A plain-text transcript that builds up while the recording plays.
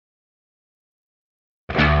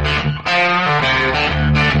Is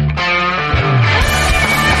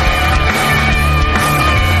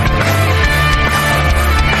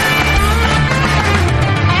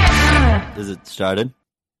it started?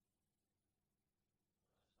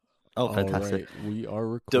 Oh, fantastic. All right, we are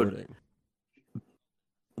recording.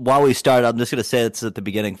 While we start, I'm just going to say this at the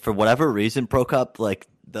beginning. For whatever reason, Prokop, like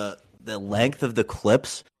the length of the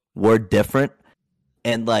clips were different,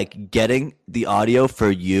 and like getting the audio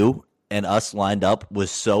for you and us lined up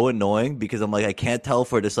was so annoying because I'm like, I can't tell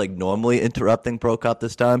if we're just like normally interrupting Prokop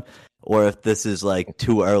this time or if this is like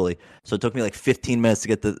too early. So it took me like 15 minutes to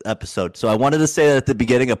get the episode. So I wanted to say that at the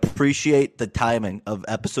beginning, appreciate the timing of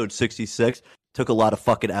episode 66. Took a lot of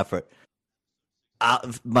fucking effort.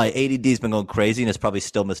 My ADD's been going crazy and it's probably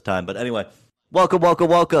still missed time. But anyway,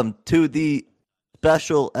 welcome to the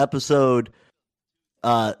special episode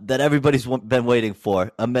that everybody's been waiting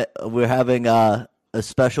for. We're having a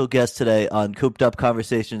special guest today on Cooped Up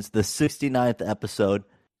Conversations, the 69th episode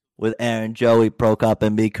with Aaron, Joey, Prokop,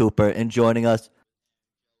 and me, Cooper. And joining us,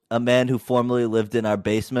 a man who formerly lived in our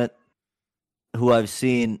basement, who I've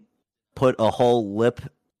seen put a whole lip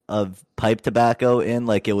of pipe tobacco in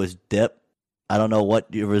like it was dip. I don't know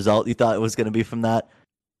what your result you thought it was going to be from that.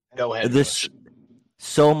 Go ahead. There's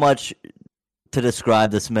so much to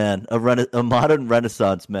describe this man, a modern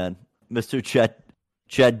Renaissance man, Mr. Chet.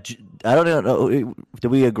 I don't even know. Do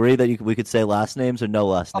we agree that we could say last names or no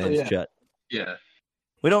last names, yeah. Chet? Yeah.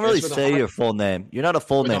 We don't really say your full name. You're not a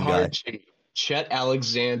full name guy. Chet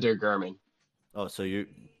Alexander Gurman. Oh, so you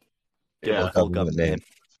Yeah. a full government name.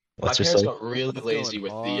 My parents got really lazy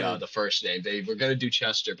with the first name. They were gonna do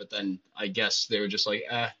Chester, but then I guess they were just like,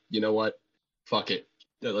 you know what? Fuck it.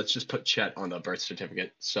 Let's just put Chet on the birth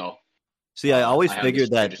certificate. So see, I always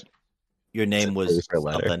figured that your name was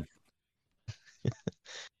something.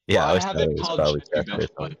 Yeah, I have it called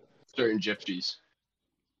certain gypsies.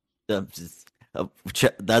 That's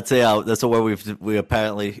a word we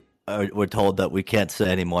apparently we're told that we can't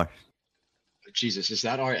say anymore. Jesus, is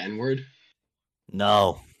that our N word?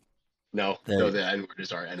 No, the N word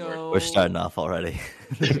is our N word. We're starting off already.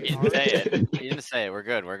 You didn't say it. You didn't say it. We're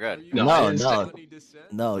good. No.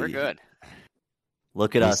 We're good.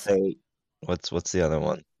 Look at us. What's the other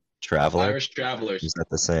one? Traveler. Irish Travelers. Is that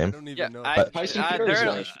the same? I don't even know.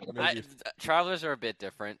 Travelers are a bit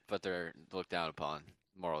different, but they're looked down upon.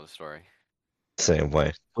 Moral of the story. Same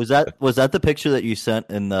way. Was that the picture that you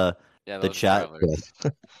sent in the chat?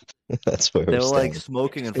 That's where they were like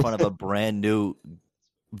smoking in front of a brand new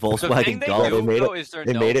Volkswagen Golf.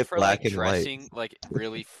 They made it black and dressing, white. Like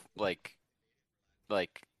really, like I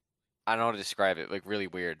don't know how to describe it. Like really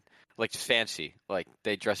weird, like just fancy. Like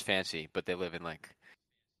they dress fancy, but they live in like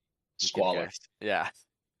squalor. Yeah,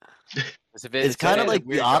 it's kind of like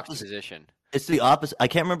the opposite position. It's the opposite. I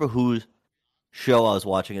can't remember whose show I was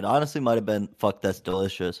watching. It honestly might have been Fuck That's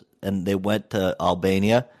Delicious, and they went to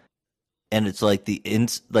Albania, and it's like the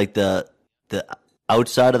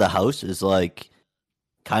outside of the house is like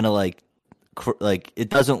kind of like it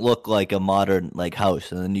doesn't look like a modern like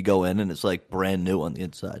house, and then you go in and it's like brand new on the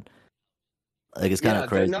inside. Like it's kind of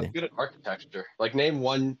crazy. They're not good at architecture. Like name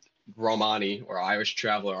one Romani or Irish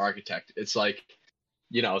traveler architect. It's like,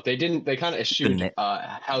 you know, they kind of eschewed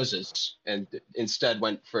houses and instead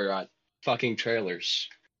went for fucking trailers.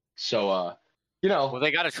 So you know, well,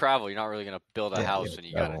 they got to travel. You're not really gonna build a house when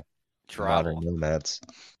you got to travel. Modern nomads.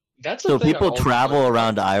 That's so people travel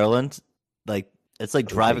around Ireland, like it's like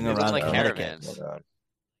driving around like Connecticut.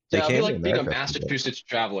 Yeah, it'd be like being a Massachusetts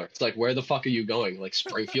traveler. It's like, where the fuck are you going? Like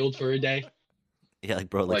Springfield for a day? Yeah,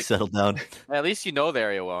 like bro, like settle down. At least you know the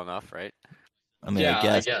area well enough, right? I mean, I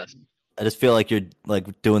guess. I just feel like you're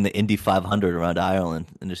like doing the Indy 500 around Ireland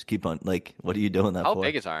and just keep on like, what are you doing that for? How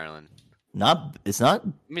big is Ireland? It's not. I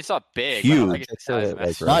mean, it's not big. Huge.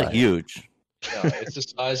 It's not huge. Yeah, it's the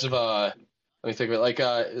size of let me think of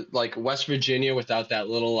it, like West Virginia without that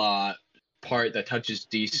little part that touches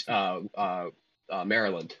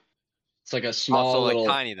Maryland. It's like a small little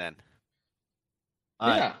tiny then.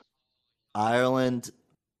 Yeah. Ireland.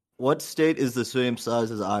 What state is the same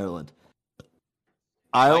size as Ireland?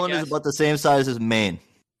 Ireland is about the same size as Maine.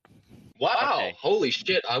 Wow! Okay. Holy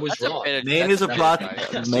shit! I was wrong. Maine is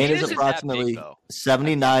approximately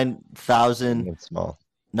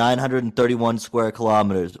 79,931 square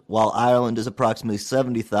kilometers, while Ireland is approximately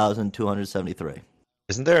 70,273.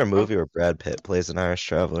 Isn't there a movie where Brad Pitt plays an Irish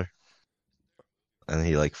traveler, and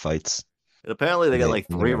he like fights? And apparently, they got like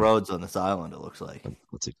 3 roads on this island. It looks like.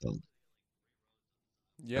 What's it called?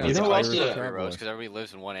 Yeah, you know, also roads because everybody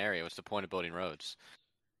lives in one area. What's the point of building roads?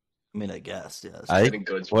 I mean, I guess, yes.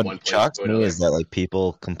 What shocks me is that like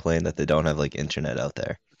people complain that they don't have like internet out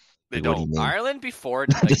there, They Like, what do you don't. mean? Ireland before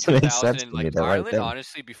like Doesn't make 2000, sense and to me, like they're right Ireland, there.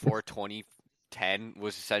 honestly, before 2010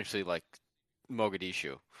 was essentially like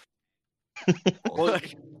Mogadishu. Well,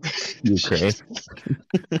 Like, Ukraine.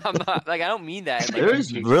 I'm not like I don't mean that. In, like,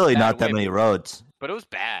 There's a really bad not that way, many roads. but it was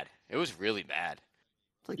bad. It was really bad.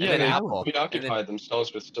 It's like yeah, then they Apple. preoccupied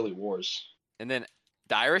themselves with silly wars. And then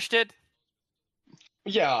the Irish did.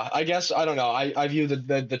 Yeah, I guess I don't know. I view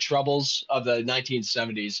the troubles of the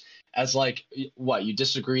 1970s as like what you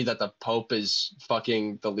disagree that the Pope is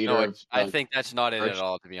fucking the leader No, of. I think that's not it Church. at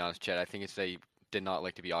all. To be honest, Chad, I think it's they did not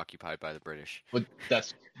like to be occupied by the British. But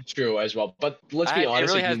that's true as well. But let's be It honest.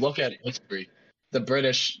 really If you has- look at history, the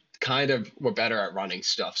British kind of were better at running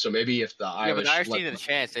stuff. So maybe if the Yeah, Irish, but the Irish let needed a them-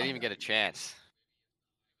 chance. They didn't even get a chance.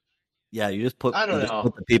 Yeah, you just put I don't you just know.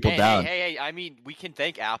 put the people Hey, down. hey! I mean, we can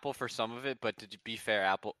thank Apple for some of it, but to be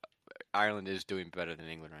fair, Ireland is doing better than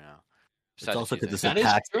England right now. It's Besides a also few because it's things. a That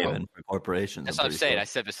is tax true. haven for corporations. That's I'm what I'm pretty saying. sure. I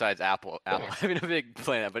said besides Apple having a big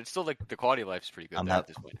plan, but it's still like the quality of life is pretty good I'm there not- at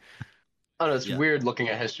this point. I don't know. It's Yeah. weird looking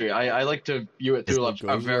at history. I like to view it through It's a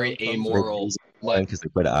like very goes around, comes amoral. Like, Because they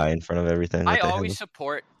put an I in front of everything. I that they always have.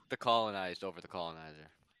 support the colonized over the colonizer.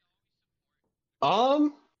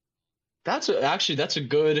 that's a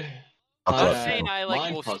good. I'm I'm not Uh, saying I like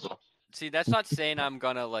mind will puzzle. see. That's not saying I'm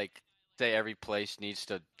gonna like say every place needs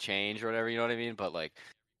to change or whatever. You know what I mean? But like,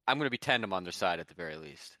 I'm gonna be tandem on their side at the very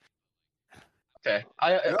least. Okay,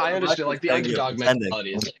 You're I on understand record like the saying you're underdog pretending.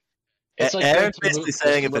 mentality. It's like Aaron's good to basically move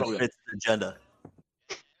saying just if a it little bit. fits the agenda.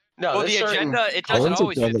 No, Well, there's the certain- agenda it I doesn't wouldn't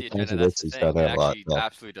always say fit the the agenda. That's the contradicts each thing. It other a lot, actually though.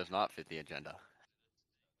 absolutely does not fit the agenda.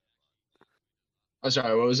 I'm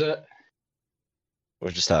sorry, what was it?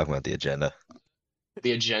 We're just talking about the agenda.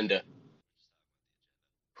 The agenda.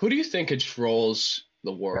 Who do you think controls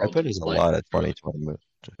the world? I bet there's a Like, lot of 2020 movies.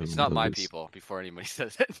 It's not my people. Before anybody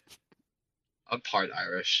says it. I'm part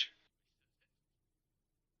Irish,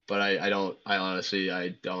 but I don't. I honestly I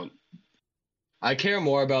don't. I care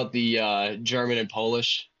more about the German and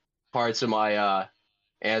Polish parts of my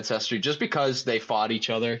ancestry, just because they fought each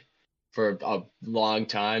other for a long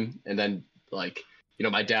time, and then like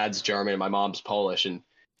my dad's German and my mom's Polish, and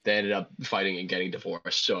they ended up fighting and getting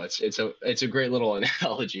divorced. So it's a great little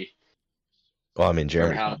analogy. Well, I mean,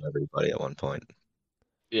 Germany how- killed everybody at one point.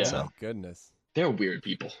 Yeah, So- My goodness. they're weird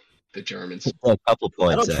people, the Germans. A couple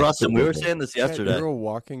points. I don't trust them. We were actually. saying this Chad, yesterday. you're a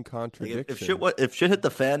walking Like, contradiction. if shit hit the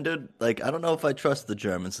fan, dude, like I don't know if I trust the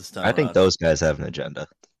Germans this time. I think around. those guys have an agenda.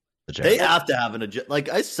 The They Germans. have to have an agenda. Like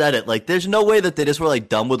I said it. Like there's no way that they just were like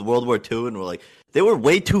done with World War II and were like they were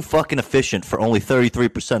way too fucking efficient for only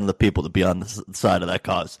 33% of the people to be on the side of that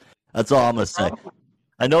cause. That's all I'm gonna say.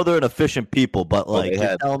 I know they're an efficient people, but Well, like they you're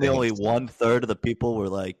had telling me only things. 1/3 of the people were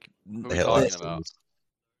like. Who They are had talking less about? things.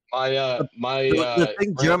 The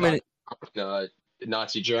thing Germany.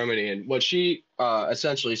 Nazi Germany, and what she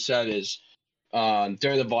essentially said is during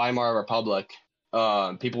the Weimar Republic,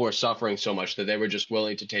 people were suffering so much that they were just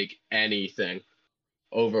willing to take anything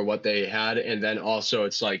over what they had, and then also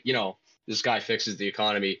it's like this guy fixes the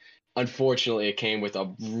economy. Unfortunately, it came with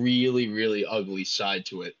a really, really ugly side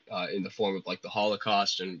to it in the form of like the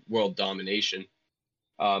Holocaust and world domination.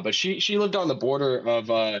 But she lived on the border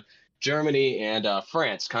of Germany and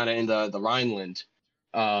France, kind of in the Rhineland,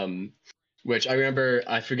 which I remember,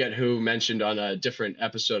 I forget who mentioned on a different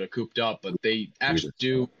episode of Cooped Up, but they actually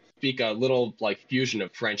do speak a little like fusion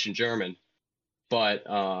of French and German. But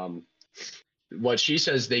what she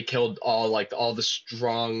says, they killed all the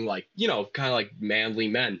strong, kind of like manly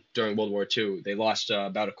men during World War II. They lost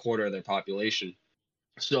about a quarter of their population.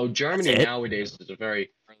 So Germany That's it? nowadays is a very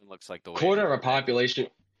Looks like the way quarter it of is. our population.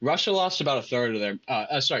 Russia lost about a third of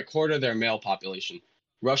their quarter of their male population.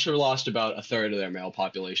 Russia lost about a third of their male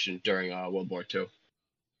population during World War II.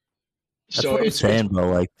 That's what I'm saying, bro.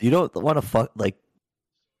 Like you don't want to fuck. Like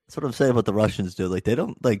that's what I'm saying about the Russians, dude. Like they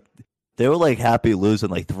don't like. They were like happy losing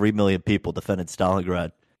like 3 million people defending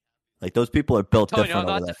Stalingrad. Like those people are built Tony, different I'm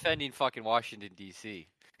over not there. defending fucking Washington D.C.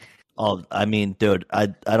 Oh, I mean, dude, I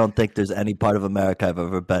don't think there's any part of America I've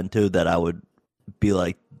ever been to that I would be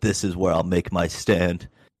like, this is where I'll make my stand.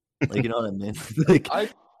 Like, you know what I mean? Like,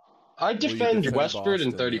 I defend defend Westford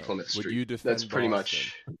and Boston, 30 though? Plymouth Would Street. you defend That's pretty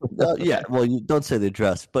Boston? much. yeah. Well, you don't say the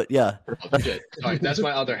address, but yeah, Oh, shit. Sorry, that's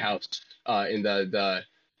my other house in the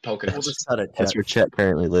we'll Poconos. just cut it. That's Chet. where Chet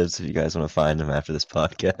currently lives. If you guys want to find him after this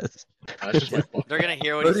podcast, That's just my They're gonna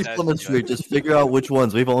hear what he 30 says. Plymouth and Street. Just figure out which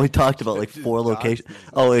ones. We've only talked about like Just 4 locations. dox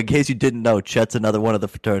himself. Oh, in case you didn't know, Chet's another one of the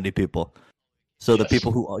fraternity people. So the Yes.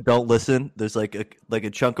 people who don't listen, there's like a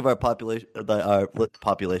chunk of our population,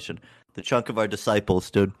 the chunk of our disciples,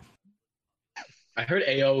 dude. I heard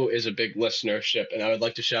AO is a big listenership, and I would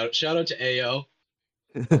like to shout out to AO.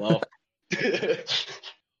 Hello.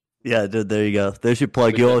 Yeah, dude. There you go. There's your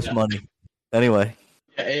plug. We You did owe us that. money. Anyway,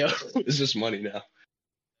 Yeah, AO is just money now.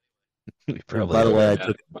 We dude, probably by the are. way, I Yeah,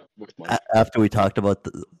 took with money. after we talked about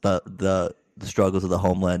the struggles of the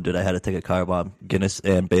homeland, dude. I had to take a car bomb. Guinness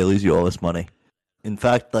and Bailey's. You owe us money. In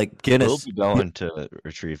fact, like We'll Guinness. be going to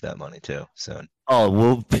retrieve that money too soon. Oh,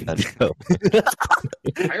 we'll Let's go.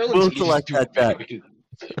 Ireland's we'll easy collect to that invade. back. We can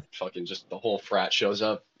fucking just the whole frat shows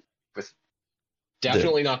up with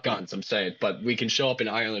definitely not guns. I'm saying, but we can show up in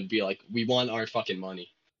Ireland and be like, we want our fucking money.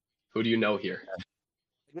 Who do you know here?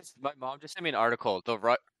 My mom just sent me an article.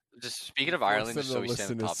 Just speaking of Force Ireland, them just to so we stay on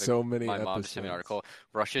listen the to topic. so many My mom just sent me an episodes. article.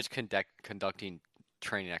 Russia's conducting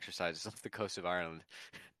training exercises off the coast of Ireland.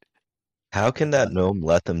 How can that gnome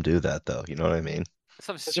let them do that though? You know what I mean?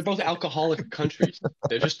 Because they're both alcoholic countries.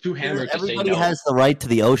 They're just too hammered to say Everybody no. has the right to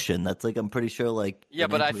the ocean. That's like I'm pretty sure like Yeah,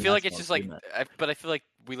 an but I feel like it's international just like, agreement. but I feel like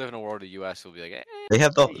we live in a world of the U.S. will be like, They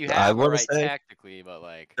have the. you I have a want to right say, technically, but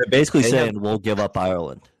like, They're basically They saying have- we'll give up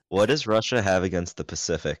Ireland. what does Russia have against the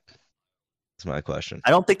Pacific? That's my question. I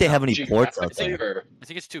don't think they have any ports out Geographically, there. or I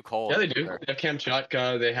think it's too cold. yeah, they do. Or- They have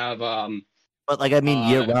Kamchatka. They have But like I mean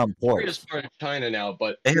year-round Korea's ports. part of China now,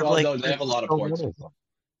 but They have well, like no, they have a lot of so ports. many of them.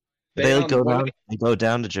 They like go when down. They go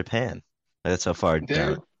down to Japan. That's how far Their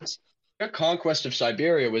down. it is. their conquest of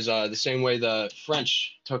Siberia was the same way the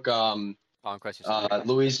French took Conquest of Siberia.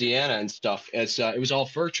 Louisiana and stuff. It was all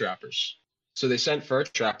fur trappers. So they sent fur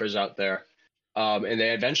trappers out there, and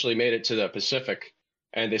they eventually made it to the Pacific,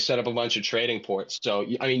 and they set up a bunch of trading ports. So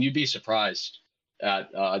I mean, you'd be surprised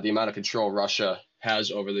at the amount of control Russia has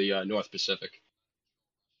over the North Pacific.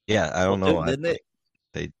 Yeah, I don't Well, know why didn't it?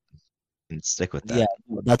 they can stick with that. Yeah,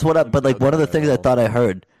 that's what. But like know one of the that things at I all. thought I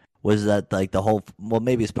heard was that like the whole. Well,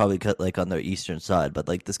 maybe it's probably like on their eastern side, but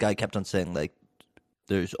like this guy kept on saying like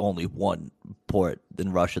there's only one port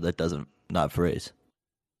in Russia that doesn't not freeze.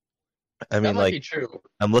 I That mean, might like be true.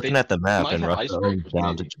 I'm looking They at the map, might and have Russia owns icebreakers,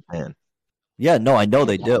 down to maybe. Japan Yeah, no, I know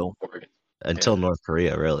they do. until Yeah. North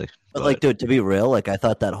Korea, really. But like, dude, to be real, like I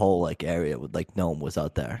thought that whole like area with like Nome was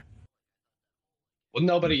out there. Well,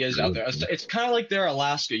 nobody is out there. It's kind of like they're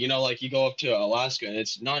Alaska. You know, like you go up to Alaska and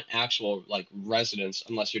it's not actual like residents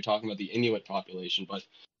unless you're talking about the Inuit population. But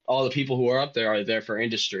all the people who are there for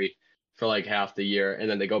industry for like half the year, and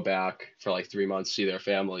then they go back for like 3 months, see their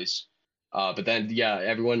families. But then, yeah,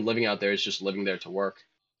 everyone living out there is just living there to work.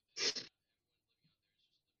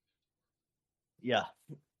 Yeah,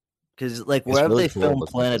 because like It's wherever really they cool film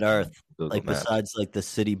looking Planet at Earth, Google like Maps. besides like the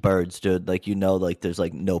city birds, dude, like like there's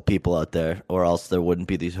like no people out there, or else there wouldn't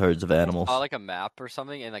be these herds of animals. Like a map or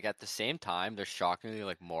something, and like at the same time, there's shockingly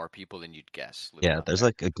like more people than you'd guess. living Yeah, out there's there.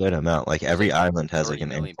 like a good amount. Like There's, every like, island has 30 like an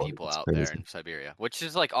million import. people It's out crazy. there in Siberia, which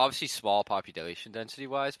is like obviously small population density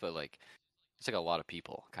wise, but like it's like a lot of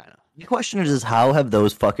people, kind of. The question is how have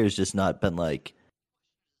those fuckers just not been like,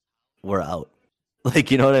 we're out?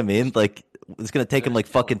 Like, you know what I mean? Like, it's gonna take them like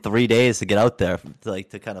fucking 3 days to get out there,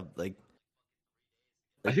 to kind of like.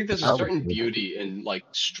 I think there's a Probably. certain beauty in like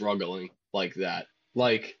struggling like that.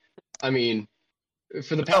 Like, I mean,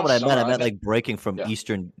 for the That's past not what I summer, meant. I meant like breaking from Yeah.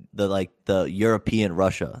 Eastern, the European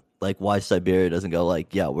Russia. Like, why Siberia doesn't go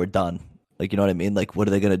like, yeah, we're done. Like, you know what I mean? Like, what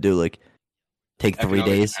are they gonna do? Like, take 3 Economic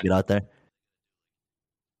days to get out there?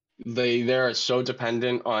 they're so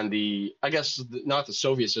dependent on I guess not the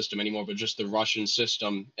Soviet system anymore, but just the Russian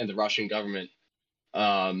system and the Russian government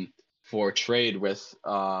for trade with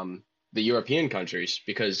the European countries.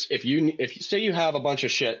 Because if you say you have a bunch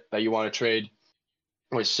of shit that you want to trade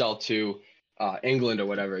or sell to England or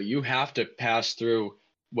whatever, you have to pass through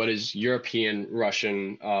what is European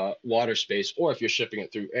Russian water space, or if you're shipping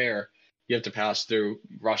it through air, you have to pass through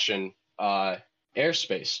Russian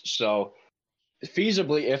airspace. So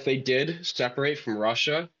feasibly, if they did separate from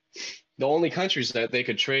Russia, the only countries that they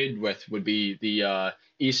could trade with would be the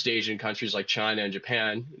East Asian countries like China and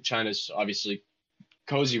Japan. China's obviously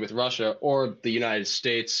cozy with Russia, or the United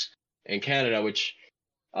States and Canada, which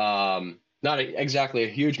not exactly a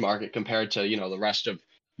huge market compared to the rest of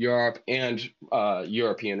Europe and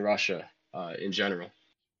European Russia in general.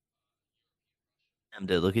 Damn,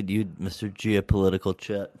 dude, look at you, Mr. Geopolitical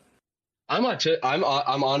Chet. I'm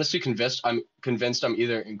honestly convinced. I'm convinced I'm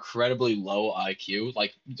either incredibly low IQ,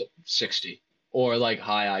 like 60, or like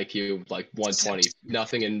high IQ, like 120.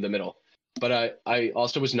 Nothing in the middle. But I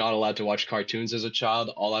also was not allowed to watch cartoons as a child.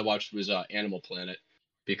 All I watched was Animal Planet,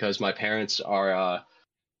 because my parents are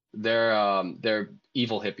they're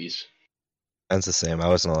evil hippies. That's the same. I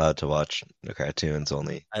wasn't allowed to watch the cartoons.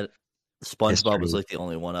 Only SpongeBob was History. like the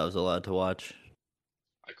only one I was allowed to watch.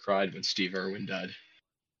 I cried when Steve Irwin died.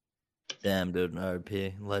 Damn, dude,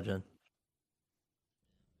 RP legend.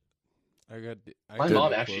 My got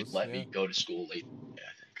mom it actually close, let yeah. me go to school late. Yeah,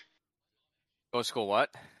 I think. Go to school what?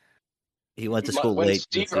 He went to school When late.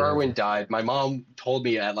 Steve this year. Irwin died, my mom told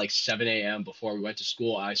me at like 7 a.m. before we went to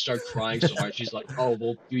school. I started crying so hard. She's like, "Oh,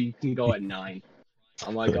 well, you can go at 9."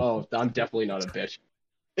 I'm like, "Oh, I'm definitely not a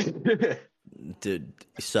bitch." Dude,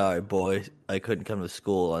 sorry, boy. I couldn't come to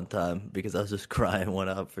school on time because I was just crying one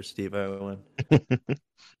up for Steve Irwin.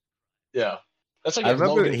 Yeah, that's like I if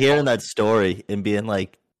remember Logan hearing Paul- that story and being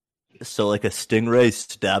like, so like a stingray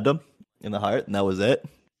stabbed him in the heart, and that was it.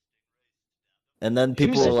 And then He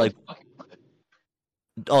was people were like,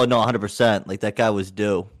 "Oh no, 100%! Like that guy was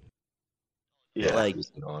due." Yeah, like- he's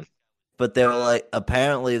gone. But they were like,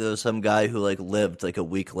 apparently there was some guy who like lived like a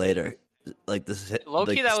week later. Like this,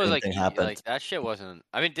 Low-key, like, that the was same like, thing happened. like that shit wasn't.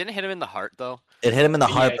 I mean, didn't it hit him in the heart though? It hit him in the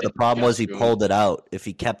Yeah, heart, but the problem was he yes, pulled it out. If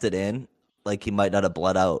he kept it in, like he might not have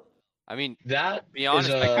bled out. I mean, that to be honest,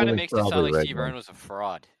 is, that kind of It was makes it sound probably like Steve regular. Irwin was a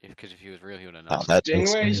fraud. Because if he was real, he would have Oh, known. that's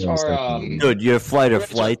Stingrays are, Dude, you're fight or Stingrays are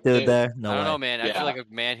flight, dude. big. There, no I don't way. know, man. I Yeah. feel like a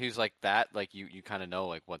man who's like that, like you kind of know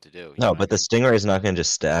like what to do. you No, know but the what Stingray's not gonna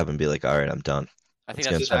just stab and be like, "All right, I'm done." I think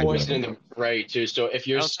it's that's gonna There's Exactly. poison in the brain too. So if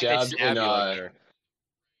I you're don't think they stabbed stab in you like there.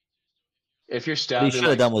 if you're What he stabbed should in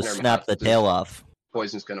have done was inner snap mouth, the tail off,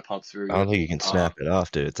 poison's gonna pump through I don't you think you can snap it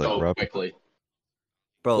off, dude. It's like so rubber. quickly.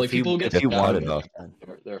 bro. Like, if you people get if you stabbed wanted it off.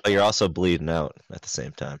 it, They're But you're fine. also bleeding out at the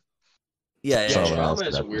same time, yeah, Yeah, yeah, someone yeah. else trauma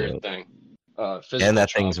is a would have to do weird it. thing. and Physical that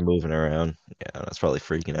trauma. thing's moving around. Yeah, that's probably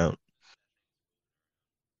freaking out.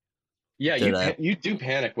 Yeah, Dude, you do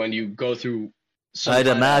panic when you go through some I'd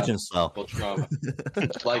kind imagine so. of trauma.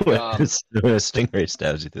 Like When a stingray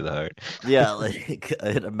stabs you through the heart. Yeah, like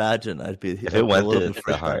I'd imagine I'd be. If I'd it be went a little through bit the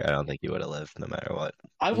freaked heart, out. I don't think you would have lived, no matter what.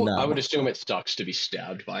 I No. would assume it sucks to be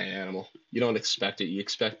stabbed by an animal. You don't expect it. You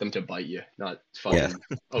expect them to bite you, not fucking Yeah.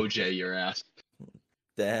 OJ your ass.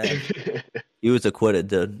 Damn, he was acquitted,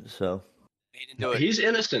 dude. So He didn't do it. He's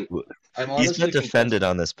innocent. I'm He's honestly been defended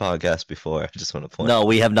on this podcast before. I just want to point. no,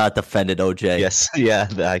 we have not defended OJ. Yes, yeah,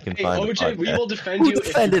 I can Hey, find. the OJ, we podcast. will defend Who you. if you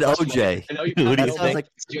defended cost OJ? money. I know you Who do have you no think? money.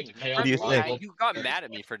 You have to pay What do you off think? people. You got mad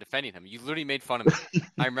at me for defending him. You literally made fun of me.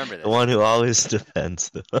 I remember The this. one who always defends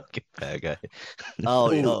the fucking bad guy.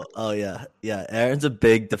 Oh yeah, yeah. Aaron's a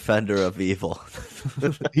big defender of evil.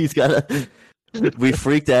 He's got a. We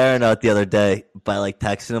freaked Aaron out the other day by like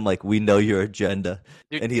texting him like, "We know your agenda,"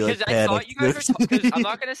 Dude, and he like because I thought panicked. you guys were. Because I'm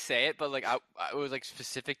not gonna say it, but like I it was like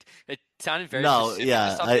specific. It sounded very No, specific yeah,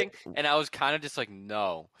 to something, and I was kind of just like,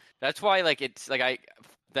 no. That's why like it's like I.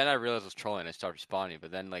 Then I realized I was trolling. I started responding,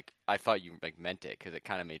 but then like I thought you like meant it because it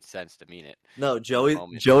kind of made sense to mean it. No, Joey.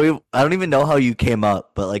 moment. Joey. I don't even know how you came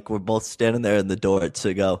up, but like we're both standing there in the door at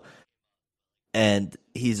Sigo, and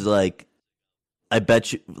he's like, "I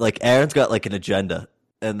bet you." Like Aaron's got like an agenda,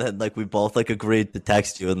 and then like we both like agreed to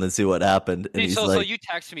text you and then see what happened. And See, he's so like, you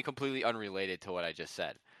texted me completely unrelated to what I just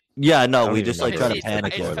said. "Yeah, I no, don't we even just know like what try it to is.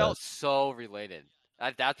 panic It over felt it. so related.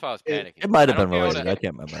 That's why I was panicking. It might have I been don't care what related. I- I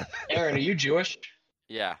can't remember. Aaron, are you Jewish?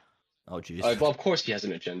 Yeah. Oh jeez. Well, of course he has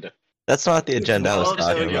an agenda. That's not the agenda I was Oh,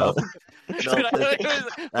 there talking we go. about. Dude,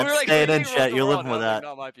 No, we were like, staying who in do you chat. think You're wrote living the with law? I'm that. like,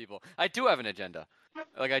 not my people. I do have an agenda.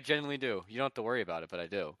 Like I genuinely do. You don't have to worry about it, but I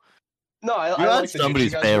do. No, I You're like on the somebody's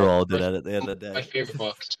you guys payroll, wrote, dude. like, At the end of the my day, favorite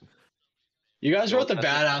books. You guys wrote the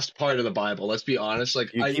badass part of the Bible. Let's be honest.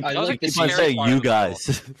 Like you keep, I you like the keep on scary saying part you of the Bible.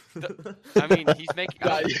 guys. I mean, he's making.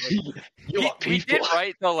 Guys, Like, you are we did people.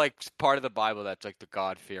 write though, like part of the Bible that's like the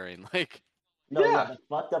God fearing. Like No, Yeah. the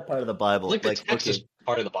fucked up part of the Bible. Like the Like, Texas okay.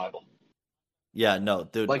 part of the Bible. Yeah, no,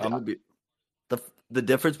 dude. Like, I'm gonna be the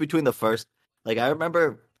difference between the first. Like, I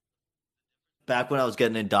remember back when I was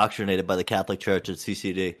getting indoctrinated by the Catholic Church at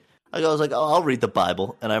CCD. Like, I was like, oh, I'll read the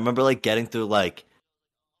Bible, and I remember like getting through like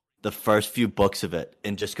the first few books of it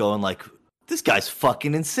and just going like, this guy's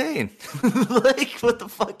fucking insane. Like, what the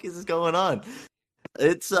fuck is going on?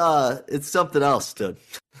 It's something else, dude.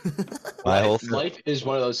 My whole Life is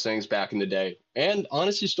one of those things back in the day, and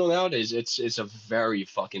honestly, still nowadays, it's a very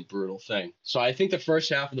fucking brutal thing. So I think the first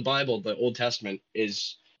half of the Bible, the Old Testament,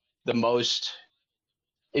 is the most.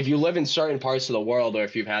 If you live in certain parts of the world, or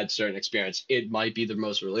if you've had certain experience, it might be the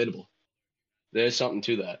most relatable. There's something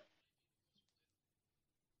to that.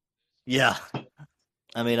 Yeah,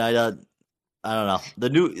 I mean, I don't know.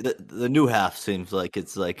 The new half seems like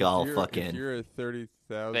it's like all If fucking. you're a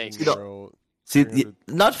 30,000 Thanks. year old. See, you're gonna-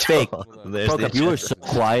 not fake. There's the Prokop, you were agenda. so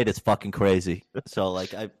quiet. It's fucking crazy. So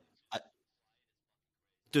like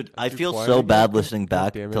dude, I Too feel quiet so again? bad listening God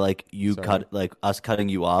back damn to it. like you Sorry. like us cutting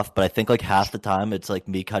you off. But I think like half the time it's like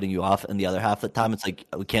me cutting you off, and the other half of the time it's like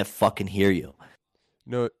we can't fucking hear you.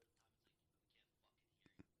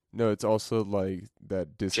 No, it's also like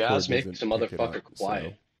that Discord Jazz makes doesn't a pick it motherfucker up, so-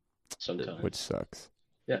 quiet sometimes. which sucks.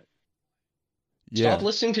 Yeah. Yeah. Stop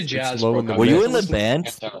listening to jazz. low in the Prokop. Were you mix. in the Listen to band,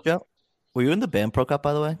 Pantera. Joe? Were you in the band Pro Cup,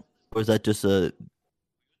 by the way, or is that just a?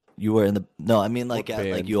 You were in the. No, I mean like What at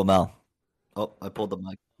like band? UML. Oh, I pulled the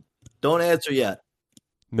mic. Don't answer yet.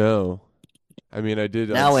 No. I mean, I did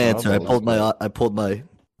Now answer. I ensembles, pulled but I pulled my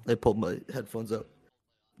headphones out.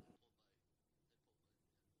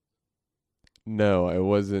 no, I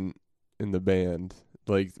wasn't in the band.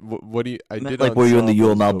 Like, what do you? I I meant, did like, were you in the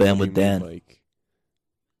ensembles, UML but band what do with you mean, Dan? like,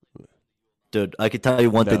 Dude, I could tell you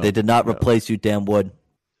one thing. No, They did not no. replace you, Dan Wood.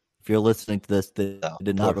 If you're listening to this, they No,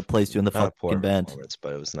 did not replace you in the not a poor fucking band. performance,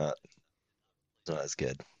 but it was not as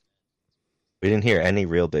good. We didn't hear any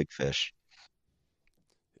real big fish.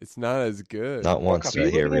 it's not as good. Not once Are did I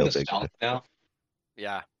you hear living in real the big South fish. now?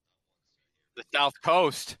 Yeah. The South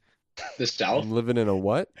Coast. The South? I'm living in a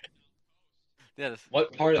what? Yeah. This,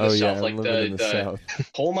 What part of the Oh yeah, South? I'm Like living in the the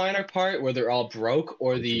South. coal miner part where they're all broke,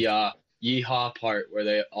 or the yeehaw part where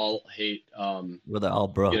they all hate Where they're all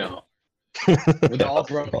broke. you know, where they're all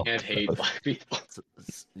broke and hate black people.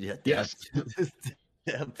 Yeah. Yes.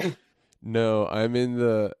 Damn. No, I'm in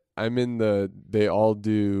the they all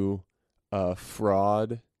do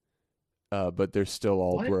fraud, but they're still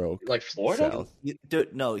all What? broke. Like Florida? South.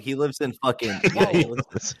 Dude, no, he lives in fucking. Whoa. Yeah, he lives,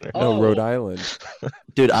 Listener. No, Oh. Rhode Island.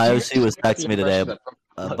 dude, IOC was texting me today Impression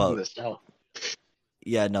that I'm in about. the South.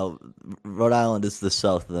 Yeah, no, Rhode Island is the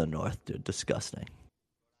south of the north, dude. Disgusting.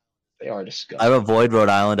 They are I disgusting. avoid Rhode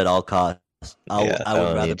Island at all costs. I Yeah, I would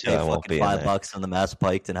don't rather need to. pay I won't fucking be in $5 on the Mass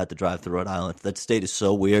Pike than have to drive through Rhode Island. That state is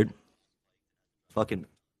so weird. Fucking,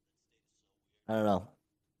 I don't know.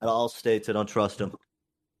 At all states, I don't trust them.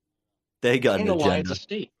 They I got don't an know why it's agenda. a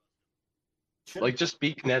state. Like, just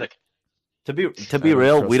be Connecticut. To be I don't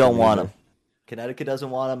real, we trust don't them want either. them. Connecticut doesn't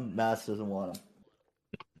want them. Mass doesn't want them.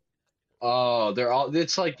 Oh, they're all.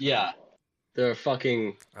 It's like, yeah, they're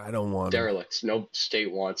fucking I don't want 'em. derelicts. No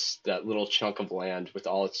state wants that little chunk of land with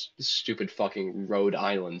all its stupid fucking road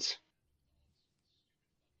islands.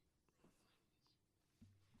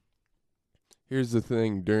 Here's the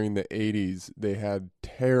thing: during the '80s, they had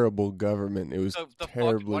terrible government. It was The fuck-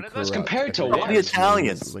 terribly one of those- corrupt. Compared to Every what? The councilman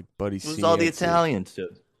Italians. was like Buddy It was all the Cianci. Italians,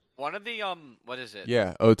 dude. one of the what is it?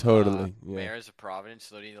 Yeah. Oh, totally. Yeah. Mayors of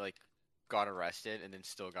Providence literally like got arrested and then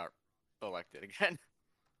still got elected again.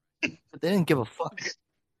 But they didn't give a fuck.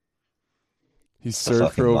 He served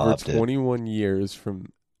fucking for over mob, dude. 21 years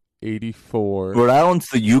from '84. Rhode Island's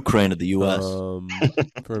the Ukraine of the U.S.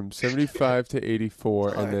 From 75 to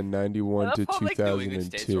 84, and then 91 I to love how, like, New England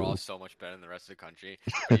states are 2002. all so much better than the rest of the country.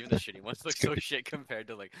 But even the shitty ones look so shit compared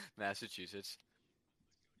to like Massachusetts.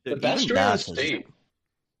 The Dude, best even round Mass is- state.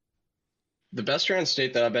 The best round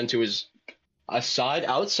state that I've been to is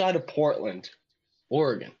outside of Portland,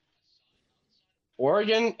 Oregon.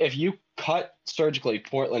 Oregon, if you cut surgically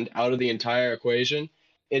Portland out of the entire equation,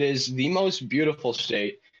 it is the most beautiful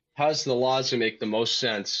state, has the laws that make the most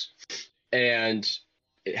sense, and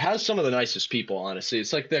it has some of the nicest people, honestly.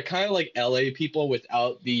 It's like they're kind of like LA people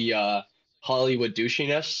without the Hollywood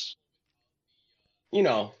douchiness. You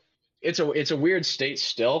know, it's a weird state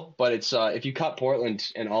still, but it's if you cut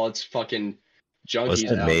Portland and all its fucking junkies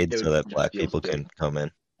Wasn't it out, made it so would that just black feel people good. can come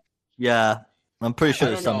in? Yeah, I'm pretty sure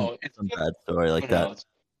I there's don't know. some bad story like Who that. knows?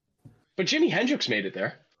 But Jimi Hendrix made it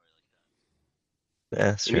there. Yeah,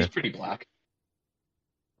 that's And true. he's pretty black.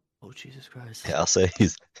 Oh Jesus Christ! Yeah, I'll say he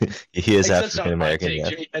is Like, that's not African my American. take. Yeah.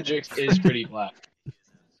 Jimi Hendrix is pretty black.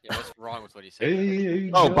 Yeah, what's wrong with what he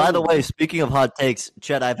said? Oh, by the way, speaking of hot takes,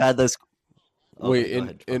 Chet, I've had this. Wait, Okay, go in-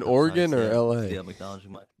 ahead. in Fuck, I'm Oregon sorry. or See, LA? See, I'm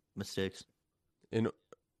acknowledging my mistakes.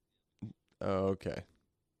 Oh, okay.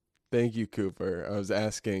 Thank you, Cooper. I was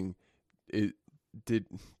asking, did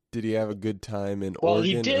he have a good time in Well,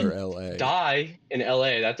 he Oregon did or LA? Die in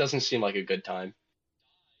LA. That doesn't seem like a good time.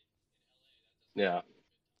 Yeah.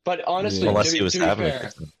 But honestly, Yeah. Unless to he be, was to be having a fair,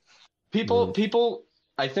 good time. people,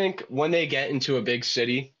 I think when they get into a big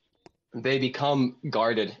city, they become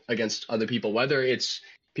guarded against other people, whether it's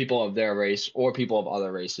people of their race or people of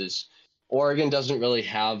other races. Oregon doesn't really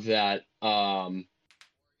have that. Isn't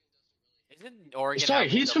Oregon? Sorry,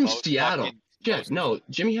 having he's the from most Seattle. fucking- Yeah, most- no,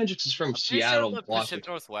 Jimi Hendrix is from I'm pretty sure Seattle, the Washington. Pacific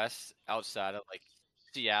Northwest, outside of like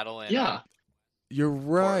Seattle and Yeah, You're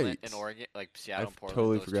Portland right. and Oregon, like Seattle and Portland,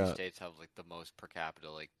 totally those two forgot. states have like the most per capita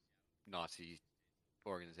like Nazi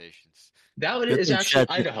organizations. that Good is thing actually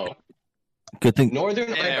Chet- Idaho. Good thing. Northern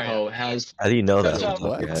Yeah, Idaho has. How do you know that? That's off the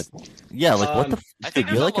top of your head? Yeah, like what the? I F- think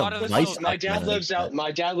dude, you're there's like a lot of a those vice. little- My dad man. lives out.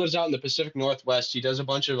 My dad lives out in the Pacific Northwest. He does a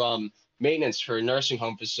bunch of maintenance for nursing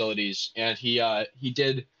home facilities, and he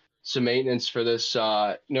did some maintenance for this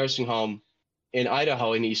nursing home in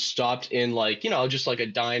Idaho, and he stopped in like just like a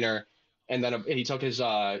diner, and then he took his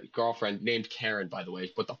girlfriend named Karen, by the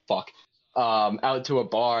way. What the fuck? Out to a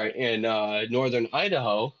bar in northern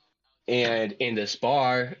Idaho, And in this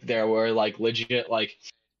bar, there were like legit like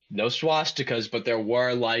no swastikas, but there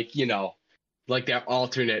were like, you know, like their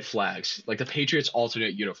alternate flags, like the Patriots'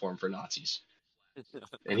 alternate uniform for Nazis.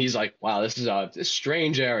 And he's like, "Wow, this is a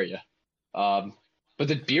strange area." But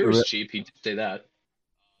the beer was cheap. He did say that.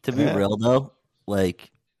 To be real though,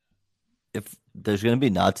 like if there's gonna be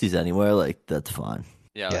Nazis anywhere, like that's fine.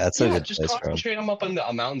 Yeah. Yeah, that's a Yeah, good just place for 'em. concentrate them up on the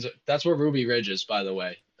mountains. That's where Ruby Ridge is, by the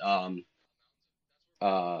way.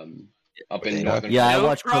 Up in Yeah. northern. Yeah, I You know,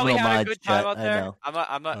 watch probably Criminal had a Minds. good time Chat, out I there. know.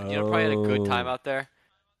 I'm not. You know, probably had a good time Oh. out there.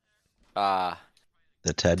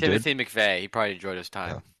 The Ted dude. Timothy McVeigh. He probably enjoyed his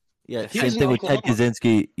time. Oh. Yeah, He same was in thing with Ted Oklahoma.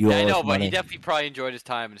 Kaczynski. You Yeah, I owe know, us but he money. definitely probably enjoyed his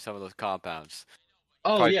time in some of those compounds.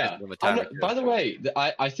 Oh Probably yeah. visited him a time or two. By the way,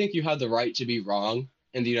 I think you have the right to be wrong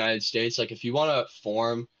in the United States. Like if you want to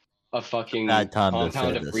form a fucking Bad time to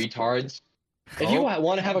compound say of this. retards, if you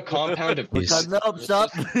want to have a compound of We're retards, No, stop.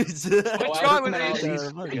 go What's out wrong of with the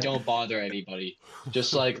these? mountains and don't bother anybody.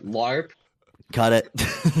 Just like LARP. Cut it.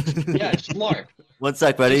 Yeah, just LARP. 1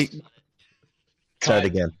 sec, ready? Just Start cut.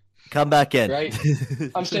 again. Come back in. Right?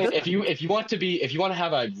 I'm saying if you want to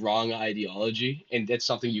have a wrong ideology and it's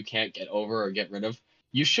something you can't get over or get rid of,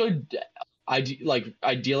 you should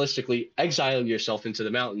idealistically exile yourself into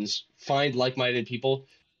the mountains, find like-minded people,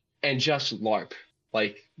 and just LARP.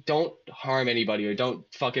 Like, don't harm anybody or don't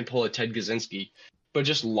fucking pull a Ted Kaczynski, but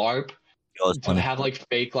just LARP. You owe us money. Have like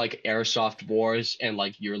fake like airsoft wars and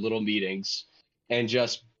like your little meetings, and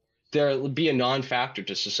just there'll be a non-factor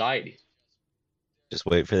to society. Just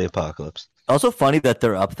wait for the apocalypse. Also funny that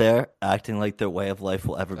they're up there acting like their way of life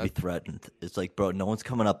will ever be threatened. It's like, bro, no one's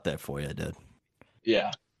coming up there for you, dude.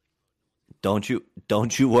 Yeah. Don't you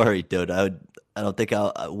worry, dude. I don't think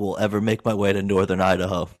I will ever make my way to northern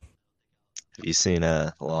Idaho. Have you seen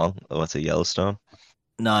what's it, Yellowstone?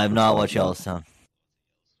 No, I've not watched Yellowstone.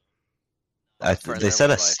 They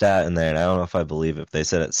said a stat in there, and I don't know if I believe it. They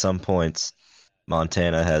said at some points,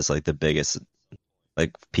 Montana has like the biggest,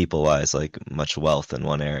 like people-wise, like much wealth in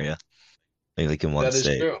one area, like in one That is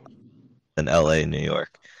state, true. than LA and New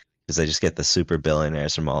York, because they just get the super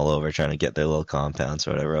billionaires from all over trying to get their little compounds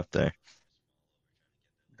or whatever up there.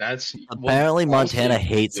 That's Apparently, well, Montana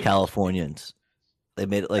honestly, hates Californians. They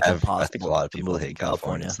made it like I impossible. think a lot of to people move hate in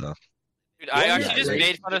Californians, though. Dude, I Well, actually yeah, just right.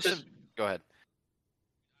 made fun of some. Go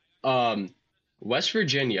ahead. West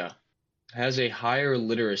Virginia has a higher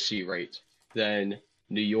literacy rate than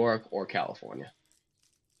New York or California.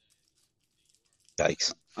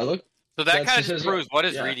 Yikes. I look. So that That's kind of just- proves what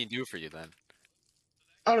does yeah. reading do for you then?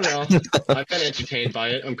 I don't know. I've been entertained by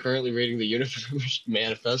it. I'm currently reading the Universe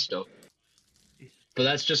Manifesto, but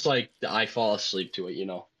that's just like I fall asleep to it, you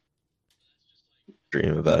know.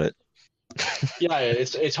 Dream about it. Yeah,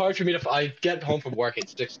 it's hard for me to. I get home from work at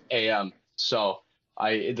 6 a.m. So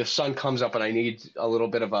the sun comes up and I need a little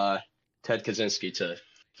bit of a Ted Kaczynski to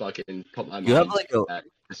fucking put my. You have mind like a back.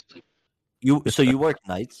 you work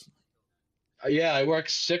nights? Yeah, I work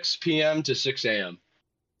 6 p.m. to 6 a.m.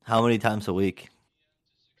 How many times a week?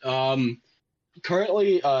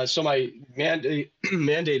 Currently, so my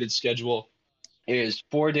mandated schedule is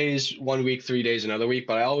 4 days 1 week, 3 days another week.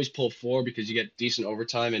 But I always pull 4 because you get decent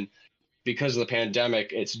overtime, and because of the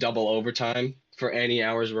pandemic, it's double overtime for any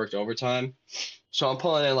hours worked overtime. So I'm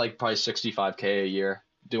pulling in like probably $65K a year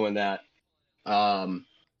doing that.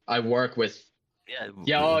 I work with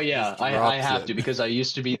Just I drops have it. to because I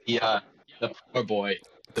used to be the poor boy.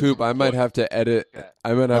 Coop, I might have to edit.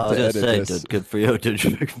 I might I have was to gonna edit say, this. dude, good for you, dude.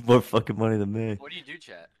 You're making more fucking money than me. What do you do,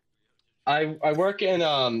 chat? I work in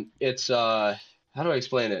it's how do I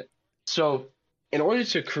explain it? So in order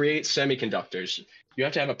to create semiconductors, you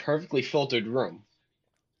have to have a perfectly filtered room.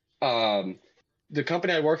 The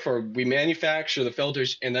company I work for, we manufacture the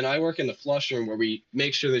filters, and then I work in the flush room where we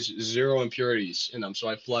make sure there's zero impurities in them. So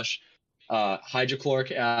I flush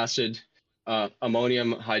hydrochloric acid,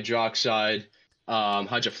 ammonium hydroxide,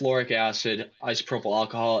 hydrofluoric acid, isopropyl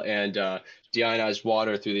alcohol, and deionized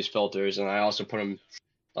water through these filters, and I also put them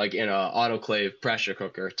like in a autoclave pressure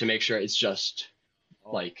cooker to make sure it's just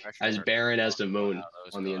like as barren as the moon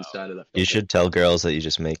on the inside of the filter. You should tell girls that you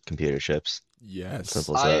just make computer chips. Yes.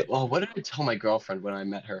 Simple as that. What did I tell my girlfriend when I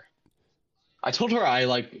met her? I told her I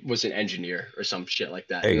was an engineer or some shit like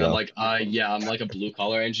that. There you And I'm go. like, I'm like a blue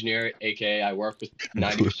collar engineer, aka I work with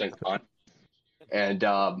 90% con, and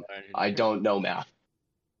I don't know math.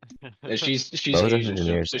 And she's Most Asian,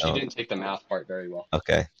 engineers so she don't. didn't take the math part very well.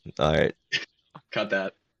 Okay. All right. Cut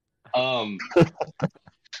that.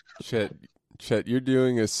 Chet, you're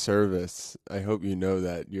doing a service. I hope you know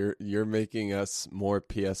that. You're making us more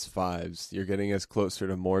PS5s. You're getting us closer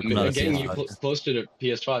to more I'm getting you PS5s. closer to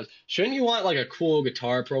PS5s. Shouldn't you want like a cool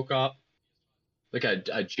guitar, Prokop? like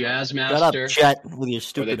a jazz Shut master. up, Chet, with your Or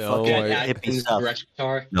stupid the No, fucking I- hippie Atkins stuff. direct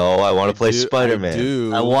guitar. No, I want to play Spider I Man.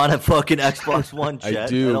 do. I want a fucking Xbox One, I Chet.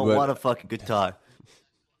 do, I don't but- want a fucking guitar.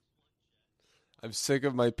 I'm sick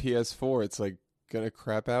of my PS4. It's like gonna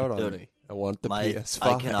crap out on Dude, me. I want the My, PS5.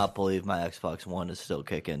 I cannot believe my Xbox One is still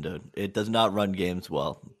kicking, dude. It does not run games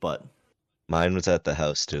well, but Mine was at the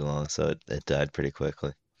house too long, so it died pretty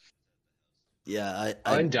quickly. yeah,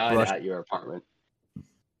 Mine died brushed- at your apartment.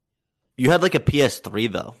 You had like a PS3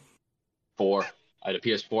 though. 4. I had a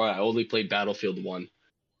PS4. I only played Battlefield 1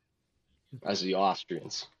 as the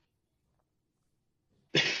Austrians.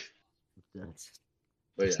 But yeah.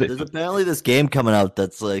 There's apparently this game coming out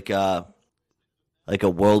that's like a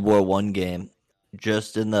World War One game,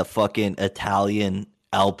 just in the fucking Italian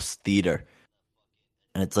Alps theater,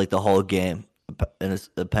 and it's like the whole game, and it's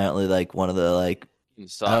apparently like one of the like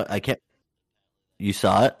So, I can't. You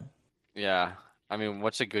saw it? yeah. I mean,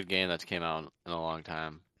 what's a good game that's came out in a long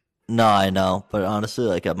time? No, I know, but honestly,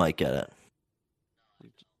 like I might get it.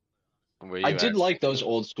 Where you I did at? like those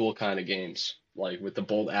old school kind of games, like with the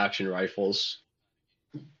bolt action rifles.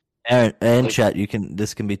 Aaron and Like- chat,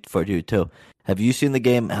 this can be for you too. Have you seen the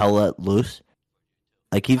game Hell Let Loose?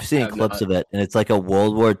 I keep seeing have clips not. of it, and it's like a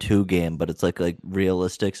World War II game, but it's like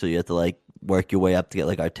realistic. So you have to like work your way up to get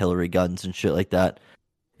like artillery guns and shit like that.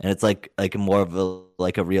 And it's like more of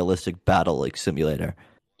a realistic battle like simulator.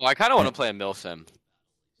 Well, I kind of want to play a Milsim.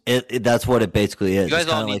 That's what it basically is. You guys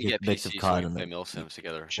It's all kinda need like to a get mix PC of so COD we and can play Milsims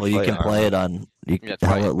together. well, you play can play it on Yeah, it's Hell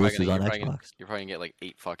probably, Let Loose is on you're probably gonna, Xbox. you're probably gonna get like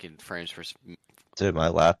 8 fucking frames per. Dude, my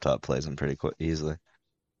laptop plays them pretty quick, easily.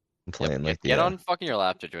 I'm playing like Get the on fucking your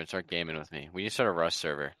laptop and start gaming with me. We need to start a Rust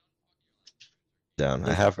server. down.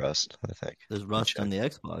 I have Rust, I think. There's Rust on the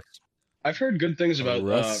Xbox. I've heard good things A about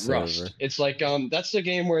Rust Rust. server. It's like that's the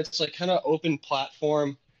game where it's like kind of open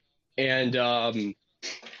platform, and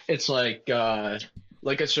it's like a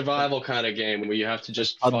survival kind of game where you have to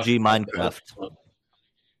just PUBG Minecraft.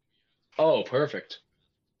 Oh, perfect.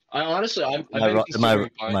 I honestly, I've Am I been ri- considering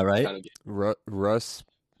am I buying right? that kind of game. Rust.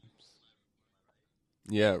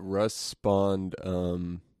 Yeah, Rust spawned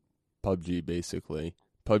PUBG basically.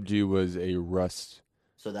 PUBG was a Rust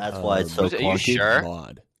So that's why it's so Was it- are you clunky. sure?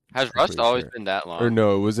 mod. Has I'm Rust pretty always sure. been that long? Or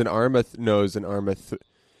no, it was an Arma. No, it was an Arma.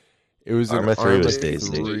 It was Arma an 3 Arma was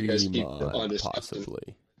DayZ. 3 You guys keep mod, on discussing.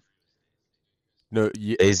 possibly. No,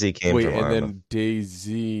 DayZ came wait, from and Arma. then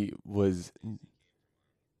DayZ was.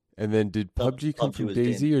 And then did No, PUBG come PUBG from was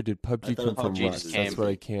DayZ game. or did I PUBG thought come from PUBG Rust? just That's came. what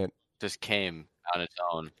I can't. Just came on its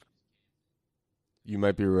own. You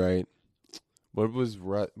might be right. What was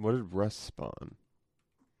Rust? What did Rust spawn?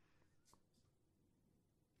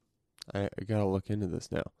 I gotta look into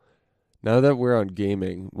this now. Now that we're on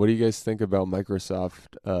gaming, what do you guys think about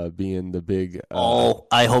Microsoft being the big Oh,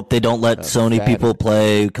 I hope they don't let Sony fat people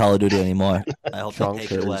play Call of Duty anymore. I hope they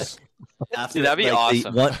take it away. chunkers? After, Dude, that'd be they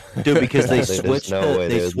awesome. dude, because they I think there's switched no way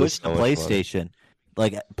they they would lose switched to so much money. PlayStation,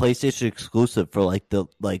 like PlayStation exclusive for like the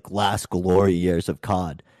last glory years of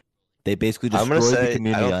COD. They basically I'm destroyed gonna the say I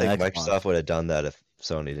community don't think on Xbox. Microsoft would have done that if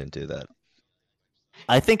Sony didn't do that.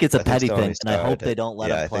 I think it's a I think petty Sony thing, and I hope started they it. don't let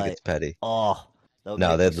Yeah, them I think play. it's petty. Oh, that would No,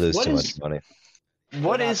 make they'd me lose What too is- much money.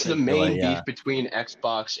 What They're is not the gonna do main it, yeah. beef between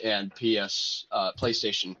Xbox and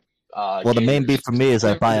PlayStation? Well, the main gamers? beef for me is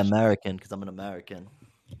I buy Which- American because I'm an American.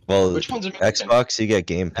 Well, Which one's American? Xbox, you get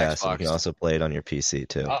Game Pass, and you can Xbox. also play it on your PC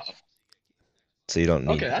too. Oh, So you don't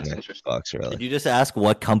need okay, that's an interesting. Xbox really. Did you just ask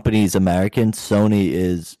what company is American? Sony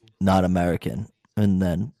is not American, and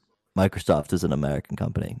then Microsoft is an American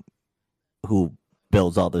company who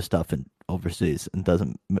builds all their stuff in overseas and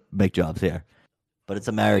doesn't make jobs here. But it's Is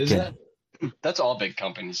American. that- that's all big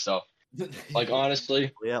companies, though. Like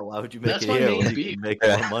honestly, Yeah, why would you make That's it my here main when you beef. can make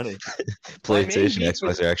Yeah. more money? PlayStation, beef Xbox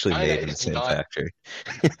with are actually China made in the is same not- factory.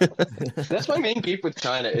 that's my main beef with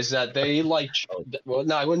China is that they well,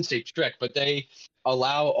 no, I wouldn't say trick, but they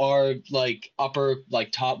allow our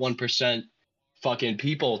top 1% fucking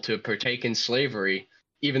people to partake in slavery,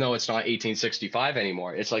 even though it's not 1865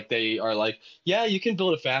 anymore. It's like they are like, yeah, you can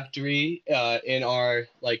build a factory in our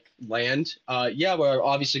land. Yeah, we're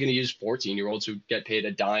obviously going to use 14-year-olds who get paid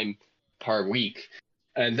a dime per week,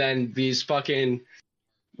 and then these fucking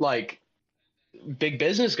big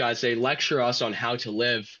business guys, they lecture us on how to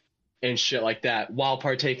live and shit like that while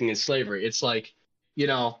partaking in slavery. It's like,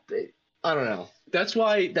 I don't know. That's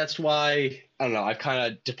why I don't know. I've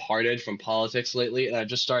kind of departed from politics lately, and I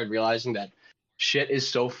just started realizing that shit is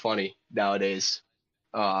so funny nowadays.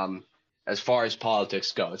 As far as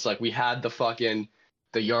politics go, it's like we had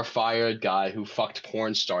the you're fired guy who fucked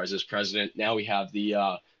porn stars as president. Now we have the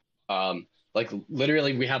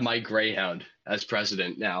literally we have my Greyhound as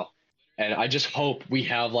president now. And I just hope we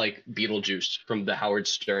have like Beetlejuice from the Howard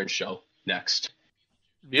Stern show next.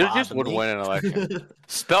 Beetlejuice would Me? win an election.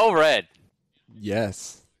 Spell red.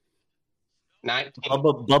 Yes. 19.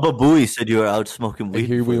 Bubba Booey said you were out smoking I weed.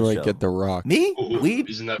 hear we before the might show. get The Rock. Me? Ooh, Weed?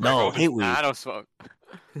 isn't that No, right? hate weed. I don't smoke.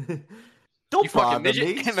 Don't You fucking bother midget.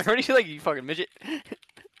 me. Remember you like you fucking midget.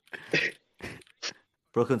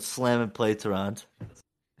 Brooklyn slamming plates around.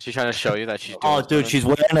 She's trying to show you that she's. Doing Oh, dude, something. she's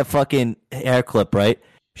wearing a fucking hair clip, right?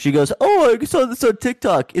 She goes, "Oh, I saw this on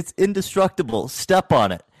TikTok. It's indestructible. Step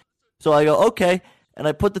on it." So I go, "Okay," and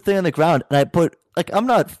I put the thing on the ground, and I put I'm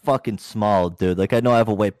not fucking small, dude. Like I know I have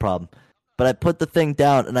a weight problem, but I put the thing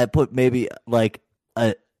down, and I put maybe like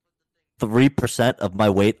a 3% of my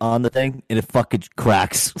weight on the thing, and it fucking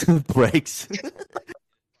cracks, breaks.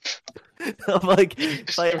 I'm like,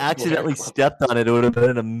 if I accidentally stepped on it, it would have been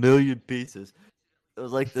in a million pieces. It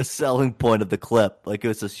was like the selling point of the clip. Like it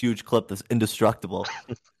was this huge clip that's indestructible.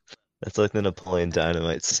 That's like the Napoleon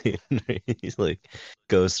Dynamite scene where he's like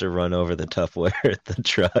goes to run over the Tupperware at the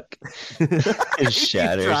truck. It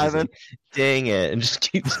shatters. He's driving. like, dang it, and just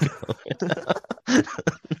keeps going.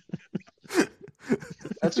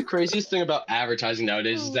 That's the craziest thing about advertising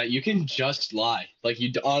nowadays is that you can just lie. Like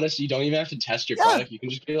honestly, you don't even have to test your Yeah. product. You can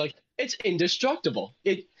just be like, it's indestructible.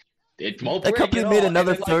 It won't That break company at made all.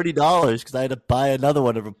 another And then, like, $30 because I had to buy another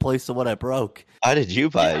one to replace the one I broke. How did you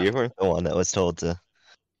buy Yeah. it? You weren't the one that was told to.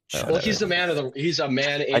 Oh, Well, he's a man in a told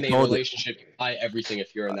it. relationship. You buy everything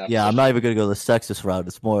if you're in that. Yeah, I'm position. not even gonna go the sexist route.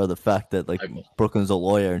 It's more of the fact that like I will. Brooklyn's a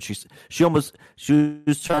lawyer and she was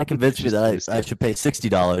trying to convince me She's that used I it. should pay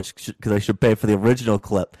 $60 because I should pay for the original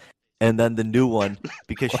clip, and then the new one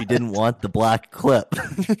because she didn't want the black clip.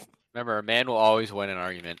 Remember, a man will always win an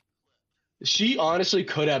argument. She honestly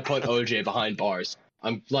could have put OJ behind bars.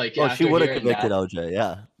 I'm like, Oh, after she would have hearing convicted that, OJ.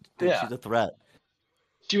 Yeah, dude, Yeah. she's a threat.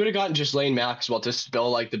 she would have gotten Ghislaine Maxwell to spill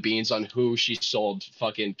like the beans on who she sold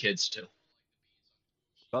fucking kids to.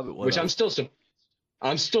 Probably would. Which I'm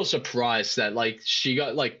still surprised that like she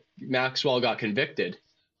got like Maxwell got convicted,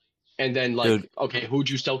 and then like Dude. okay, who'd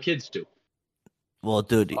you sell kids to? Well,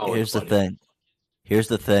 dude, Oh, here's the buddy. thing. Here's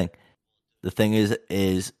the thing. The thing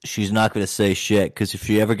is she's not going to say shit because if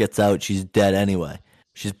she ever gets out, she's dead anyway.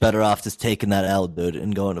 She's better off just taking that L, dude,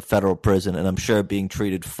 and going to federal prison, and I'm sure being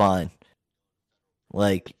treated fine.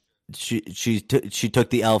 Like she took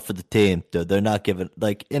the L for the team, dude. They're not giving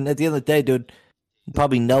and at the end of the day, dude, you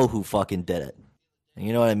probably know who fucking did it. And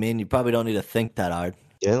you know what I mean? You probably don't need to think that hard.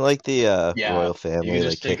 Didn't like the Yeah, royal You family can like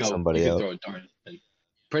just take kick a somebody you can out. throw a dart. And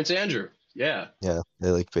Prince Andrew, yeah. Yeah, they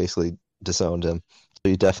like basically disowned him. So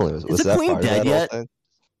he definitely was. Is Was the that queen part of dead that whole yet? thing?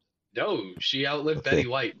 No, she outlived Okay. Betty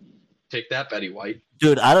White. Take that, Betty White.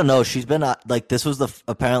 Dude, I don't know. She's been this was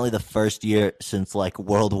apparently the first year since like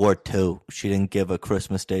World War II she didn't give a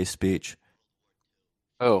Christmas Day speech.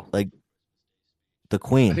 Oh, The I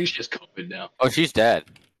queen. think she has COVID now. oh, she's dead.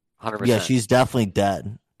 100%. Yeah, she's definitely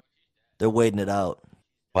dead. They're waiting it out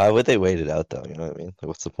Why would they wait it out though? You know what I mean? Like,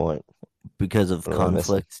 what's the point? because of What am I missing?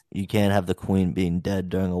 conflict. You can't have the queen being dead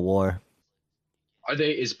during a war.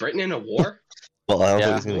 Is Britain in a war? Well, I don't Yeah.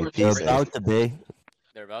 think it's gonna be They're peace. about to be.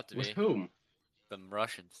 They're about to With be whom? the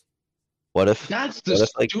Russians. What if? That's What the if,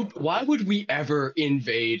 like- stupid. Why would we ever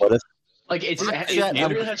invade? What if? Like it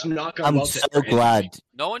I'm- really has not gone I'm well. to so ever glad. invade.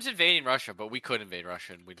 No one's invading Russia, but we could invade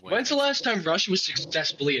Russia and we'd win. When's the last time Russia was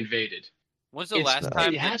successfully invaded? When's the It's last not.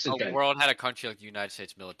 time It hasn't the been. world had a country like the United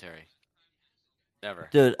States military? Never.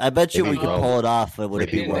 Dude, I bet you Maybe we could Rome. pull it off. It would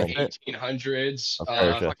Maybe be In worth the it. 1800s, Of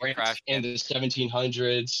Persia. France in the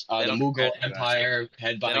 1700s, They the don't Mughal compare to the US. Empire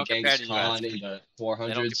headed They by don't compare Genghis to the US. Khan in the They don't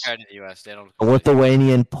 400s. compare to the U.S. They don't. A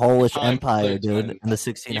Lithuanian Polish Time Empire, flies, dude, man. in the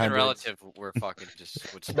 1600s. Even relative, we're fucking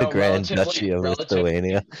just. Would The No, Grand relatively- Duchy of relatively-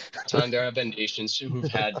 Lithuania. Time there have been nations who've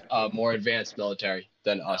had more advanced military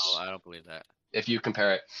than us, No, I don't believe that. if you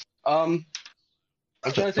compare it. I'm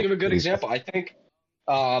trying to think of a good example. I think,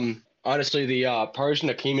 honestly, the Persian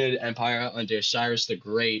Achaemenid Empire under Cyrus the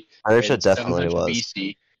Great Persia in definitely 700 was.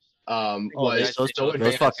 BC Oh, was those so those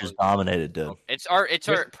advanced. fuckers dominated, dude. It's our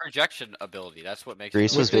projection ability. That's what makes.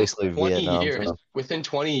 Greece it was Within basically 20 Vietnam. years, so- within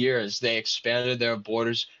 20 years, they expanded their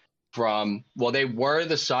borders from, well, they were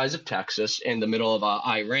the size of Texas in the middle of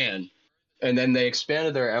Iran. And then they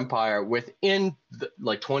expanded their empire within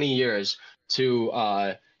 20 years to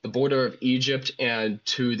the border of Egypt and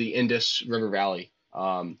to the Indus River Valley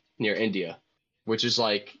near India, which is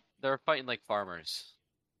like, They're fighting like farmers.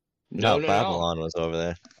 no. Babylon was over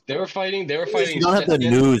there. They were fighting. You don't have the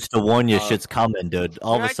news to warn you shit's coming, dude.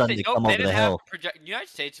 All of a United sudden they States- come they over the didn't have hill. United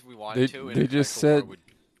States, if we wanted They- to, they in a just actual war, said- would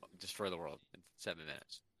destroy the world in 7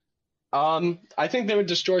 minutes. I think they would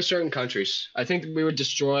destroy certain countries. I think we would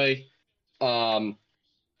destroy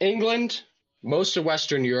England, most of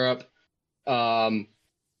Western Europe,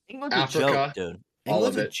 England's Africa, a joke, dude. all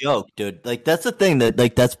England's of a it. joke, dude. Like that's the thing that's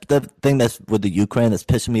the thing that's with the Ukraine that's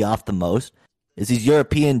pissing me off the most is these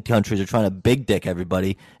European countries are trying to big dick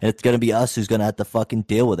everybody, and it's gonna be us who's gonna have to fucking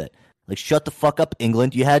deal with it. Like, shut the fuck up,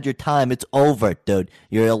 England. You had your time. It's over, dude.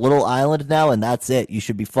 You're a little island now, and that's it. You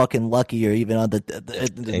should be fucking lucky you're even on the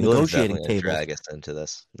England's negotiating definitely gonna table. drag us into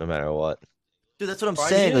this, no matter what. Dude, that's what I'm Crimea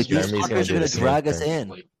saying. is Like, these Germany's gonna fuckers do are gonna the same drag us thing.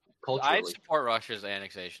 in. I Culturally. support Russia's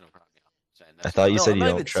annexation of Crimea. I thought you No, said I'm you not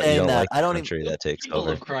don't even you saying don't that. like I the don't country that takes People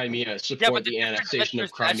over. of Crimea Yeah, support but the annexation of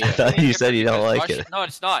that's Crimea. I thought you said you don't because like Russia, it. No,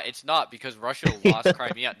 it's not. It's not because Russia lost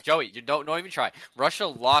Crimea. Joey, you don't even try. Russia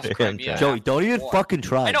lost I'm Crimea. trying. Joey, after don't the even war. fucking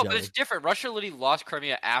try, I know, Joey. but it's different. Russia literally lost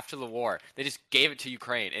Crimea after the war. They just gave it to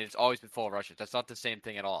Ukraine, and it's always been full of Russians. That's not the same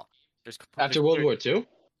thing at all. After World War II?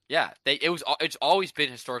 Yeah, it's always been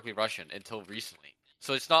historically Russian until recently.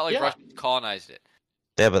 So it's not like Yeah. Russia colonized it.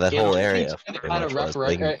 Yeah, but that Yeah, whole but area they pretty had a much was.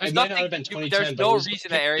 referendum. Like, It There's might not have been 2010, there's but no it was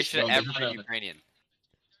reason that area should ago, ever they be had a- Ukrainian.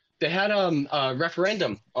 They had a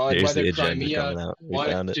referendum on seriously, whether agenda Crimea coming out. We found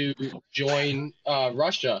wanted it. to join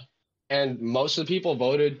Russia, and most of the people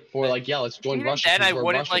voted for let's join Even Russia. then, 'cause I we're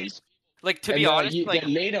wouldn't Russians. to And be honest,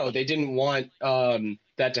 then NATO, they didn't want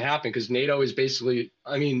that to happen because NATO is basically.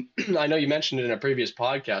 I mean, I know you mentioned it in a previous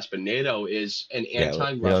podcast, but NATO is an Yeah,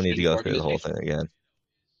 anti-Russian we don't need to go through the whole organization. thing again.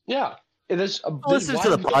 Yeah, it is. Listen why to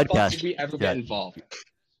the fuck podcast, did we ever Chet. get involved?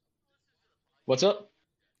 What's up?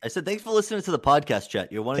 I said thanks for listening to the podcast,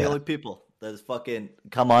 Chet. You're one of the Yeah. only people that has fucking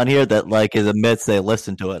come on here that is admits they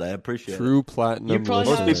listen to it. I appreciate it. True platinum You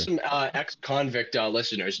probably listener. have some ex-convict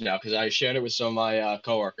listeners now because I shared it with some of my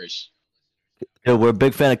coworkers. Dude, we're a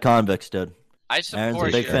big fan of convicts, dude. I Aaron's support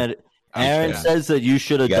a big sure. fan. Aaron sure. says that you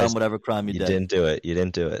should have You guys- done whatever crime you You did. didn't do it. You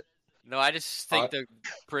didn't do it. No, I just think the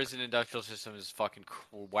prison industrial system is fucking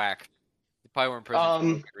whack. You probably were in prison for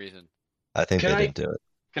no good reason. I think Can they I- didn't do it.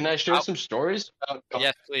 Can I share some stories?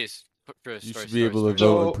 Yes, please. You should be able to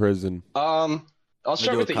So- vote in prison. I'll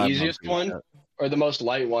start do with a the con easiest month, one, or the most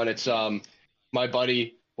light one. It's my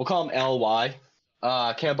buddy. We'll call him LY.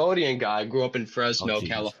 Cambodian guy, grew up in Fresno, Jesus.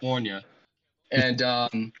 California,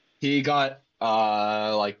 and he got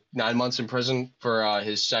 9 months in prison for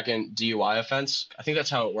his second DUI offense. I think that's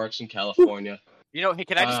how it works in California. You know, hey,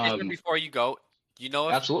 can I just say something Um, before you go? Do you know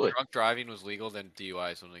if absolutely. drunk driving was legal, then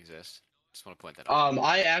DUIs wouldn't exist? Just want to point that out.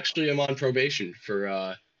 I actually am on probation for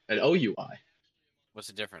an OUI. What's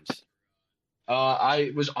the difference?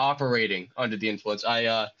 I was operating under the influence.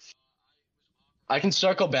 I can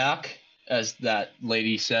circle back, as that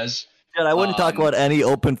lady says. Dude, I wouldn't talk about any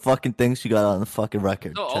open fucking things you got on the fucking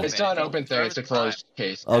record. No, Chet. open. It's not an open thing. Drive It's a the crime. closed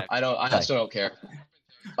case. Okay. I also don't care.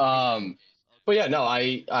 But yeah, no,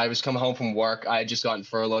 I was coming home from work. I had just gotten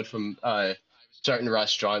furloughed from a certain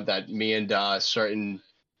restaurant that me and certain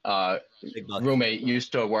Big buck. roommate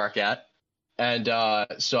used to work at, and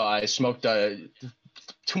so I smoked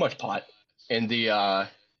too much pot in the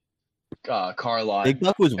car lot. Big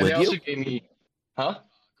Buck was And with they also you? gave me, huh?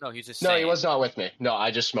 No, he's just No, saying. he was not with me. No, I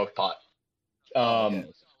just smoked pot.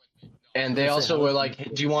 And they Say also how- were like, "Hey,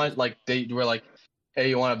 do you want they were like, hey,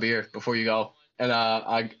 you want a beer before you go?" And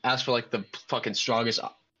I asked for the fucking strongest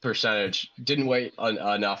percentage. Didn't wait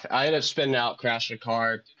enough. I ended up spinning out, crashing a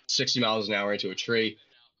car 60 miles an hour into a tree.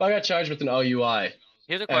 But I got charged with an OUI,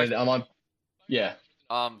 Here's a and question. I'm on. Yeah,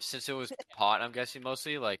 Since it was pot, I'm guessing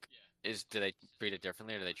mostly. Do they treat it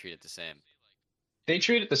differently, or do they treat it the same? they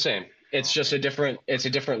treat it the same. It's just a different. It's a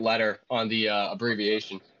different letter on the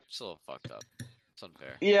abbreviation. It's a little fucked up. It's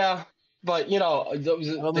unfair. Yeah, but I don't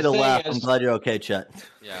mean the to thing laugh. I'm is, glad you're okay, Chet.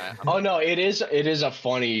 Yeah. oh no, it is a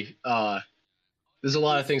funny. There's a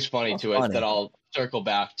lot of things funny Not to it funny. that I'll circle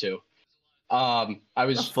back to. I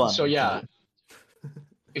was Not fun, so yeah, but-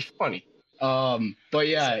 it's funny. But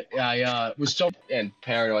yeah, I was so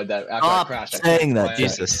paranoid that after I Stop crashed, I saying that, crashed.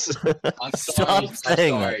 Jesus. I'm Stop sorry.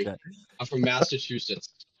 saying I'm that. sorry. Chet. I'm from Massachusetts.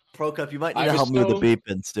 Pro Cup, you might I need to was help me with so- the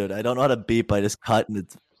beepings, dude. I don't know how to beep. I just cut and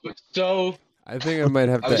it's. So I think I might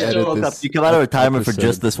have I to was edit so- Pro Cup, this. you come out of retirement for episode.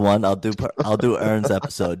 just this one. I'll do Ern's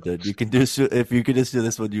episode, dude. You can do if you could just do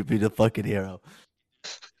this one, you'd be the fucking hero.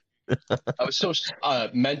 I was so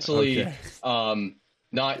mentally Okay.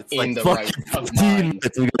 not It's in like the fucking right of 15 mind.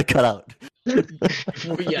 minutes. We gotta cut out.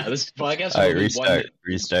 Yeah, this podcast. All right, will be one minute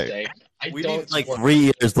restart. today. I We don't need like support- 3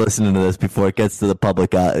 years listening to this before it gets to the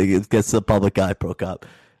public eye. It gets to the public eye, Pro Cup.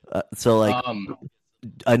 So like,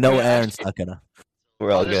 I know yeah, Aaron's actually- not gonna.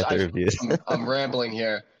 We're all I'll just- good at the reviews. I'm rambling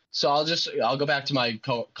here, so I'll go back to my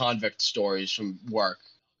convict stories from work.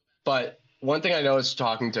 But one thing I noticed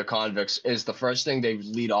talking to convicts is the first thing they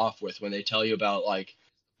lead off with when they tell you about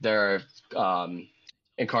their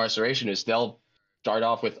incarceration is they'll start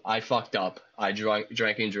off with "I fucked up, I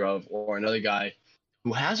drank and drove," or another guy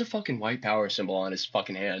who has a fucking white power symbol on his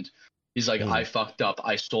fucking hand. He's like, "I fucked up,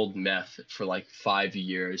 I sold meth for like 5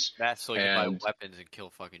 years." That's so you can buy weapons and kill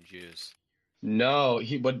fucking Jews. No,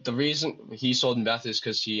 but the reason he sold meth is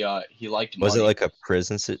because he liked money. Was it like a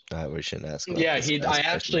prison we shouldn't ask about Yeah, this. I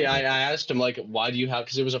asked him like, why do you have?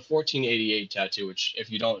 Because it was a 1488 tattoo, which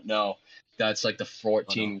if you don't know, that's like the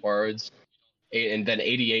 14 words, and then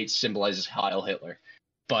 88 symbolizes Heil Hitler.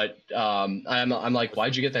 But I'm like,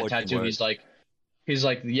 why'd you get that tattoo? words. He's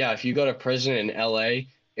like, yeah, if you go to prison in LA,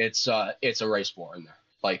 it's a race war in there.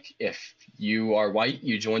 Like, if you are white,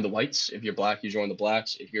 you join the whites. If you're black, you join the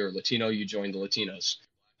blacks. If you're Latino, you join the Latinos.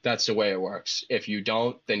 That's the way it works. If you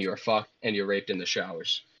don't, then you're fucked and you're raped in the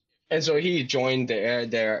showers. And so he joined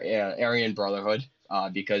their Aryan Brotherhood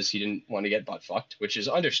because he didn't want to get butt fucked, which is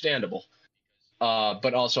understandable.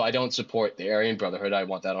 But also, I don't support the Aryan Brotherhood. I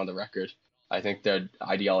want that on the record. I think their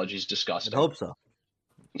ideology is disgusting. I hope so.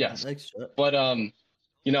 Yes. Thanks, Chet. But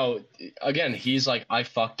you know, again, he's like, I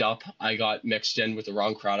fucked up. I got mixed in with the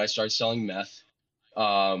wrong crowd. I started selling meth.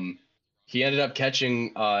 He ended up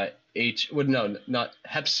catching not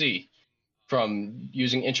Hep C from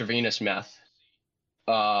using intravenous meth.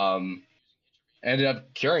 Ended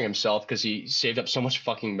up curing himself because he saved up so much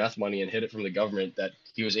fucking meth money and hid it from the government that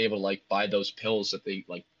he was able to like buy those pills that they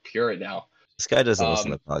like cure it now. This guy doesn't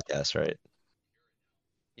listen to podcasts, right?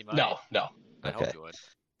 He might. No. I Okay. hope you would.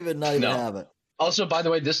 Even not even No. have it. Also, by the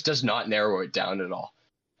way, this does not narrow it down at all.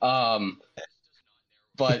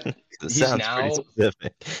 But It he's sounds pretty now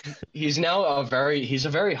specific. he's now he's a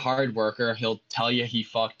very hard worker. He'll tell you he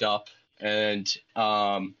fucked up, and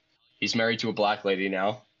he's married to a black lady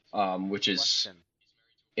now, which is Question.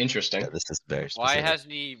 interesting. Yeah, this is very Why specific.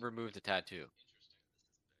 hasn't he removed the tattoo?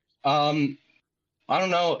 I don't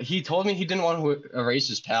know. He told me he didn't want to erase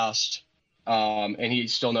his past, and he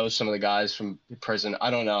still knows some of the guys from prison. I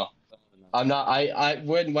don't know. I'm not.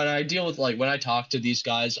 When I deal with when I talk to these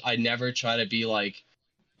guys, I never try to be like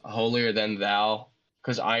holier than thou,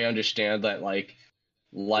 because I understand that life.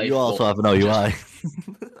 You also have an OUI.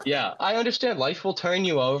 Yeah, I understand life will turn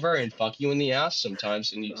you over and fuck you in the ass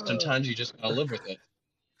sometimes, and sometimes you just gotta live with it.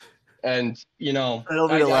 And I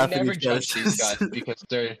don't mean to laugh at never these judge guys. these guys because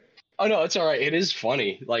they're. Oh no, it's all right. It is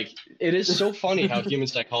funny. Like, it is so funny how human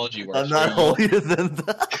psychology works. I'm not holier than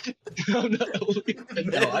that. I'm not holier than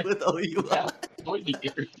thou. With OUI.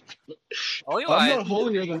 I'm not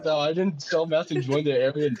holier than thou. I didn't sell meth and join the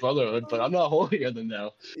Aryan Brotherhood, but I'm not holier than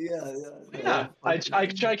thou. Yeah. I try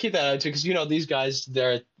to keep that attitude because these guys,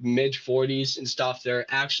 they're mid 40s and stuff. They're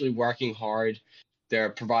actually working hard. They're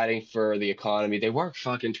providing for the economy. They work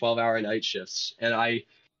fucking 12-hour night shifts, and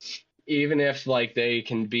even if they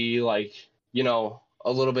can be a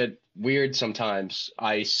little bit weird sometimes,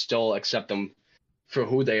 I still accept them for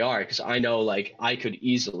who they are, because I know I could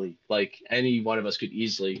easily, any one of us could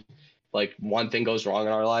easily, one thing goes wrong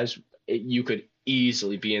in our lives, you could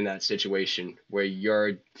easily be in that situation where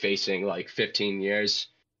you're facing 15 years.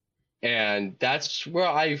 And that's where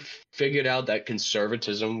I figured out that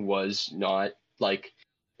conservatism was not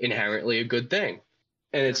inherently a good thing.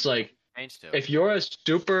 And it's if you're a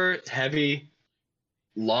super heavy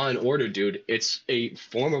law and order dude, it's a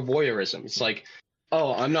form of voyeurism. It's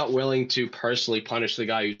oh, I'm not willing to personally punish the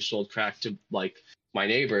guy who sold crack to my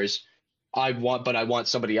neighbors. I want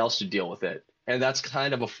somebody else to deal with it. And that's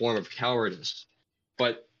kind of a form of cowardice.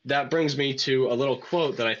 But that brings me to a little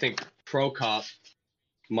quote that I think Pro-Cop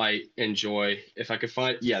might enjoy, if I could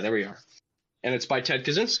find. Yeah, there we are. And it's by Ted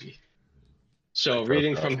Kaczynski. So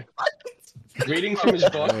reading from his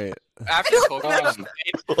book. Right. After focusing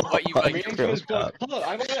what you like. Reading from his book. Hold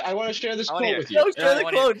on, I want to share this quote with you. No, share the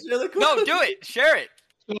quote. No, do it. Share it.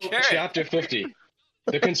 Share it. Chapter 50.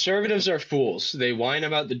 The conservatives are fools. They whine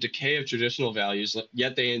about the decay of traditional values,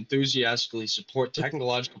 yet they enthusiastically support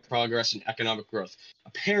technological progress and economic growth.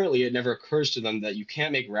 Apparently, it never occurs to them that you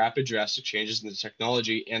can't make rapid, drastic changes in the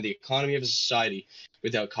technology and the economy of a society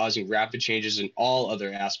without causing rapid changes in all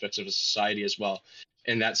other aspects of a society as well,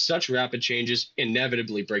 and that such rapid changes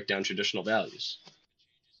inevitably break down traditional values.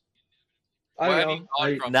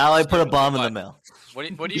 Now I put a bomb in the mail.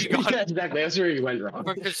 What do you got? Yeah, exactly. That's where you went wrong.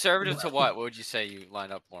 From conservative to what? What would you say you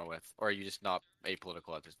line up more with? Or are you just not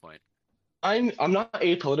apolitical at this point? I'm not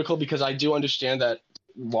apolitical because I do understand that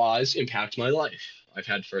laws impact my life. I've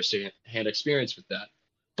had first-hand experience with that.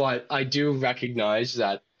 But I do recognize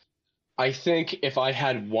that I think if I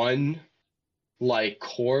had one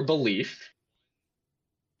core belief,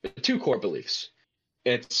 two core beliefs.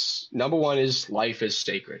 It's number one is life is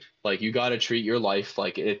sacred. You got to treat your life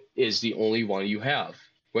like it is the only one you have.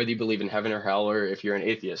 Whether you believe in heaven or hell, or if you're an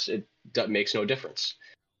atheist, that makes no difference.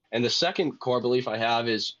 And the second core belief I have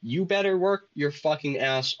is you better work your fucking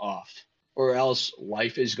ass off, or else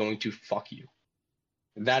life is going to fuck you.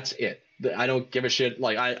 That's it. I don't give a shit.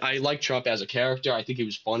 Like I like Trump as a character. I think he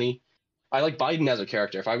was funny. I like Biden as a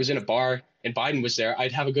character. If I was in a bar and Biden was there,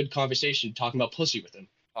 I'd have a good conversation talking about pussy with him.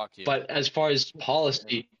 Fuck you. But as far as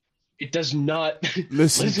policy, it does not.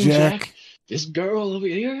 Listen, Jack. This girl over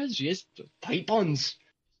here, she has tight buns.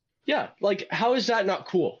 Yeah, like how is that not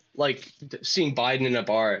cool? Like seeing Biden in a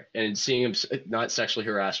bar and seeing him not sexually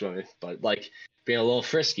harass women, but like being a little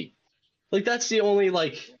frisky. Like that's the only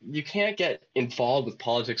like you can't get involved with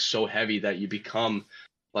politics so heavy that you become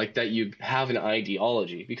like that you have an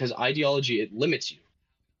ideology, because ideology, it limits you.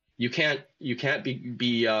 You can't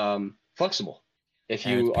be flexible if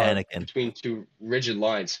you are between two rigid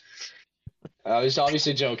lines. I was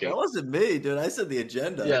obviously joking. That wasn't me, dude. I said the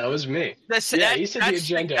agenda. Yeah, it was me. You said the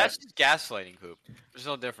agenda. That's just gaslighting, Hoop. There's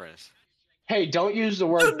no difference. Hey, don't use the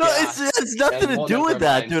word. No, it's nothing to do with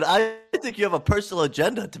that, dude. I think you have a personal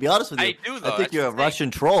agenda. To be honest with you, I do, though. I think you're a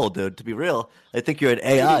Russian troll, dude. To be real, I think you're an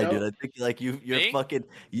AI, dude. I think like you're Me? fucking,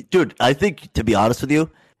 dude. I think, to be honest with you,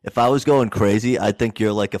 if I was going crazy, I think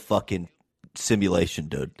you're like a fucking simulation,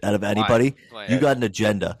 dude. Out of anybody, you got an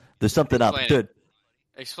agenda. There's something up, dude.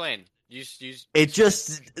 Explain. It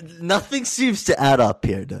just nothing seems to add up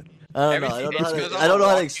here, dude. I don't know. I don't know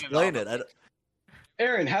how to explain it.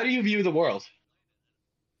 Aaron, how do you view the world?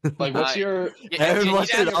 Like, what's your? Aaron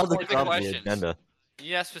wants it all the agenda.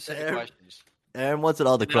 You ask specific questions. Aaron wants it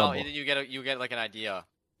all the crumble. And then you get like an idea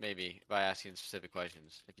maybe by asking specific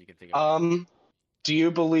questions if you can think of it. Do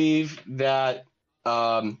you believe that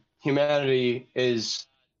humanity is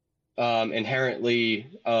inherently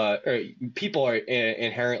or people are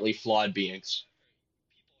inherently flawed beings?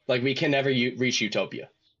 Like we can never reach utopia.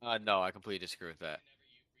 No, I completely disagree with that.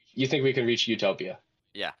 You think we can reach utopia?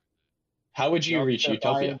 Yeah. How would you reach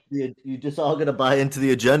utopia? You just all gonna buy into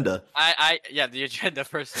the agenda. Yeah, the agenda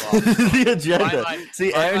first of all. The agenda.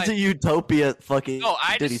 See, Aaron's a utopia fucking. No,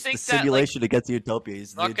 I just he's think the simulation against utopia.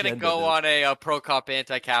 He's not gonna go on a pro-cop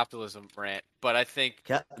anti-capitalism rant, but I think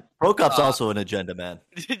pro-cop's also an agenda, man.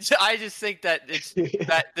 I just think that it's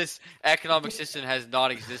that this economic system has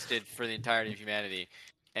not existed for the entirety of humanity,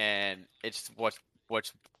 and it's what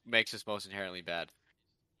makes us most inherently bad.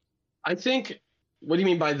 I think. What do you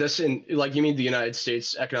mean by this? You mean the United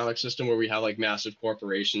States economic system where we have like massive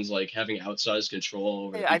corporations like having outsized control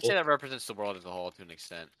over people? I'd say that represents the world as a whole to an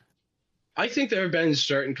extent. I think there have been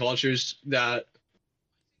certain cultures that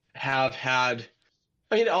have had.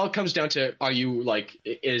 I mean, it all comes down to: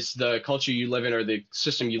 is the culture you live in or the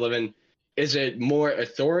system you live in, is it more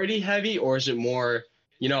authority heavy, or is it more,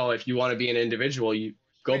 if you want to be an individual, you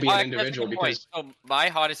go be an individual? Because my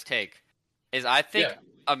hottest take is I think. Yeah.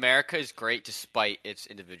 America is great despite its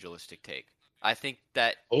individualistic take. I think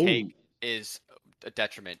that take is a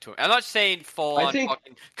detriment to it. I'm not saying fucking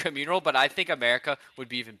communal, but I think America would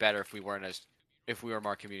be even better if we were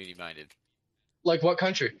more community minded. Like what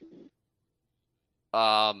country?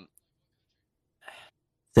 Say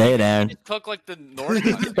it, Aaron. It took like the Nordic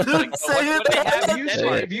countries. Say it.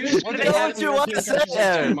 What do you want to say,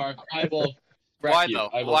 Aaron? I will. Why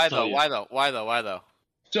though?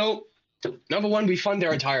 So. Number one, we fund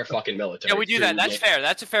their entire fucking military. Yeah, we do that. That's fair.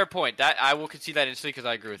 That's a fair point. That I will concede that instantly because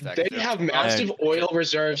I agree with that. They have massive oil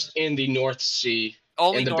reserves in the North Sea.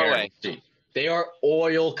 Only in the Norway. Barents Sea. They are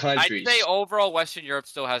oil countries. I'd say overall Western Europe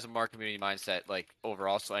still has a more community mindset, like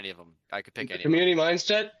overall, so any of them. I could pick any. Community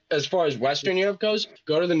mindset, as far as Western Europe goes,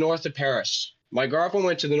 go to the north of Paris. My girlfriend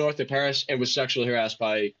went to the north of Paris and was sexually harassed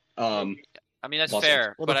by I mean, that's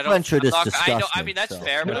fair, well, but the French are just disgusting. I mean, that's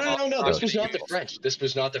fair, but no. This was not the French. This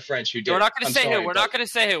was not the French who did. We're not going to say who. We're not going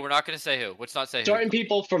to say who. Let's not say who. Certain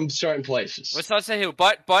people from certain places. Let's not say who.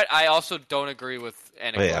 But I also don't agree with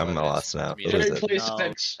anecdotal. Wait, I'm lost now.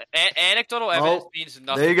 Anecdotal evidence means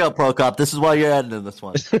nothing. There you go, Prokop. This is why you're editing this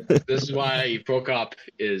one. This is why Prokop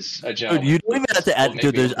is a gentleman. Dude, you don't even have to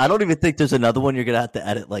edit. Dude, I don't even think there's another one you're gonna have to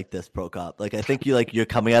edit like this, Prokop. Like I think you're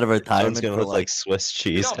coming out of retirement. It's gonna look like Swiss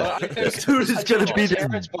cheese. Dude, it's gonna be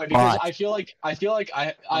because I feel like I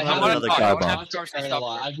have another car.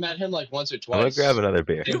 I've met him like once or twice. I'm gonna grab another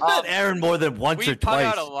beer. You've met Aaron more than once or twice. We've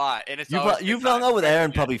hung out a lot, and you've hung out with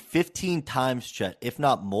Aaron probably 15 times, Chet, if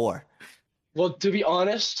not more. Well, to be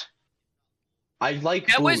honest, I like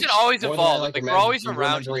that wasn't always involved. Like we're always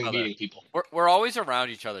around each other. Meeting people. We're always around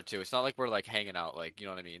each other too. It's not like we're like hanging out. Like you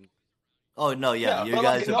know what I mean? Oh no, yeah, you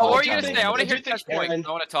guys. What are you gonna say? I want to hear Chet's point. I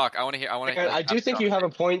want to talk. I want to hear. I do think you have a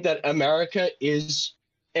point that America is.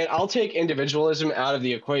 And I'll take individualism out of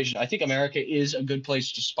the equation. I think America is a good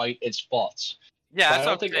place despite its faults. Yeah, but that's I what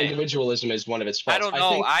don't I'm think saying. individualism is one of its faults. I don't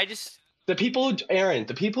know. I think the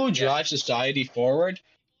people who drive society forward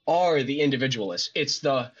are the individualists. It's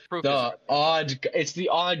the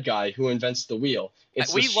odd guy who invents the wheel.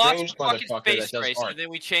 It's the We lost strange the fucking motherfucker that space does race, art. and then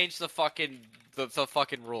we changed the fucking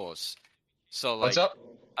rules. So What's like, up?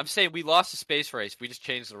 I'm saying we lost the space race. We just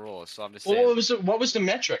changed the rules. So I'm just Well, saying. what was the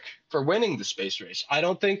metric for winning the space race? I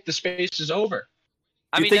don't think the space is over.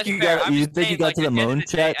 I You mean, think that's you fair. got? I'm You just think you saying, got like, to the at the end of moon,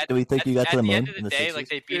 the day, Chet? Do we think you got to the the end moon of in the the day, like, '60s?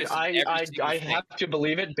 they beat Dude, us in every single I thing. have to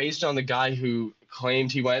believe it based on the guy who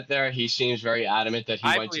claimed he went there. He seems very adamant that he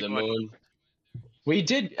I went to believe the one. moon. We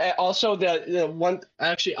did also the one.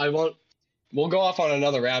 Actually, I won't. We'll go off on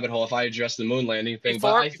another rabbit hole if I address the moon landing thing.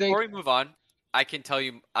 But I Before think we move on, I can tell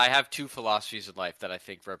you I have two philosophies in life that I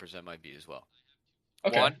think represent my view as well.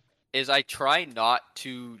 okay. One is I try not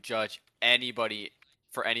to judge anybody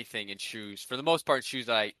for anything in shoes, for the most part, shoes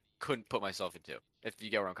that I couldn't put myself into, if you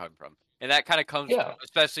get where I'm coming from. And that kind of comes, Yeah.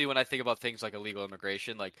 especially when I think about things like illegal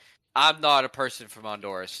immigration. Like, I'm not a person from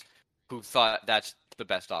Honduras who thought that's the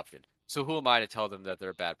best option. So who am I to tell them that they're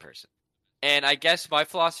a bad person? And I guess my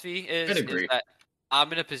philosophy is that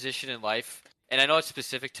I'm in a position in life, and I know it's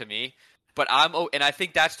specific to me, but and I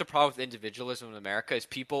think that's the problem with individualism in America is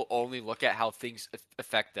people only look at how things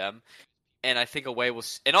affect them, and I think and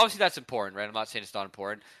obviously that's important, right? I'm not saying it's not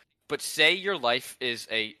important, but say your life is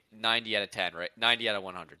a 90 out of 10, right? 90 out of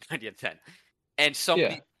 100, 90 out of 10, and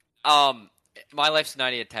somebody, my life's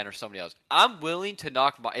 90 out of 10 or somebody else. I'm willing to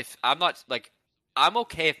I'm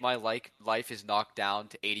okay if my life is knocked down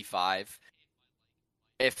to 85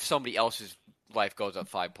 if somebody else's life goes up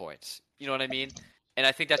 5 points. You know what I mean? And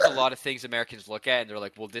I think that's a lot of things Americans look at, and they're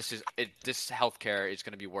like, well, this healthcare is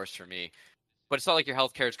going to be worse for me. But it's not like your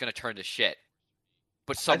healthcare is going to turn to shit.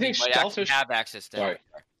 But somebody might actually have access to healthcare.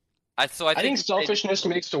 I think selfishness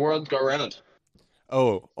makes the world go round.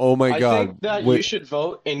 Oh my God! I think that you should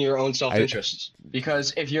vote in your own self-interest,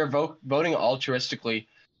 because if you're voting altruistically,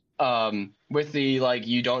 with the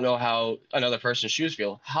you don't know how another person's shoes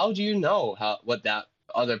feel, how do you know what that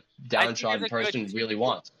other downtrodden person really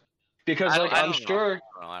wants? Because I'm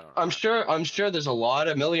sure there's a lot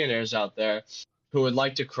of millionaires out there who would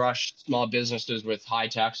like to crush small businesses with high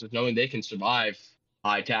taxes, knowing they can survive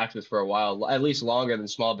high taxes for a while, at least longer than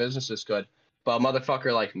small businesses could. But a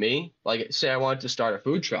motherfucker like me, say I wanted to start a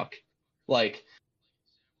food truck, I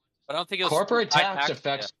don't think corporate tax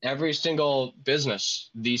affects every single business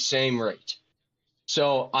the same rate.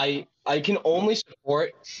 So I can only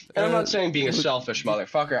support, and I'm not saying being a selfish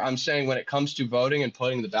motherfucker. I'm saying when it comes to voting and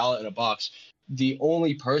putting the ballot in a box, the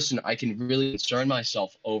only person I can really concern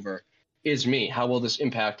myself over is me. How will this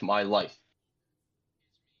impact my life?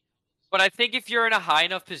 But I think if you're in a high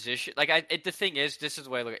enough position, the thing is, this is the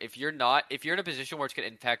way I look at it. If you're in a position where it's going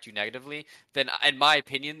to impact you negatively, then in my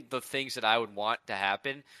opinion, the things that I would want to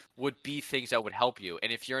happen would be things that would help you.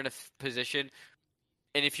 And if you're in a position,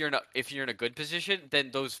 and if you're in a good position,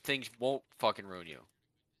 then those things won't fucking ruin you.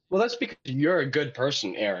 Well, that's because you're a good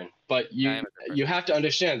person, Aaron. But you have to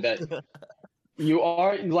understand that you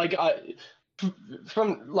are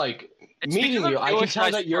from meeting you, I can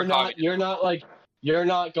tell that you're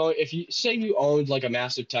not going. If you say you owned a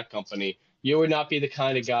massive tech company, you would not be the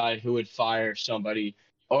kind of guy who would fire somebody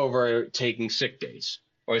over taking sick days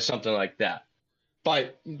or something like that.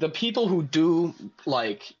 But the people who do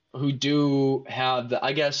have the,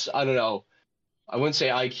 I guess, I don't know, I wouldn't say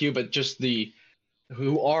IQ, but just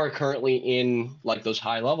who are currently in those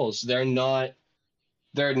high levels, they're not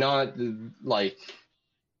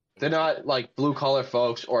blue collar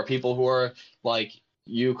folks or people who are like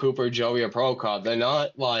you, Cooper, Joey, or Prokop. They're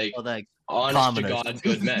not honest to God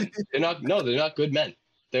good men. They're not good men.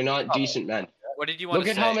 They're not decent men. What did you want to say?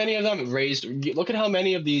 Look at how many of them look at how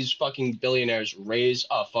many of these fucking billionaires raise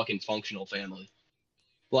a fucking functional family.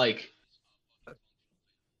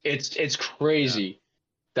 It's crazy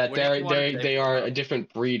that they are a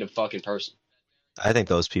different breed of fucking person. I think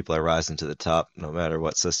those people are rising to the top no matter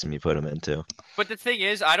what system you put them into. But the thing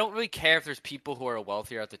is, I don't really care if there's people who are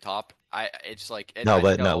wealthier at the top. We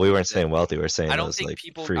weren't saying wealthy. We were saying I don't think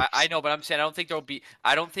people. I know, but I'm saying I don't think there'll be.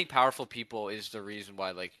 I don't think powerful people is the reason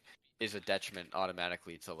why is a detriment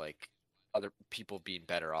automatically to other people being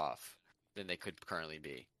better off than they could currently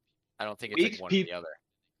be. I don't think it's one or the other.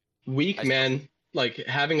 Weak men,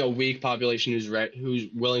 having a weak population who's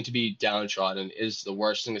willing to be downtrodden is the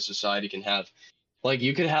worst thing a society can have.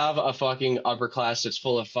 You could have a fucking upper class that's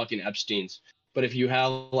full of fucking Epsteins, but if you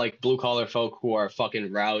have blue collar folk who are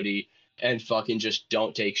fucking rowdy and fucking just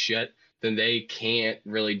don't take shit, then they can't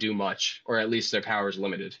really do much, or at least their power is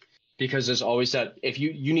limited. Because there's always that, if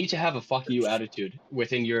you need to have a fuck you attitude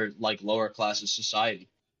within your lower class of society.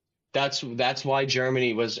 That's why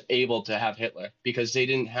Germany was able to have Hitler, because they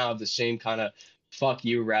didn't have the same kind of fuck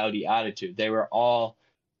you rowdy attitude. They were all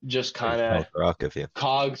just kind of Punk rock of you.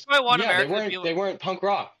 cogs. I want Yeah, America they weren't punk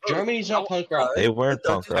rock. Germany's not punk rock. They weren't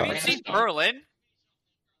punk Have rock. you seen Berlin?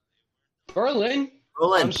 Berlin.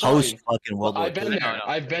 Berlin I'm sorry. post fucking World War I've been II. there. No.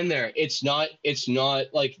 I've been there. It's not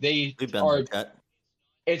like they We've been are. like that.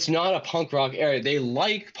 It's not a punk rock area. They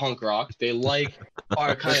like punk rock. They like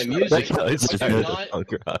our kind of music. It's But just they're not not. punk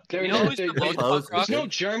rock. They're You know not. who's the most punk rock?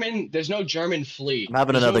 There's no German Flea. I'm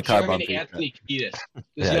having There's another no car German bump for you, Anthony Kiedis. Yeah,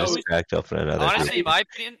 There's I no. just cracked open another. Honestly, in my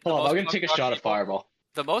opinion, Hold on, I'm gonna take a shot of Fireball.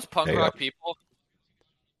 The most punk There you rock go. people.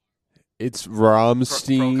 It's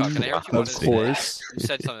Rammstein, Pro-Cock, and I heard you of wanted to say course. You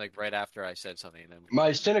said something like right after I said something. And then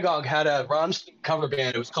My synagogue had a Rammstein cover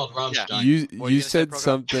band. It was called Rammstein. You What are you you gonna say, said Pro-Cock?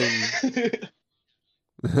 something.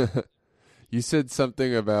 You said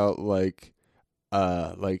something about like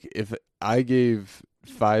if I gave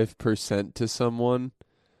 5% to someone,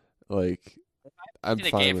 like I'm I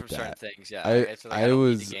fine gain with from certain that. things. Yeah, I- it's like I I don't need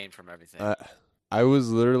was- to gain from everything. I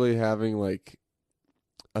was literally having like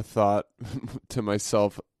a thought to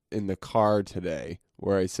myself in the car today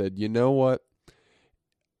where I said, you know what?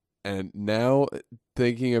 And now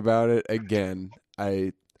thinking about it again,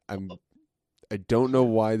 I don't know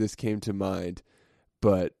why this came to mind,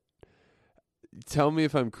 but tell me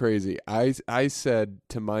if I'm crazy. I said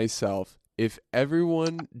to myself, if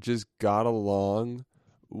everyone just got along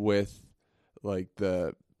with like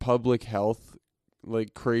the public health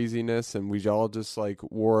like craziness and we all just like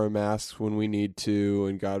wore a mask when we need to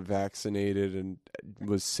and got vaccinated and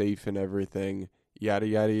was safe and everything, yada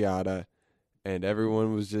yada yada, and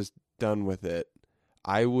everyone was just done with it,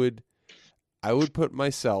 I would put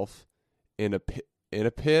myself in a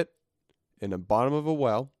pit in the bottom of a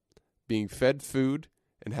well, being fed food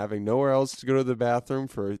and having nowhere else to go to the bathroom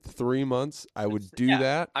for 3 months. I would do Yeah.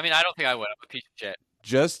 that I mean, I don't think I would. I'm a piece of shit.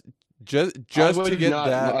 just I would to get not,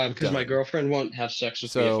 that because my done. girlfriend won't have sex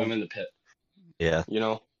with me So- if I'm in the pit. Yeah. You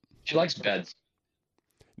know, she likes beds.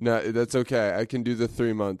 No, that's okay. I can do the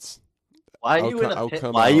 3 months. Why are I'll you co- in a I'll pit?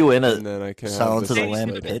 come Why are you out, in and a then I can have Silence of the the sex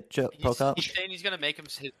Lambs later. pit, He's, Pro-Cop? he's saying he's gonna make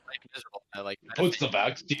his life miserable. Puts the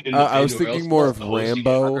vaccine in the I was bin, or thinking else more of the hose you get.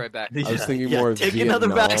 Rambo. I'll be right back. I was thinking more of take Vietnam.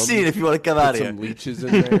 another vaccine if you want to come out Put of some here. leeches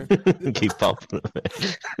in there. Keep pumping them.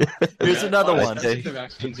 Here's another I'd one. take the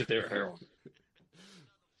vaccines if they were heroin.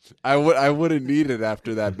 I wouldn't need it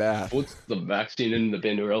after that bath. Puts the vaccine in the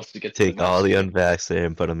bin, or else it gets Take all the unvaccinated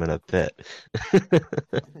and put them in a pit.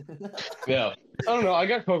 Yeah, I don't know. I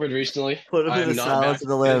got COVID recently. Put 'em in I'm the not Silence of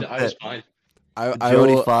the Lambs vaccinated. I was pit. fine. I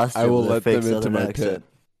Jodie will, Foster I will with a let fake them into Southern my accent.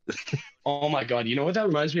 pit. Oh my god, you know what that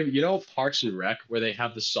reminds me of? You know Parks and Rec, where they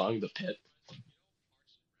have the song "The Pit."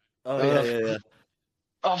 Oh yeah.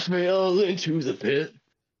 I fell into the pit.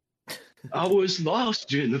 I was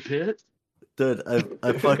lost in the pit. Dude,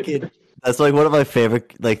 I fucking that's like one of my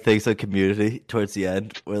favorite like things on Community towards the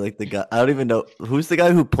end, where like the guy I don't even know who's the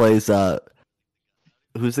guy who plays the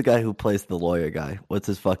lawyer guy. What's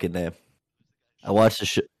his fucking name? I watched the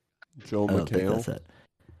show. Joel I don't think that's McHale. it.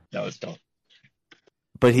 That was dumb.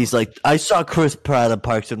 But he's like, I saw Chris Pratt on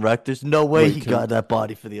Parks and Rec. There's no way Wait, he can- got that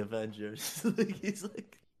body for the Avengers. He's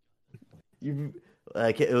like, you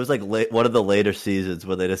like it was like one of the later seasons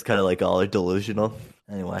where they just kind of like all are delusional.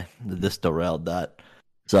 Anyway, this derailed that.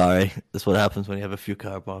 Sorry, that's what happens when you have a few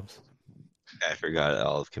car bombs. I forgot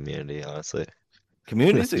all of Community, honestly.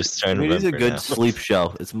 Community's Just trying to Community's a remember good now. sleep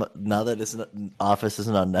show. It's now that it's not, Office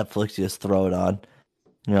isn't on Netflix, you just throw it on.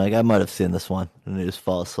 You're like, I might have seen this one, and you just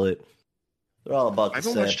fall asleep. They're all about I the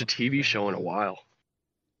haven't same. watched a TV show in a while.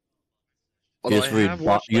 You just read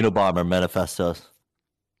Unabomber manifestos.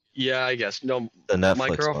 Yeah, I guess. No, The Netflix my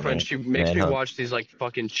one, girlfriend, right? she makes me Manhunt. watch these like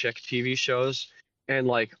fucking chick TV shows, and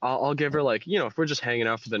like I'll give her like, you know, if we're just hanging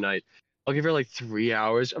out for the night, I'll give her like 3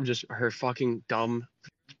 hours of just her fucking dumb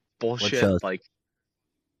bullshit, shows? like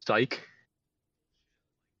Psych,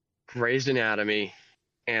 Grey's Anatomy,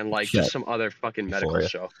 and like Shit. just some other fucking medical Euphoria.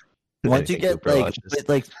 show. Once you Anything get Cooper like, watches. with,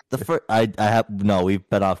 like the first, I have no. We've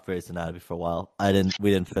been off Grey's Anatomy for a while.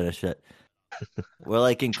 We didn't finish it.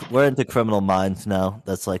 We're into Criminal Minds now.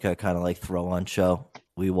 That's like our kind of like throw on show.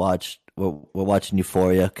 We're watching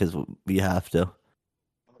Euphoria because we have to.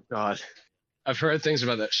 God, I've heard things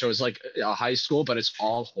about that show. It's like a high school, but it's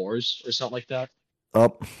all whores or something like that.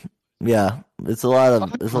 Oh, yeah. It's a lot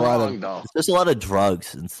of. It's a lot Wrong, of. though. It's just a lot of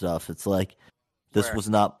drugs and stuff. It's like this Where? was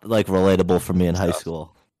not like relatable for me in high Stuff.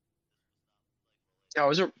 school.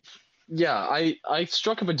 Yeah, I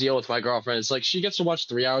struck up a deal with my girlfriend. It's like she gets to watch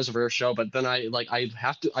 3 hours of her show, but then I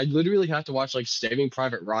literally have to watch like Saving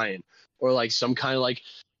Private Ryan or like some kind of like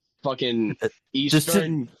fucking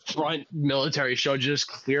Eastern Front military show just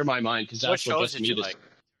clear my mind because that's what gets me. Like?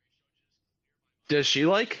 Does she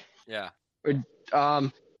like? Yeah.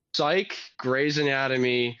 Psych, Grey's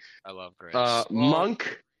Anatomy. I love Grey's.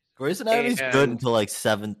 Monk. Grey's Anatomy's good until like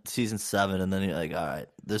season 7, and then you're like, all right,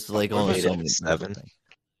 there's like only so many 7.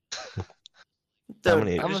 How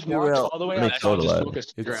many? I'm just real. All the way out. Total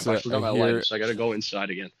I forgot my life, so I gotta go inside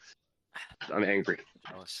again. I'm angry.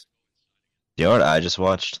 You know what I just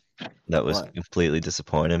watched? That was completely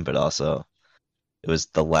disappointing, but also it was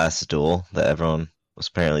The Last Duel that everyone was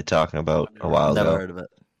apparently talking about a while ago. Never heard of it.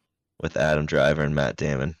 With Adam Driver and Matt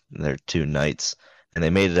Damon. And they're 2 knights. And they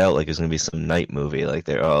made it out like it was going to be some knight movie. Like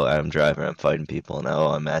they're, Adam Driver, I'm fighting people. And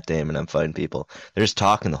I'm Matt Damon, I'm fighting people. They're just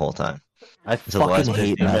talking the whole time. I fucking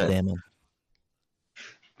hate Matt Damon.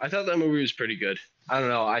 I thought that movie was pretty good. I don't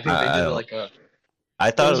know. I think they did like a... I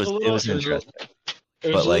thought it was interesting.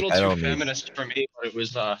 It was a little too feminist for me, but it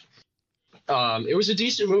was a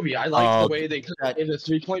decent movie. I liked the way they gave the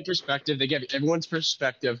 3-point perspective. They gave everyone's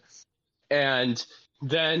perspective. And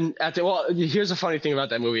then here's a funny thing about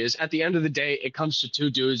that movie is at the end of the day, it comes to 2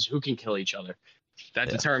 dudes who can kill each other. That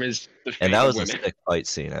determines the fate And that was of women. a sick fight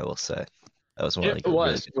scene, I will say. That was one It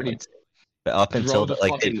was. But up until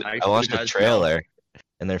I watched the trailer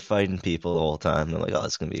and they're fighting people the whole time. And I'm like,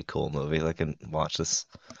 it's gonna be a cool movie. I can watch this.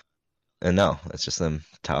 And no, it's just them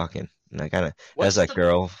talking. And I kind of has that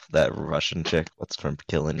girl, that Russian chick, what's from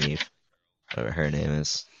Killing Eve, whatever her name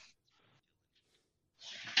is.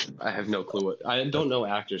 I have no clue. I don't know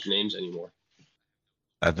actors' names anymore.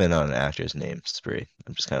 I've been on an actor's name spree.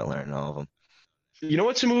 I'm just kind of learning all of them. You know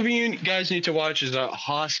what's a movie you guys need to watch is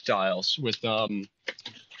Hostiles with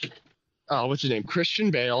what's his name?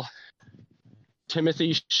 Christian Bale,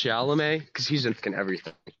 Timothy Chalamet, because he's in fucking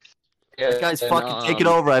everything. This guy's fucking taking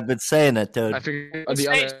over. I've been saying it, dude. I figured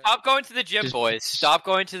Stop going to the gym, boys. Stop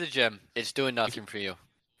going to the gym. It's doing nothing for you.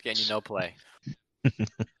 Getting you no play.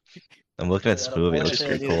 I'm looking at this movie. It looks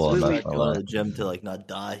pretty cool. I'm not going to the gym to like not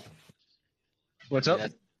die. What's up?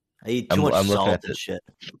 I eat too much salt and shit.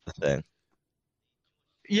 The thing.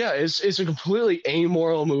 Yeah, it's a completely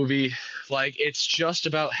amoral movie. Like, it's just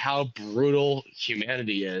about how brutal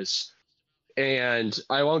humanity is. And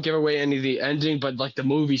I won't give away any of the ending, but like the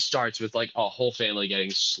movie starts with like a whole family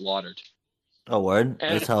getting slaughtered. Oh, word!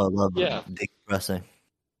 And, that's how I love decompressing.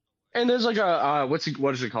 And there's like a what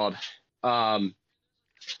is it called?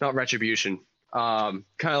 Not retribution. Kind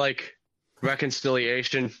of like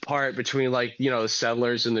reconciliation part between like the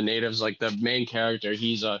settlers and the natives. Like the main character,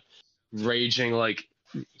 he's a raging like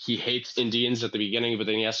he hates Indians at the beginning, but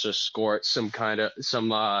then he has to escort some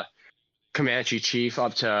Comanche chief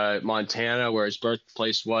up to Montana where his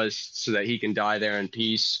birthplace was so that he can die there in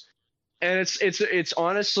peace. And it's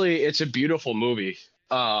honestly a beautiful movie.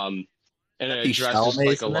 And it addresses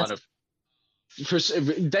like a lot of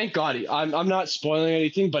thank God I'm not spoiling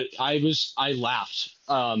anything, but I laughed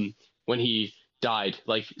when he died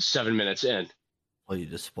like 7 minutes in. Well, you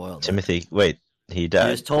just spoiled Timothy. It. Wait, he died.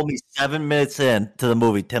 You just told me 7 minutes in to the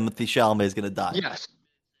movie Timothy Chalamet is going to die. Yes.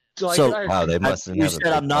 Wow, they must have. You said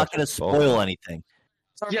I'm not going to spoil anything.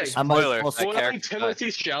 Yeah, spoiler.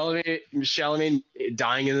 Timothy Chalamet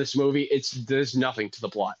dying in this movie, there's nothing to the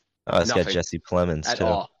plot. Oh, it's got Jesse Plemons at too.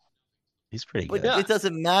 all. He's pretty good. But it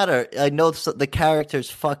doesn't matter. I know the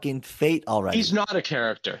character's fucking fate already. He's not a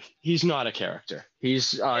character. He's in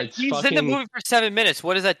the movie for 7 minutes.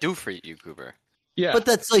 What does that do for you, Cooper? Yeah, but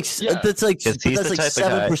that's like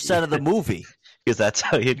 7% of the movie. Because that's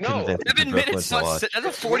how you'd convince 7 minutes. That's a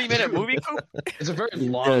 40-minute movie. It's a very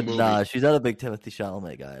long movie. Nah, she's not a big Timothy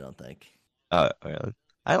Chalamet guy. I don't think. Really?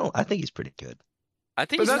 I think he's pretty good. I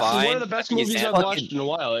think that's fine. One of the best movies I've watched in a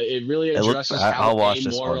while. It really addresses how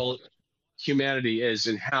amoral humanity is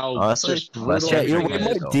and how just brutal. Chet, you're way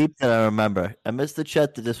more deep than I remember. I missed the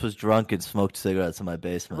Chet that just was drunk and smoked cigarettes in my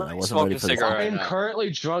basement. I wasn't ready for this. I'm currently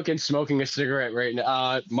drunk and smoking a cigarette right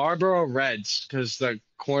now. Marlboro Reds, because the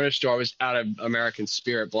corner store was out of American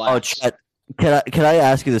Spirit Blacks. Oh, Chet, can I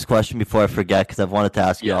ask you this question before I forget? Because I've wanted to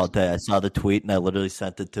ask you all day. I saw the tweet and I literally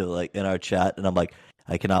sent it to like in our chat, and I'm like,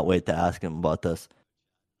 I cannot wait to ask him about this.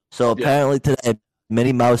 So apparently today,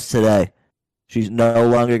 Minnie Mouse today. She's no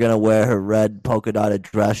longer going to wear her red polka dotted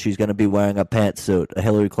dress. She's going to be wearing a pantsuit, a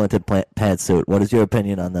Hillary Clinton pantsuit. What is your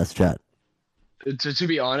opinion on this, Chet? To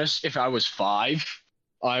be honest, if I was 5,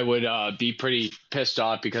 I would be pretty pissed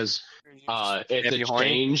off because it's a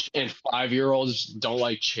change, and 5-year-olds don't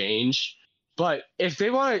like change. But if they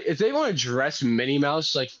want to dress Minnie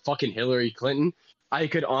Mouse like fucking Hillary Clinton,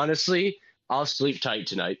 I'll sleep tight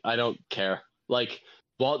tonight. I don't care. Like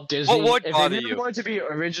Walt Disney, what would if bother they you? wanted to be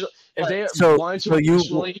original, if they so wanted to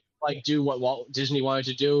originally like do what Walt Disney wanted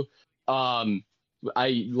to do.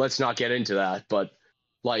 Let's not get into that, but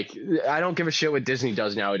like I don't give a shit what Disney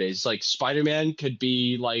does nowadays. Like Spider-Man could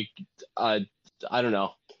be like I don't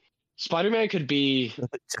know. Spider-Man could be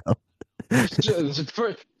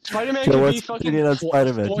Spider-Man could be fucking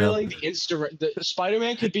spoiling the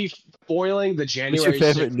Spider-Man could be spoiling the January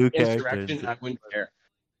 6th insurrection. I wouldn't care.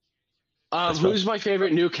 Who's my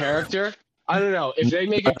favorite new character? I don't know. If they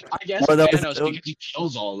make it, I guess Thanos because he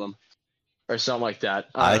kills all of them, or something like that.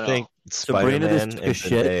 I think Sabrina just took a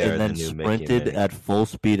shit and then sprinted at full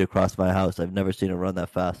speed across my house. I've never seen her run that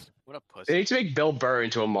fast. What a pussy! They need to make Bill Burr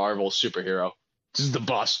into a Marvel superhero. This is the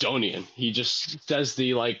Bostonian. He just says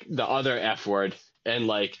the other F word and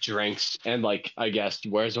like drinks and like I guess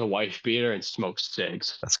wears a wife beater and smokes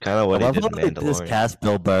cigs. That's kind of what he did in Mandalorian. This cast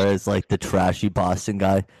Bill Burr is like the trashy Boston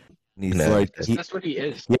guy. And he's that's what he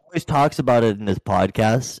is. He always talks about it in his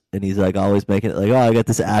podcast, and he's like always making it like, oh, I got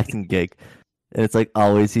this acting gig, and it's like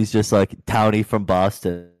always he's just like townie from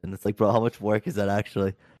Boston, and it's like, bro, how much work is that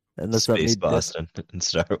actually? And that's Space Boston in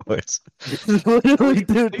Star Wars. Literally,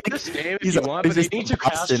 dude. He's you want, but they need to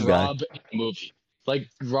cast Rob in a movie. Like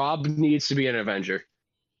Rob needs to be an Avenger.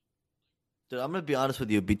 Dude, I'm gonna be honest with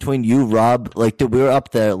you. Between you, Rob, like, dude, we were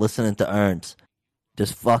up there listening to Ernst,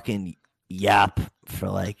 just fucking yap for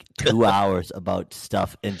like 2 hours about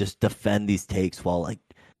stuff and just defend these takes while like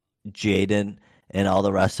Jaden and all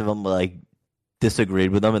the rest of them like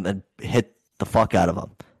disagreed with them and then hit the fuck out of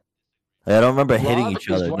them. Like, I don't remember hitting each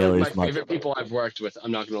other nearly as much. One of my favorite people I've worked with.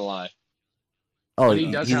 I'm not gonna lie. Oh, but he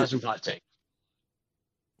does have some hot takes.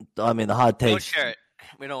 I mean, the hot takes. Don't share it.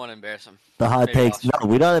 We don't want to embarrass him. The hot takes. No,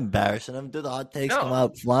 we're not embarrassing him. Dude, the hot takes come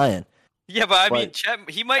out flying. Yeah, but I mean, Chet,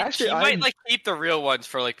 he might like keep the real ones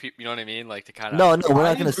for like people. You know what I mean? Like to kind of. No, we're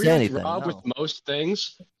not gonna say anything. Rob with most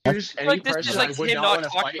things. Like this is like him not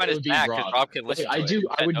talking about his back because Rob can listen. I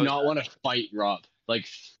would not want to fight Rob. Like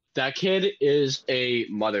that kid is a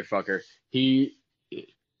motherfucker. He's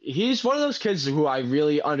one of those kids who I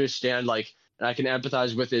really understand. Like, and I can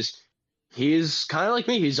empathize with. He's kind of like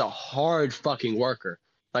me. He's a hard fucking worker.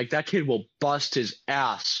 Like that kid will bust his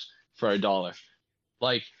ass for $1.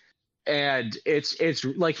 Like. And it's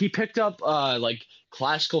like he picked up like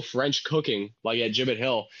classical French cooking like at Gibbet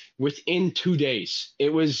Hill within 2 days.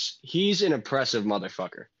 He's an impressive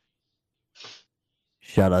motherfucker.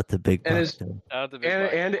 Shout out to Big Buck.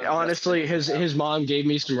 And honestly, his mom gave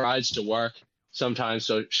me some rides to work sometimes.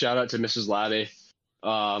 So shout out to Mrs. Labby,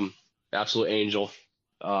 absolute angel.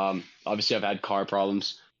 Obviously I've had car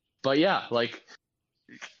problems, but yeah, like.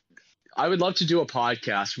 I would love to do a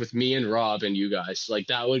podcast with me and Rob and you guys. Like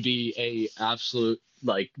that would be a absolute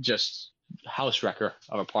like just house wrecker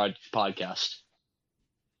of a podcast.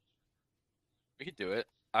 We could do it.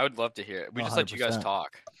 I would love to hear it. We just 100%. Let you guys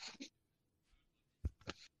talk.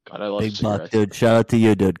 God, I love Big Buck, dude. Shout out to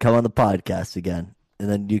you, dude. Come on the podcast again, and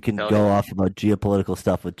then you can go off about geopolitical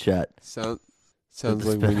stuff with Chet. Sounds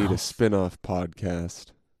like we need a spin-off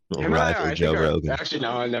podcast. Rival Joe Rogan. Actually,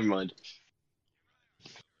 no, never mind.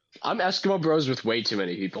 I'm Eskimo Bros with way too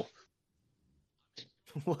many people.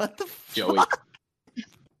 What the Joey. fuck?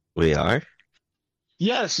 We are?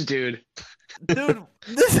 Yes, dude. Dude,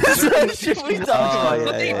 this is what shit we talked about.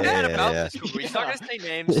 Nothing bad about this. We're not going to say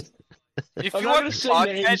names. If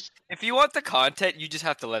you want the content, you just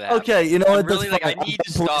have to let it happen. Okay, you know what? Really, like, I need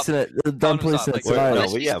to stop. Don't police it.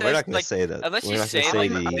 We're not going to say that. Unless you say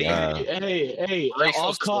hey,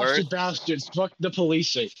 all cops are bastards. Fuck the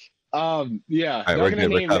policing. Yeah. All right, we're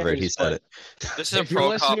good. We're covered. He said it. This is if you're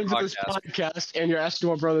listening to this podcast and you're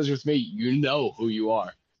Eskimo Brothers with me, you know who you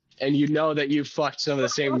are. And you know that you fucked some of the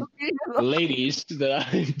same ladies that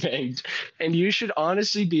I banged. And you should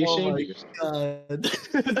honestly be ashamed of yourself.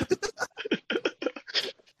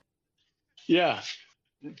 Yeah.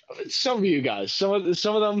 Some of you guys. Some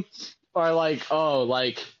of them are like,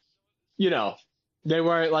 you know, they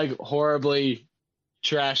weren't like horribly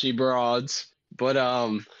trashy broads. But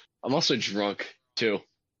I'm also drunk too.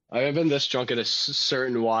 I haven't been this drunk in a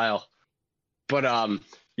certain while. But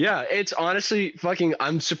yeah, it's honestly fucking.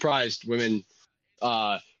 I'm surprised women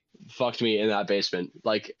fucked me in that basement.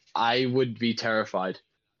 Like I would be terrified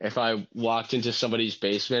if I walked into somebody's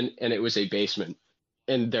basement and it was a basement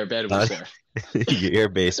and their bed was there. Your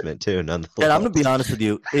basement too, nonetheless. And I'm gonna be honest with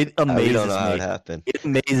you. It amazes don't know me. How it happened. It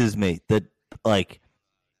amazes me that like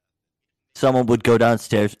someone would go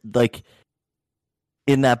downstairs like.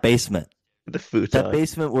 In that basement. The futon. That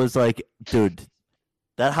basement was like, dude,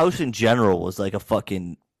 that house in general was like a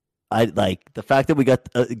fucking. I like the fact that we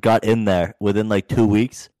got in there within like 2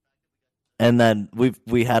 weeks, and then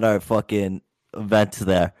we had our fucking events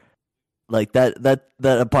there. Like that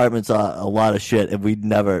apartment's a lot of shit, and we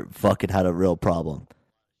never fucking had a real problem.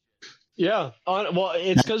 Yeah. Well,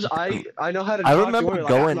 it's because I know how to. I talk remember to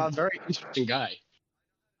going. I'm a very interesting guy.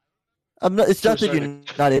 It's not that you're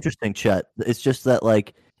not interesting, Chet. It's just that,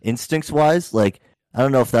 like, instincts-wise, like, I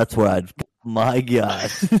don't know if that's where I'd. My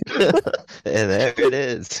God. And there it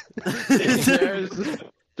is.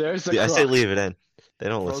 there's I say leave it in. They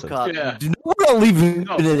don't listen. Yeah. We're not leaving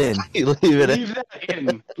it in. Leave that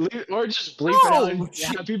in. Or just bleep it out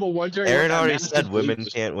and have people wondering. Aaron already said women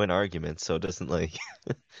can't win arguments, so it doesn't like.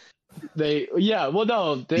 Well,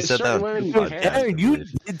 no, there's certain women who can. Aaron, you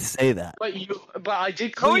did say that. But I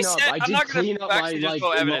did clean up. I did clean up my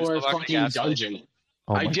lower fucking dungeon.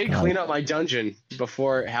 I did clean up my dungeon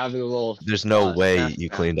before having a little. There's no way you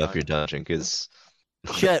cleaned up your dungeon because.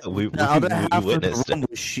 Shit, we witnessed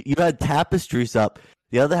it. You had tapestries up.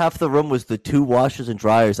 The other half of the room was the 2 washers and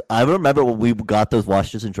dryers. I remember when we got those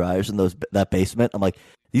washers and dryers in that basement. I'm like,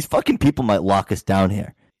 these fucking people might lock us down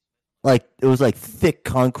here. Like, it was like thick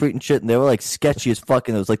concrete and shit, and they were like sketchy as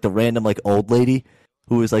fucking. It was like the random like old lady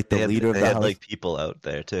who was like the leader of the house. They had like people out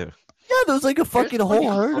there too. Yeah, there was like a fucking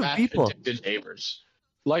whole herd of people. Neighbors.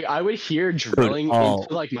 Like, I would hear drilling into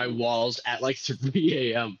like my walls at like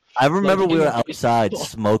 3 a.m. I remember we were outside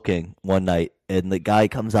smoking one night, and the guy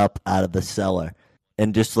comes up out of the cellar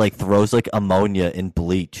and just like throws like ammonia and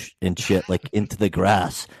bleach and shit like into the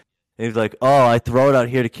grass. And he's like, "Oh, I throw it out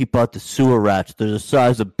here to keep out the sewer rats. They're the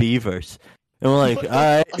size of beavers." And we're like, "All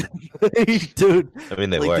right, dude." I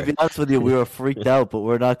mean, they like, were. To be honest with you, we were freaked out, but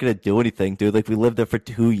we're not gonna do anything, dude. Like, we lived there for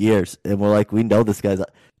 2 years, and we're like, we know this guy's.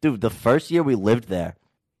 Dude, the first year we lived there.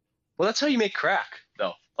 Well, that's how you make crack,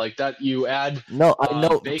 though. Like that, you add. No, I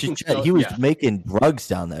know. He was making drugs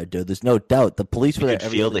down there, dude. There's no doubt. The police were there. You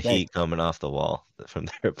could feel the heat coming off the wall from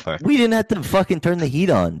their apartment. We didn't have to fucking turn the heat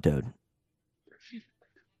on, dude.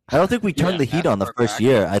 I don't think we turned the heat on the first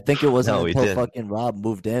year. I think it wasn't until fucking Rob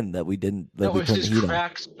moved in that we didn't. Like, no, it was his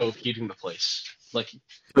crack stove heating the place. Like,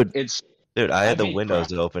 Dude, I had the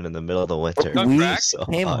windows open in the middle of the winter. We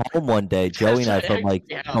came home one day, Joey and I,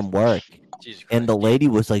 from work, and the lady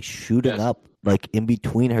was like shooting up, like in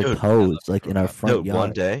between her toes, like in our front yard.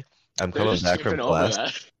 One day, I'm coming back from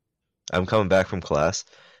class.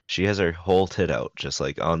 She has her whole tit out, just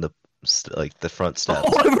like on the front steps.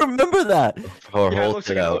 Oh, I remember that. Her whole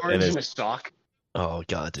tit out, and it's a sock. Oh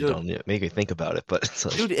god, dude, don't make me think about it. But it's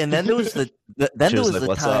like, dude, and then there was the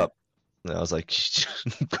what's time. Up? And I was like,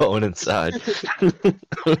 going inside.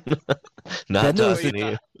 Not talking to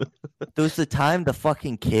you. There was the time the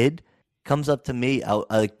fucking kid comes up to me.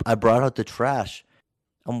 I brought out the trash.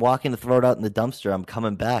 I'm walking to throw it out in the dumpster. I'm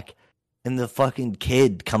coming back. And the fucking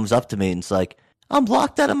kid comes up to me and it's like, I'm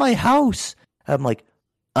locked out of my house. I'm like,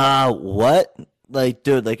 what? Like,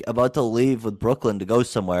 dude, like, about to leave with Brooklyn to go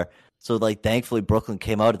somewhere. So, like, thankfully, Brooklyn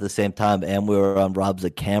came out at the same time and we were on Rob's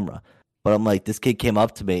camera. But I'm like, this kid came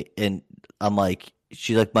up to me and I'm like,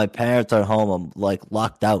 she's like, my parents are home. I'm like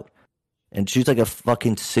locked out. And she's like a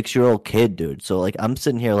fucking 6-year-old kid, dude. So like, I'm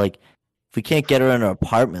sitting here like, if we can't get her in her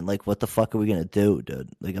apartment, like, what the fuck are we going to do, dude?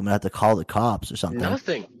 Like, I'm going to have to call the cops or something.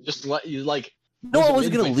 Nothing. Just let you like. No, I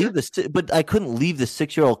wasn't going to leave this, but I couldn't leave the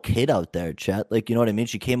 6-year-old kid out there, chat. Like, you know what I mean?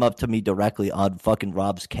 She came up to me directly on fucking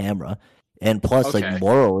Rob's camera. And plus, like,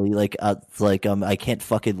 morally, like, I can't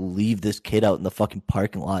fucking leave this kid out in the fucking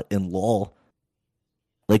parking lot in LOL.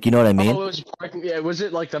 Like, you know what I mean? Oh, it was parking. Yeah, was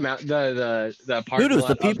it like the parking Dude, it was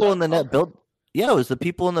the people in the net build. Yeah, it was the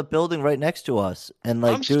people in the building right next to us. And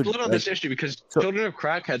like, I'm dude, split on this issue because children of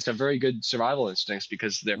crackheads have very good survival instincts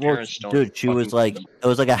because their parents don't. Dude, she was like, it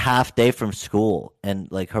was like a half day from school, and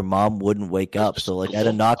like her mom wouldn't wake up, so like I had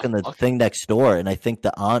to knock on the thing next door, and I think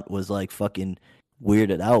the aunt was like fucking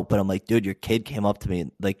weirded out. But I'm like, dude, your kid came up to me,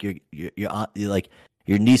 and like your aunt, like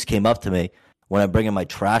your niece came up to me when I'm bringing my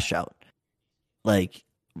trash out, like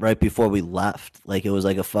right before we left. Like, it was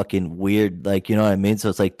like a fucking weird, like, you know what I mean? So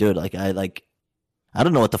it's like, dude, like I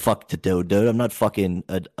don't know what the fuck to do, dude. I'm not fucking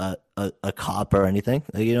a cop or anything.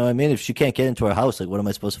 Like, you know what I mean? If she can't get into her house, like, what am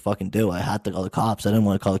I supposed to fucking do? I had to call the cops. I didn't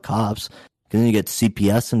want to call the cops because then you get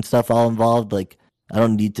CPS and stuff all involved. Like, I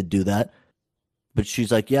don't need to do that. But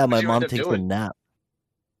she's like, yeah, my mom takes a nap.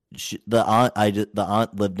 The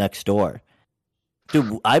aunt lived next door.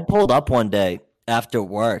 Dude, I pulled up one day after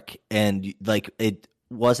work, and like, it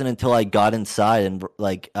wasn't until I got inside and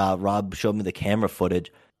like Rob showed me the camera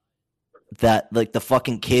footage that like the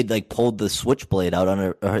fucking kid like pulled the switchblade out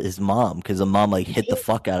on his mom because the mom like hit the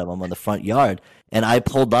fuck out of him on the front yard. And I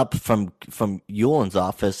pulled up from Euland's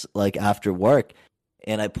office like after work,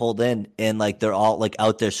 and I pulled in, and like they're all like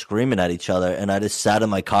out there screaming at each other, and I just sat in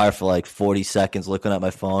my car for like 40 seconds looking at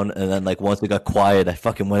my phone, and then like once it got quiet, I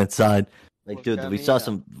fucking went inside. Like, dude, we saw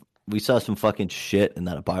some fucking shit in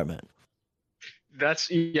that apartment.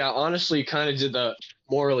 Honestly, kind of did the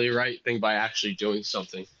morally right thing by actually doing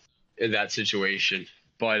something in that situation.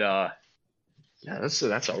 But yeah, that's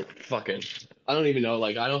a fucking. I don't even know.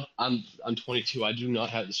 Like, I'm 22. I do not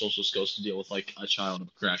have the social skills to deal with like a child of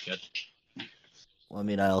a crackhead. Well, I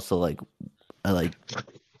mean,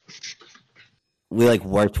 we like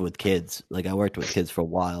worked with kids. Like, I worked with kids for a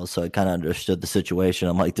while, so I kind of understood the situation.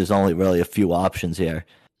 I'm like, there's only really a few options here.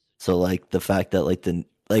 So like the fact that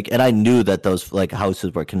and I knew that those like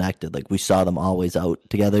houses were connected. Like we saw them always out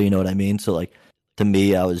together. You know what I mean? So like to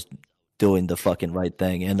me, I was doing the fucking right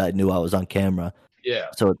thing, and I knew I was on camera.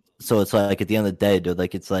 Yeah. So it's like at the end of the day, dude.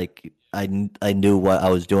 Like it's like I knew what I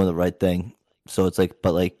was doing the right thing. So it's like,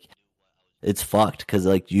 but like it's fucked because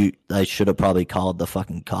like I should have probably called the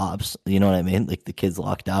fucking cops. You know what I mean? Like the kid's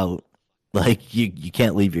locked out. Like you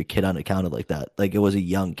can't leave your kid unaccounted like that. Like it was a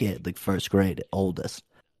young kid, like first grade, oldest.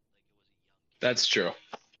 That's true.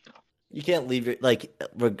 You can't leave your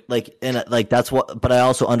and like that's what. But I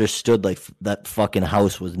also understood like that fucking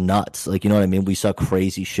house was nuts. Like you know what I mean. We saw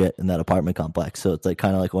crazy shit in that apartment complex. So it's like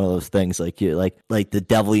kind of like one of those things. Like you like the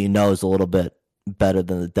devil you know is a little bit better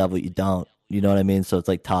than the devil you don't. You know what I mean? So it's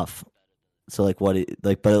like tough. So like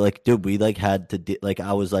but like dude, we like had to like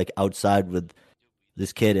I was like outside with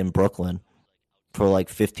this kid in Brooklyn for like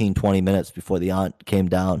 15-20 minutes before the aunt came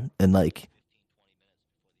down and like.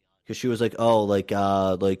 Because she was like,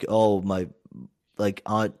 my like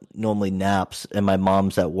aunt normally naps and my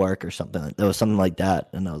mom's at work or something. There was something like that,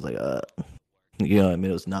 and I was like, you know what I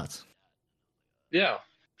mean? It was nuts. Yeah,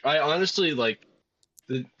 I honestly like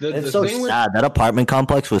it's so sad. That apartment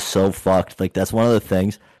complex was so fucked. Like that's one of the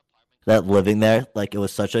things that living there, like it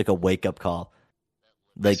was such like a wake up call.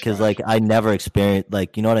 Like because like I never experienced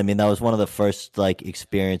like you know what I mean. That was one of the first like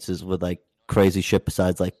experiences with like crazy shit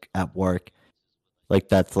besides like at work. Like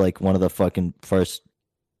that's like one of the fucking first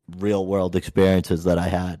real world experiences that I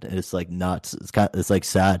had. It's like nuts. It's like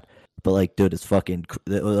sad, but like, dude, it's fucking.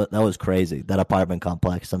 That was crazy. That apartment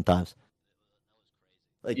complex sometimes.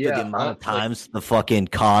 Like the amount of times the fucking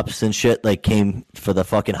cops and shit like came for the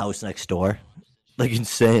fucking house next door, like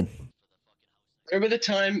insane. Remember the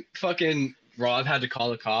time fucking Rob had to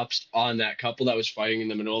call the cops on that couple that was fighting in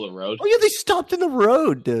the middle of the road? Oh yeah, they stopped in the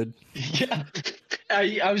road, dude. Yeah,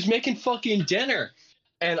 I was making fucking dinner.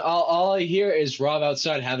 And all I hear is Rob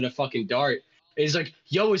outside having a fucking dart. And he's like,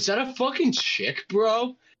 yo, is that a fucking chick,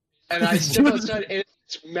 bro? And I step outside, and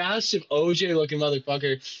it's massive OJ-looking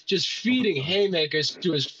motherfucker just feeding haymakers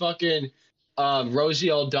to his fucking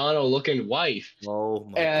Rosie O'Donnell-looking wife. Oh,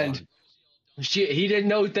 my God. He didn't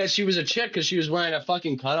know that she was a chick because she was wearing a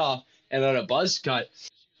fucking cutoff and then a buzz cut.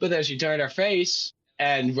 But then she turned her face,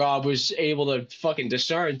 and Rob was able to fucking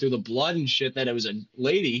discern through the blood and shit that it was a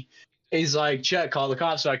lady. He's like, Chet, call the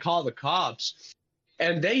cops. So I call the cops,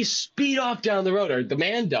 and they speed off down the road, or the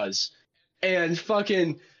man does. And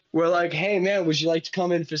fucking, we're like, hey, man, would you like to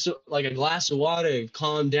come in for like a glass of water and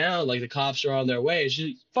calm down? Like the cops are on their way. And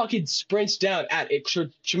she fucking sprints down at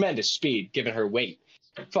tremendous speed, given her weight.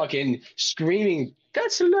 Fucking screaming,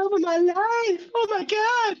 that's the love of my life. Oh, my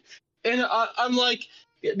God. And I'm like,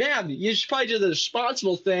 man, you should probably do the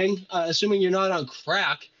responsible thing, assuming you're not on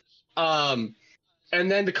crack. And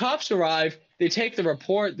then the cops arrive, they take the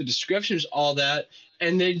report, the descriptions, all that,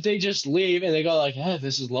 and they just leave, and they go like, hey,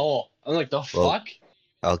 this is Lowell. I'm like, the fuck?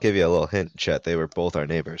 I'll give you a little hint, Chet. They were both our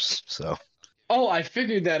neighbors, so. Oh, I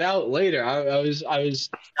figured that out later. I was.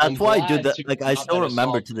 That's why, dude. Like, I still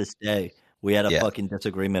remember to this day. We had a fucking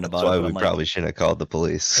disagreement about it. That's why we probably shouldn't have called the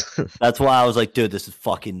police. That's why I was like, dude, this is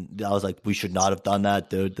fucking. I was like, we should not have done that,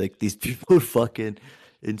 dude. Like, these people are fucking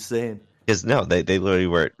insane. Because no, they literally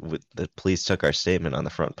were. The police took our statement on the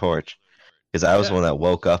front porch. Because I was the one that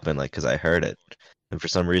woke up and because I heard it, and for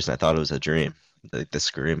some reason I thought it was a dream, like the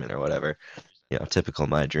screaming or whatever, typical of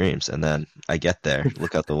my dreams. And then I get there,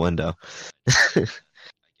 look out the window,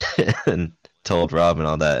 and told Rob and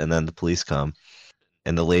all that, and then the police come,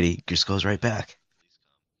 and the lady just goes right back,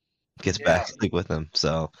 gets back with them.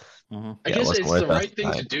 So I guess it's the right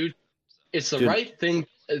thing to do. It's the right thing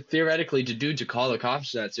theoretically to do to call the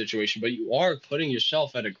cops in that situation, but you are putting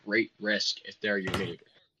yourself at a great risk if they're your neighbor.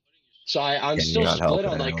 So I'm still split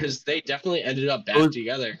on because they definitely ended up back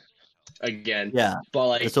together again. Yeah, but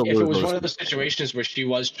like if it was one of the situations where she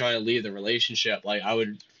was trying to leave the relationship, like I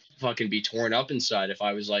would fucking be torn up inside if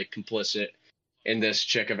I was like complicit in this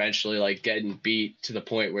chick eventually like getting beat to the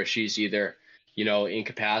point where she's either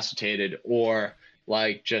incapacitated or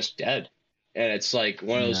like just dead. And it's like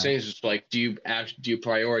one of those things. It's like, do you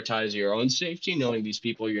prioritize your own safety, knowing these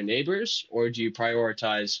people are your neighbors, or do you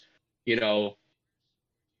prioritize,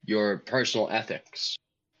 your personal ethics,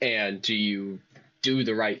 and do you do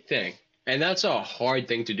the right thing? And that's a hard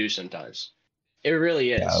thing to do sometimes. It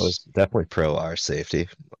really is. Yeah, I was definitely pro our safety,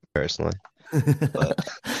 personally. But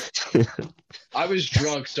I was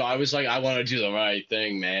drunk, so I was like, I want to do the right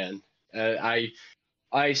thing, man.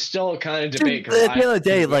 I still kind of debate. Dude, at the end of the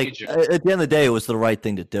day, at the end of the day, it was the right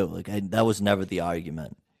thing to do. Like that was never the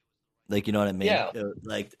argument. Like, you know what I mean? Yeah.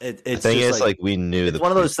 Like it's the thing is, like, we knew it's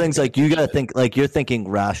one of those things. Like, you gotta think. Like, you're thinking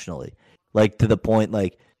rationally. Like, to the point.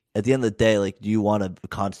 Like, at the end of the day, like, do you want to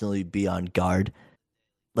constantly be on guard?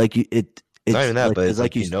 Like, it's not even that, like, but it's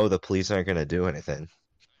like, the police aren't gonna do anything.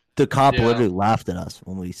 The cop literally laughed at us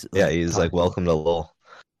when we. Yeah, he's like, "Welcome to Lowell."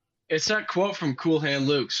 It's that quote from Cool Hand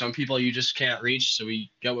Luke. Some people you just can't reach, so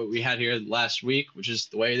we got what we had here last week, which is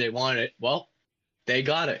the way they want it. Well, they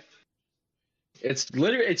got it. It's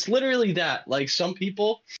literally that. Like, some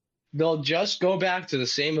people, they'll just go back to the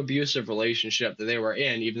same abusive relationship that they were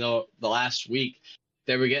in, even though the last week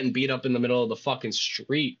they were getting beat up in the middle of the fucking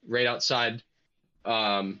street right outside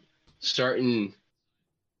certain.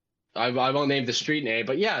 I won't name the street name,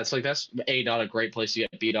 but yeah, it's like that's not a great place to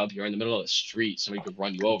get beat up. You're in the middle of the street, somebody could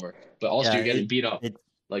run you over, but also you're getting beat up.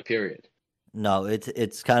 Like, period. No,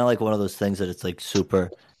 it's kind of like one of those things that it's like super.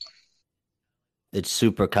 It's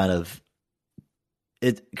super kind of.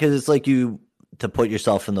 Because it's like you to put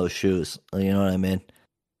yourself in those shoes. You know what I mean?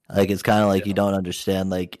 Like, it's kind of like you don't understand.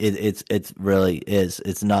 Like, it's really is.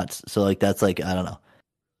 It's nuts. So like that's like, I don't know.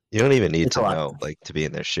 You don't even need to know, like, to be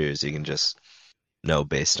in their shoes. You can just know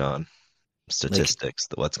based on statistics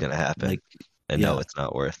that what's going to happen, and know it's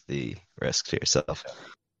not worth the risk to yourself.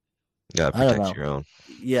 You gotta protect your own.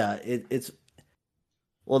 Yeah, it's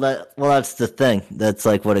that's the thing. That's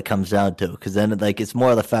like what it comes down to. Because then, like, it's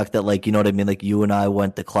more of the fact that, like, you know what I mean. Like, you and I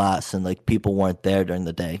went to class, and like people weren't there during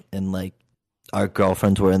the day, and like our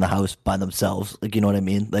girlfriends were in the house by themselves. Like, you know what I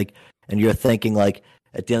mean. Like, and you're thinking, like,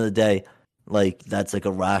 at the end of the day, like, that's like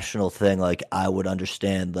a rational thing. Like, I would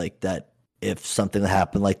understand, like, that if something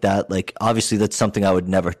happened like that, like, obviously that's something I would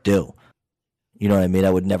never do. You know what I mean? I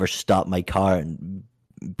would never stop my car and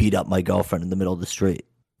beat up my girlfriend in the middle of the street.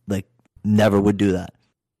 Like, never would do that.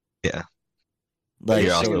 Yeah. Like,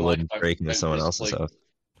 you also wouldn't break into someone else's house.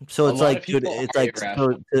 So it's like, dude, it's like,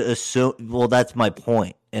 so to assume, well, that's my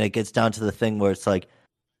point. And it gets down to the thing where it's like,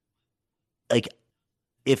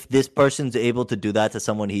 if this person's able to do that to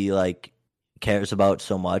someone he, like, cares about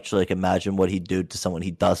so much, like, imagine what he'd do to someone he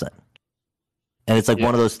doesn't. And it's like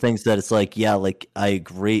one of those things that it's like, yeah, like, I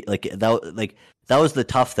agree. Like, that was the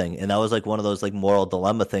tough thing. And that was like one of those, like, moral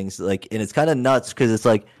dilemma things. Like, and it's kind of nuts because it's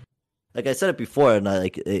like I said it before, and I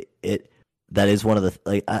like it that is one of the,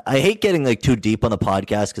 like, I hate getting, like, too deep on the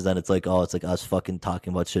podcast because then it's like, oh, it's like us fucking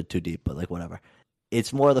talking about shit too deep, but like, whatever.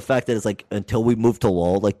 It's more the fact that it's like, until we move to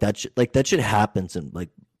Lowell, like that shit happens in, like,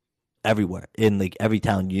 everywhere in, like, every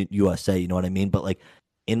town USA, you know what I mean? But like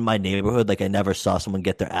in my neighborhood, like, I never saw someone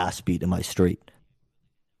get their ass beat in my street.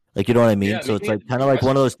 Like, you know what I mean? So it's like kind of like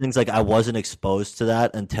one of those things, like, I wasn't exposed to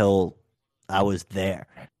that until I was there.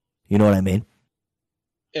 You know what I mean?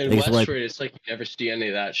 In Westford, it's like you never see any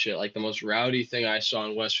of that shit. Like, the most rowdy thing I saw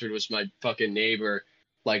in Westford was my fucking neighbor,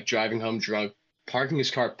 like, driving home drunk, parking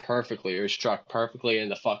his car perfectly, or his truck perfectly in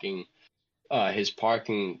the fucking his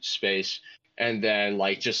parking space, and then,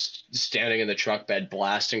 like, just standing in the truck bed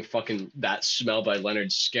blasting fucking That Smell by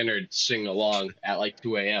Leonard Skinner, singing along at like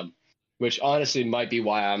 2 a.m., which honestly might be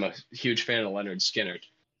why I'm a huge fan of Leonard Skinner.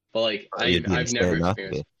 But like, I've never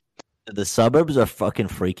experienced. The suburbs are fucking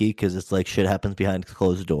freaky because it's like shit happens behind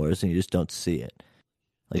closed doors and you just don't see it.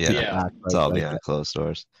 Like, it's all behind closed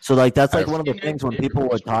doors. So like that's like one of the things when people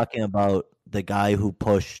were talking about the guy who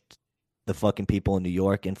pushed the fucking people in New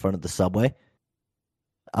York in front of the subway.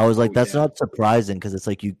 I was like, that's not surprising because it's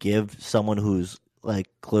like you give someone who's like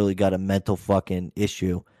clearly got a mental fucking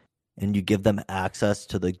issue and you give them access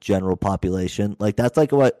to the general population. Like, that's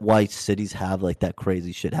like why cities have like that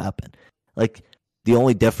crazy shit happen. Like, the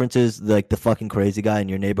only difference is like the fucking crazy guy in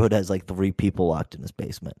your neighborhood has like 3 people locked in his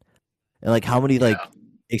basement. And like, how many like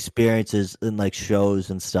experiences and like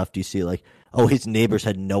shows and stuff do you see? Like, oh, his neighbors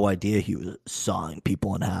had no idea he was sawing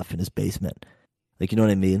people in half in his basement. Like, you know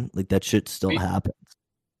what I mean? Like, that shit still happens.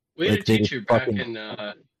 We had a teacher back in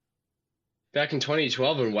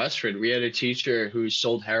 2012 in Westford. We had a teacher who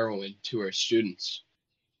sold heroin to her students.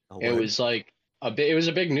 It was like it was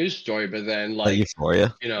a big news story, but then like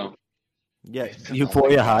Euphoria, you know. Yeah,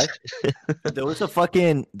 Euphoria High. There was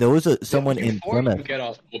someone in Plymouth. Get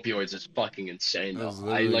off opioids is fucking insane though.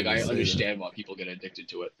 I understand why people get addicted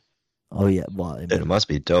to it. Oh yeah, well, I mean, it must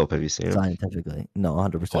be dope. Have you seen it? Scientifically, no,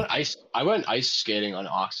 100%. I went ice skating on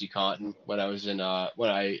OxyContin when I was in when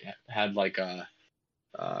I had like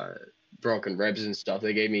broken ribs and stuff.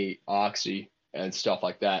 They gave me Oxy and stuff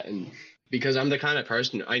like that, and because I'm the kind of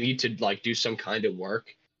person I need to like do some kind of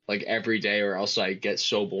work like every day, or else I get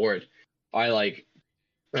so bored. I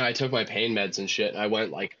took my pain meds and shit. And I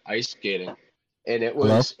went like ice skating, and it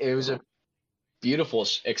was a beautiful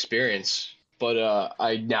experience. But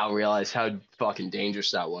I now realize how fucking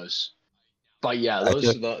dangerous that was. But yeah,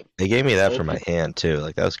 they gave me that for my hand too.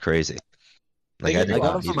 Like that was crazy. Like I got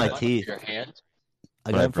them for my teeth. Your hand.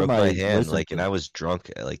 I got them for my hand, like, and I was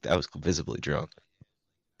drunk. Like I was visibly drunk.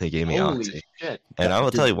 They gave me Holy Oxy, shit. and I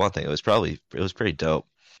will tell you one thing: it was pretty dope.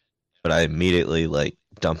 But I immediately like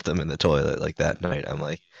dumped them in the toilet like that night. I'm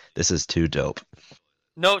like, this is too dope.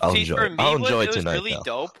 No, I'll see, enjoy for it. me, I'll enjoy it was tonight, really though.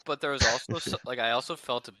 dope, but there was also like I also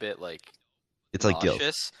felt a bit like It's like guilt.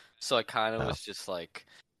 nauseous, so I kind of No. was just like,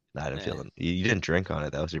 I didn't feel it. You didn't drink on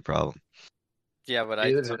it. That was your problem. yeah, but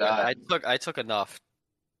Neither did I. I took enough.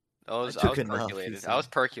 I was enough, percolated. he I was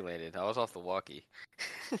percolated. I was off the walkie.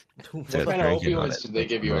 What Dude, kind of drinking on opioids it. did they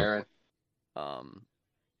give you, Aaron?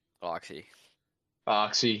 Oxy.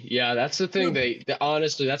 Oxy. Yeah, that's the thing.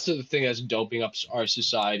 Honestly, that's the thing that's doping up our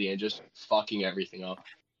society and just fucking everything up.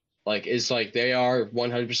 Like, it's like they are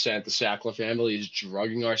 100%. The Sackler family is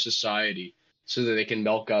drugging our society so that they can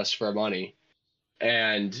milk us for money.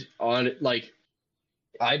 And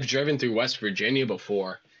I've driven through West Virginia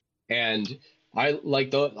before, and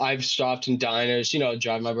I've stopped in diners.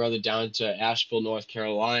 Drive my brother down to Asheville, North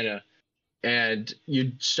Carolina, and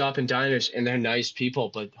you stop in diners, and they're nice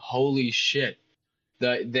people, but holy shit.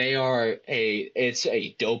 It's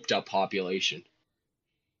a doped up population.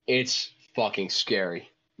 It's fucking scary.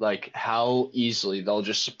 Like how easily they'll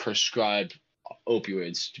just prescribe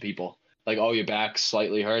opioids to people. Like, oh, your back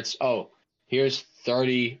slightly hurts. Oh, here's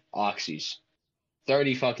 30 oxys.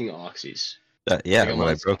 30 fucking oxys. Yeah, Like when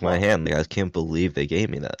I broke my hand, like I can't believe they gave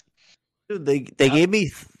me that. Dude, they gave me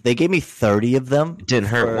 30 of them. It didn't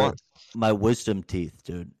hurt once. My wisdom teeth,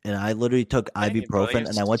 dude. And I literally took Dang it, bro, ibuprofen,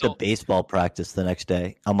 and I went to baseball practice the next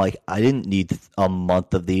day. I'm like, I didn't need a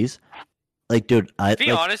month of these. Like, dude, to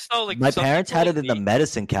be honest though, like my parents had it in the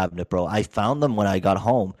medicine cabinet, bro. I found them when I got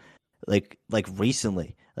home, like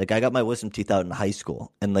recently. Like I got my wisdom teeth out in high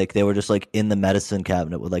school, and like they were just like in the medicine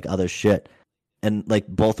cabinet with like other shit. And like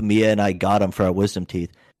both Mia and I got them for our wisdom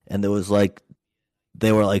teeth, and there was like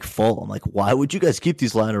they were like full. I'm like, why would you guys keep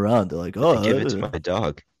these lying around? They're like, oh, give it to my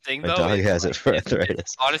dog. Thing, my though, dog has it for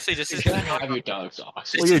arthritis. Honestly, this is gonna have your dog's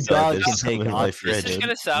oxy. Well, your dog There's can some take in my oxy. fridge. This is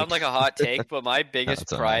gonna sound like a hot take, but my biggest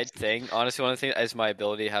it's pride honest. thing, honestly, one of the things is my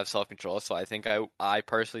ability to have self control. So I think I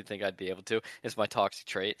personally think I'd be able to. Is my toxic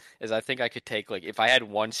trait. Is I think I could take like if I had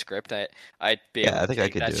one script, I'd be able to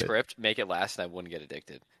take that script, make it last, and I wouldn't get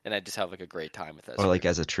addicted, and I'd just have like a great time with that. Or like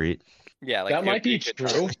as a treat. Yeah, like that might be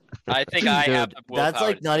true. I think I have the willpower. That's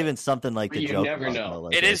like not even something like to you joke never about. know. Though,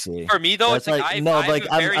 like, It is for me though. That's It's like no, like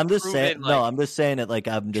I'm just saying. Like, no, I'm just saying it. Like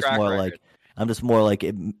I'm just more record. like I'm just more like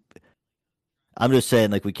it, I'm just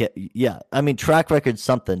saying like we can't. Yeah, I mean track record's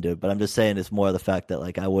something, dude. But I'm just saying it's more the fact that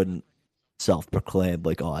like I wouldn't self-proclaim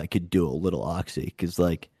like I could do a little oxy because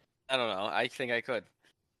like I don't know. I think I could.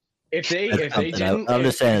 If they didn't, I'm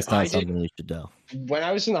just saying it's not something you should do. When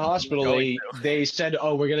I was in the hospital, they said,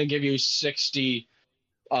 "Oh, we're gonna give you 60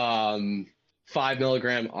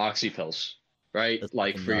 5-milligram oxy pills, right? That's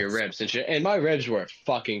like for nuts. your ribs and shit." And my ribs were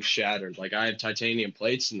fucking shattered. Like I have titanium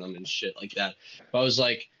plates in them and shit like that. But I was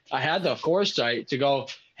like, I had the foresight to go,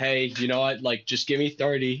 hey, you know what? Like, just give me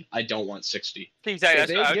 30. I don't want 60.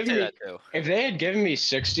 Exactly. I would say that too. If they had given me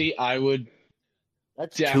 60, I would.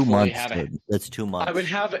 That's 2 months. That's 2 months. I would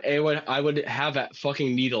have a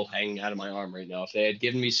fucking needle hanging out of my arm right now if they had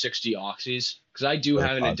given me 60 oxys, because I do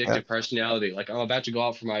have an addictive personality. Like I'm about to go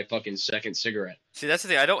out for my fucking second cigarette. See, that's the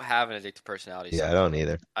thing. I don't have an addictive personality. Yeah, I don't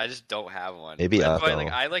either. I just don't have one. Maybe alcohol.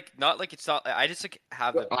 Like I like not like it's not. I just like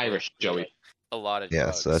have Irish Joey. A lot of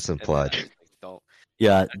drugs, so that's implied. Don't.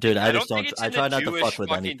 Yeah, dude, I just don't. I try not to fuck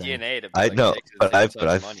with anything. DNA to I know, but I've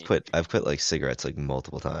money. quit like cigarettes like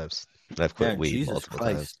multiple times. I've quit weed multiple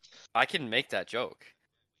times. I can make that joke,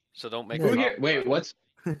 so don't make. Wait, what's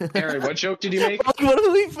Aaron? What joke did you make?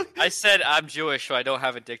 I said I'm Jewish, so I don't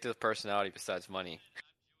have addictive personality besides money.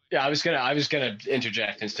 Yeah, I was gonna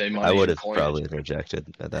interject and say money. I would have probably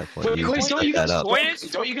interjected at that point. Wait,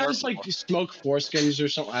 don't you guys like smoke foreskins or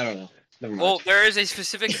something? I don't know. Never mind. Well, there is a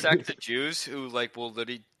specific sect of Jews who like will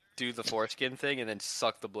literally do the foreskin thing and then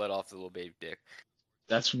suck the blood off the little baby dick.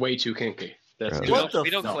 That's way too kinky. That's Gross. good. What the We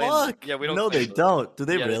don't fuck? claim. Yeah, we don't. No, they claim don't. Do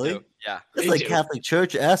they Yeah, really? do. Yeah. It's They like do. Catholic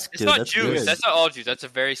Church-esque, It's dude. not That's Jews. weird. That's not all Jews. That's a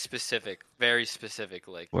very specific,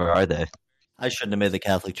 like. Where are they? I shouldn't have made the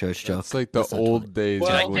Catholic Church joke. It's like the That's not funny. old days.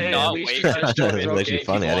 Well, when hey, you- at not least wait. you guys don't It throw was actually gay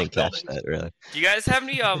funny. I people didn't off catch buildings. that really. Do you guys have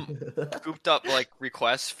any scooped up like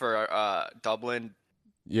requests for Dublin?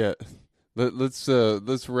 Yeah. Let's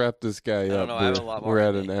wrap this guy I don't up. know. I have a lot more. We're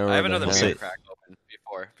at in an me. hour. I have and a another half. Say- beer crack open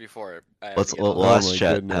before. I have Let's to get off. we'll ask my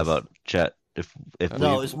Chet. goodness. How about Chet? If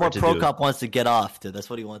No, we it's were more to Pro do- Cop wants to get off, dude. That's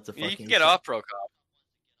what he wants to fucking You can get say. off, Pro Cop.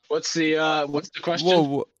 What's the question?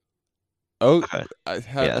 Whoa. Oh, Okay. how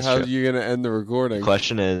Yeah, that's how are true. you gonna end the The recording?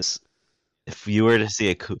 question is, if you were to see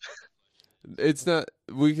a coup, It's not.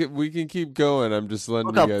 We can keep going. I'm just letting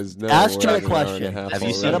Look you up. guys know. Ask we're Chet a at an hour and question. half Have you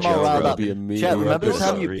already. seen Get him all Joe riled Rogan? up. Be a Chet, meeting remember the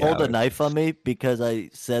episode. time you 3 pulled a hours. knife on me because I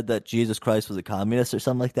said that Jesus Christ was a communist or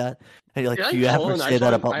something like that? And you're like, Did I if you pull ever a say knife that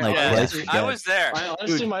on- about I my Yeah, Christ honestly- I again. was there. I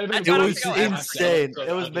honestly Dude, might have I been. It don't was think I'll ever insane. say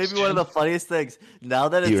It was that. maybe one of the funniest things. Now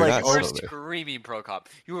that it's You were like, not You were sober. screaming, Pro Cop.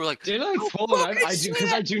 You were like, Did I "Don't pull a knife? fucking I do say because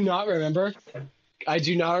that. I do not remember. I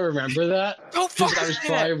do not remember that Don't because fucking I was say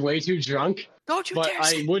that. probably way too drunk. Don't you But dare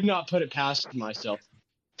say I would not put it past myself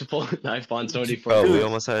to pull a knife on somebody for. Bro, we Dude,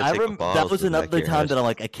 almost had to I take rem- a bottle that was to the back of another your time head. that I'm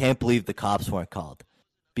like, I can't believe the cops weren't called.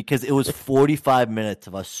 Because it was 45 minutes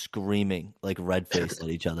of us screaming like red faced at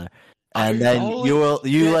each other. And then Holy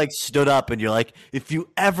you shit. like stood up and you're like, if you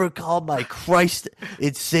ever call my Christ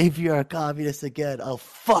and Savior a communist again, I'll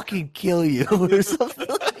fucking kill you or something.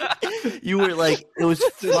 You were like, it was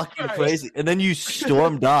fucking Christ. crazy. And then you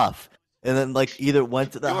stormed off. And then like either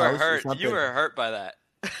went to the You house were or hurt. something. You were hurt by that.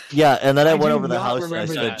 Yeah, and then I I went do over to the not house and I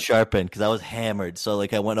remember started that. sharpening because I was hammered. So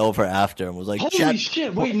like I went over after and was like, Holy "Chet,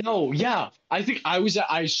 shit! Wait, no, yeah. I think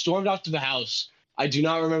I stormed off to the house. I do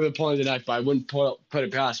not remember pulling the knife, but I wouldn't put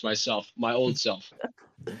it past myself, my old self.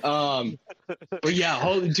 But yeah,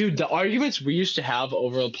 holy dude, the arguments we used to have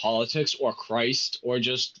over politics or Christ or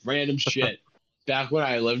just random shit back when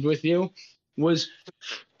I lived with you was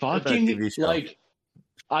fucking TV show. like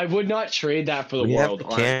I would not trade that for the We world. have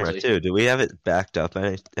the camera honestly. too. Do we have it backed up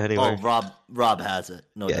anywhere? Oh, Rob has it.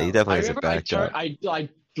 No yeah, doubt. he definitely I has it remember I backed up. turned, I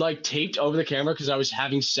like taped over the camera because I was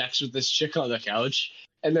having sex with this chick on the couch,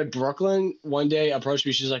 and then Brooklyn one day approached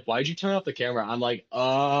me. She's like, "Why'd you turn off the camera?" I'm like,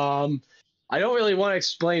 I don't really want to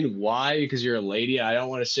explain why because you're a lady. I don't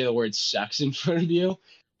want to say the word sex in front of you,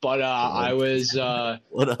 but I was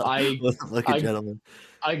What a, I- what a fucking I- gentleman.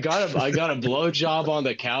 I got a blowjob on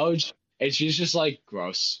the couch, and she's just like,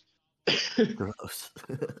 gross. Gross.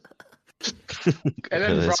 And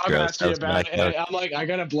then That's Rob gross. asked me That was about it, my and I'm like, I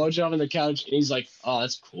got a blowjob on the couch, and he's like, oh,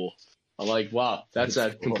 that's cool. I'm like, wow, that's a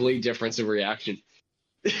That's cool. complete difference of reaction.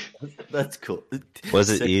 That's cool.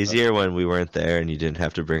 Was it Sick, easier when we weren't there and you didn't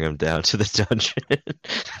have to bring him down to the dungeon?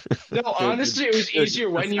 No, honestly, it was easier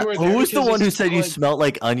when you were there. Who was the because one who it's said you like- smelled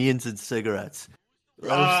like onions and cigarettes?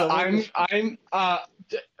 I'm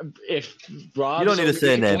if Rob, You don't need to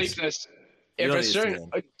say names. This, You if don't a need to say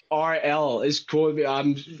certain RL is cool,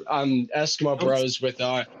 I'm Eskimo Bros with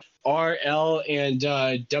RL and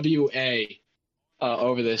WA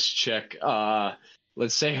over this chick.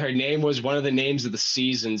 Let's say her name was one of the names of the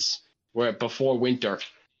seasons where before winter,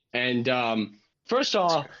 and first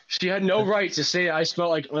off, she had no right to say I smell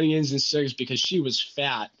like onions and cigarettes because she was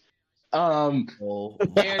fat. Oh,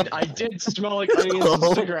 And I did smell like onions and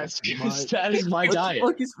Oh cigarettes because that is my what diet. the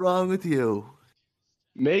fuck is wrong with you?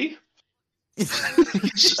 Me? I'm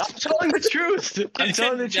telling the truth. I'm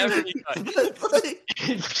telling the Never truth. be done.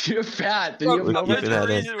 If you're fat, then Bro, you have no keeping right to that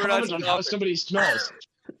in. reason we're not comment on how stopping. somebody smells.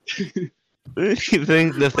 the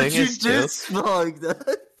thing But you is too. did smell like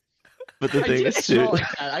that. But the I thing did is smell too.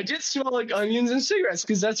 like that. I did smell like onions and cigarettes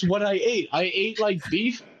because that's what I ate. I ate like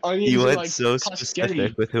beef, onions, You and went like so paschetti.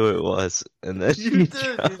 specific with who it was, and then You did.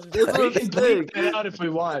 That's what We I'm can saying. bleep that out if we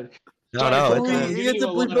want. no, no, Sorry, it's Bleep. fine. You get to You a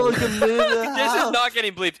bleep little- like a minute and a This half. is not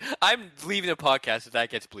getting bleeped. I'm leaving the podcast if that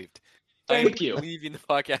gets bleeped. Thank I'm you. leaving the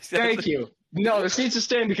podcast. Thank you. No, this needs to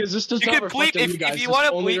stay in because this does You not can reflect bleep on you if guys. you This want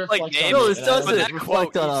to only bleep like reflects on names. No, me, this and I doesn't. But that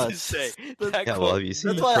reflect quote on needs to us. say. That's- That Yeah, quote- well, have you seen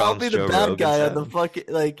That's the why I'll problems be the Joe bad Rogan's guy on the having? fucking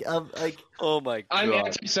like. I'm like. Oh my I'm god.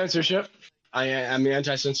 anti-censorship. I am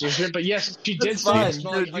anti-censorship, but yes, she did That's say fine, it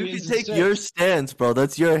smelled dude. like You onions can and take cigarettes. your stance, bro.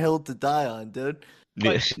 That's your hill to die on, dude.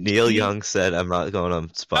 But Neil he- Young said, "I'm not going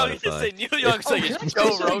on How did you say Spotify." Neil Young's like can I it's say Joe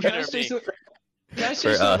something? Rogan Can I or say me? something? Can I say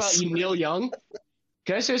For something us. about you, Neil Young?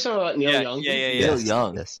 Can I say something about Neil Yeah, Young? yeah, yeah, yeah. Neil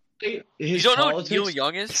Young. Yes, His You don't know what politics? Neil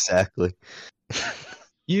Young is? exactly.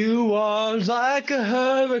 You are like a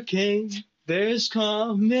hurricane. There's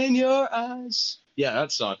calm in your eyes. Yeah,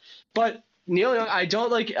 that song. But Neil Young, I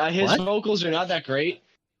don't like his What? vocals are not that great.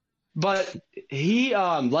 But he,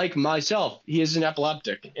 like myself, he is an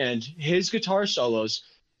epileptic, and his guitar solos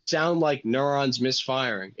sound like neurons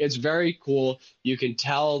misfiring. It's very cool. You can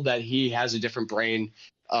tell that he has a different brain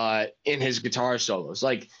in his guitar solos.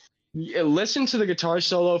 Like, listen to the guitar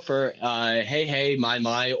solo for "Hey Hey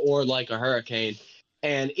My," or "Like a Hurricane,"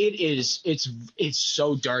 and it's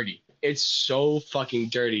so dirty. It's so fucking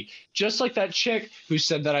dirty. Just like that chick who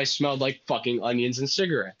said that I smelled like fucking onions and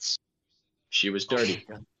cigarettes. She was dirty.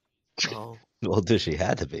 Oh. Well, dude, she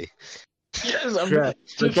had to be. Yes,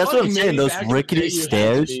 But that's what I'm saying. Those rickety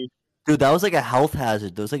stairs, dude. That was like a health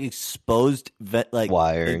hazard. There was like exposed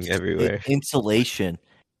wiring everywhere, insulation,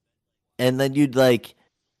 and then you'd like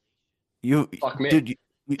dude,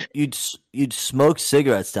 you'd smoke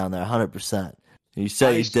cigarettes down there, 100%. You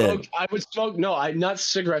said you did. I would smoke. No, not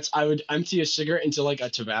cigarettes. I would empty a cigarette into like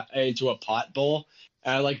into a pot bowl,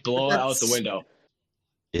 and I like blow it out the window.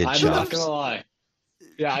 I'm not gonna lie.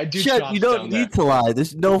 Yeah, I do. Chet, you don't need to lie.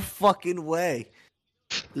 There's no fucking way.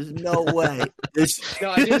 There's no way. No,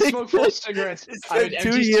 I didn't smoke full cigarettes. I would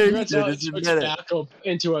empty cigarettes out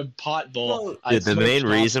into a pot bowl. Dude, the main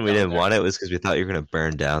reason we didn't want it was because we thought you were going to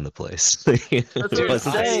burn down the place. It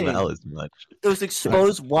wasn't smell as much. It was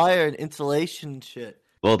exposed wire and insulation and shit.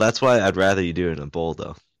 Well, that's why I'd rather you do it in a bowl,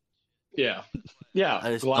 though. Yeah. Yeah,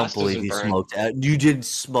 I just don't believe you smoked. You didn't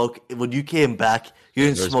smoke when you came back. You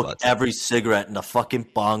didn't smoke every cigarette in a fucking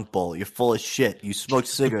bong bowl. You're full of shit. You smoked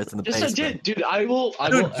cigarettes in the basement. Yes, I did, dude. I will. Why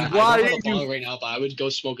did you right now? But I would go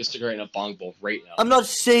smoke a cigarette in a bong bowl right now. I'm not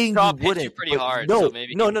saying you wouldn't. You pretty hard. No, so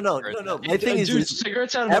maybe no. My thing is, dude,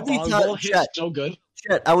 cigarettes out of a bong bowl hit so good.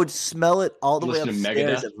 Shit, I would smell it all the way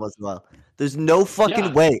upstairs every once in a while. There's no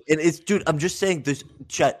fucking way, and it's, dude. I'm just saying,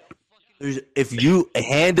 if you, a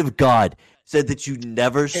hand of God, said that you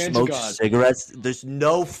never smoked cigarettes, there's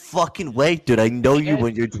no fucking way, dude. I know you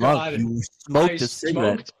when you're drunk. You smoked a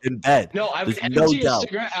cigarette in bed. No, I would empty a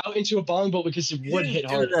cigarette out into a bong bowl because it would hit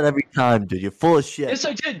hard. You do that every time, dude. You're full of shit. Yes,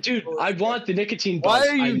 I did, dude. I want the nicotine buzz. Why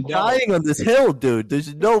are you dying on this hill, dude?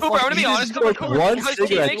 There's no fucking... I'm going to be honest, one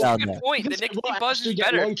cigarette down there. Point. The nicotine buzz is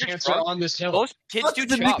better. Lung cancer on this hill. Most kids do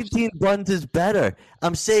the nicotine buzz is better.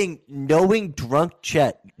 I'm saying knowing drunk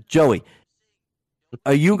Chet, Joey,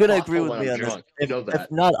 are you going to agree with me on this?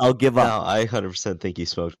 If not, I'll give up. No, I 100% think you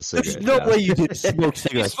smoked a cigarette. There's no way you didn't smoke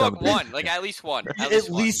cigarettes. You smoked one, like at least one. At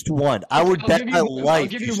least one. I would bet my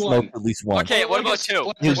life you smoked at least one. Okay, what about two?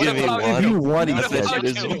 You give me one. You one, he said.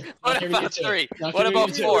 What about three? What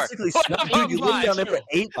about four? Dude, you lived down there for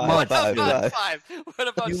 8 months. Five. What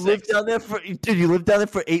about you 6? Lived down there for, dude, you lived down there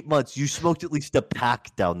for 8 months. You smoked at least a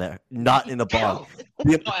pack down there, not in a bong.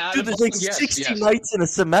 Dude, there's like 60 nights in a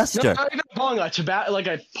semester. No, not even a bong, like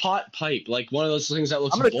a pot pipe, like one of those things that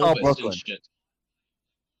looks. I'm gonna call Brooklyn.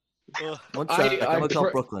 One second, I'm gonna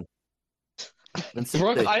call Brooklyn.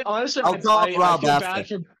 I honestly, I'll call Rob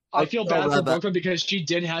after. I feel bad for Brooklyn because she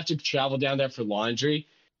did have to travel down there for laundry,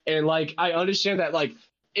 and like I understand that, like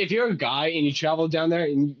if you're a guy and you travel down there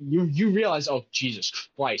and you realize, oh Jesus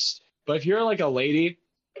Christ, but if you're like a lady.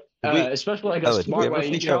 Especially like a smart way,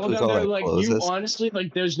 you travel down there, like you honestly,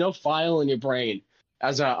 like there's no file in your brain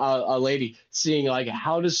as a lady seeing like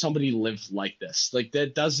how does somebody live like this? Like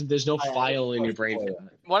there's no file in your brain for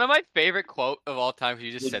that. One of my favorite quote of all time,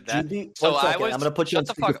 because you just said that. I'm gonna put you on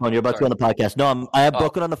speakerphone. You're about to go on the podcast. No, I have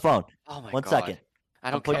Brooklyn on the phone. Oh my god. 1 second.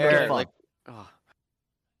 I don't care. Like,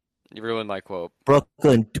 you ruined my quote.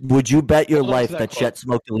 Brooklyn, would you bet your life that Chet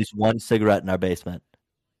smoked at least one cigarette in our basement?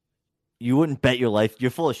 You wouldn't bet your life.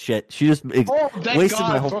 You're full of shit. She just wasted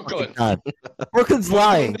my whole fucking time. Brooklyn's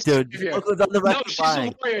lying, dude. Brooklyn's on the record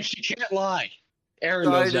lying. She's a lawyer. She can't lie. Aaron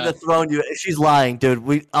Sorry knows to that. dethrone you. She's lying,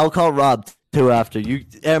 dude. I'll call Rob too after you.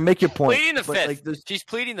 Aaron, make your point. Pleading the fifth. Like, she's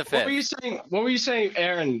pleading the fifth. What were you saying,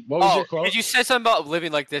 Aaron? What was your quote? Did you say something about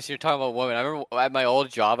living like this? You're talking about women. I remember at my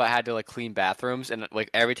old job, I had to like clean bathrooms, and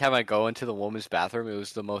like every time I go into the woman's bathroom, it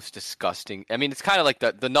was the most disgusting. I mean, it's kind of like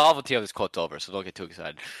the novelty of this quote's over, so don't get too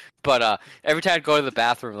excited. But every time I'd go to the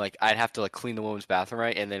bathroom, like I'd have to like clean the woman's bathroom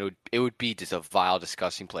right, and then it would be just a vile,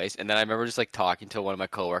 disgusting place. And then I remember just like talking to one of my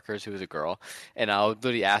coworkers who was a girl, and I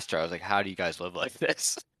literally asked her, I was like, "How do you guys live like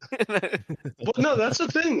this?" Well, no, that's the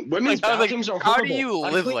thing. Women's bathrooms are horrible. How do you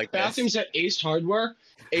live like bathrooms at Ace Hardware?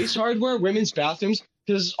 Ace Hardware, women's bathrooms,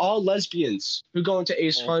 because it's all lesbians who go into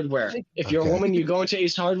Ace Hardware. If you're a woman, you go into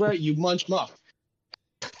Ace Hardware, you munch muff.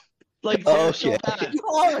 Like, so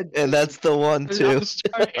and that's the one too.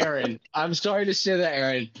 I'm sorry to say that,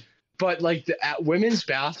 Aaron, but like at women's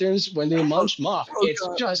bathrooms when they munch muff, it's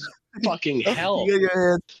just fucking hell.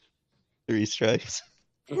 3 strikes.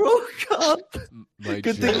 Broke up.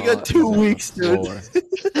 Good thing you got 2 weeks, dude.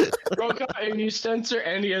 Broke up. you censor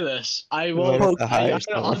any of this, I will. Dude,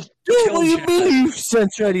 what do you mean you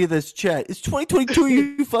censor any of this, chat? It's 2022. Are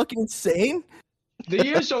you fucking insane? The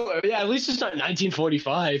year's so at least it's not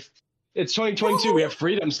 1945. It's 2022. We have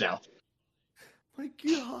freedoms now. My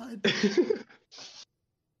God.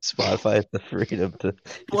 Spotify has the freedom to.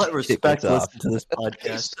 What respect listen to this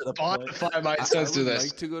podcast. Spotify might censor this. I would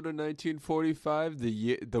like to go to 1945.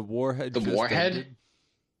 The war had The just warhead? ended.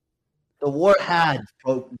 The war had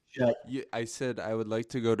broken shut. Yeah, I said I would like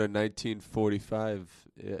to go to 1945.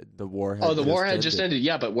 The war had. Oh, the war had ended. just ended.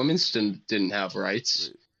 Yeah, but women didn't have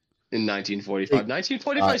rights in 1945.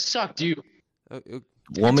 1945 sucked.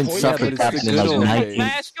 Women's suffrage happened in like Can I 19.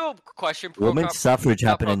 ask you a question? Women's suffrage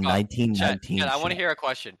happened in Chet, 1919. I want to hear a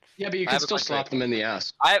question. Yeah, but you can still slap them in the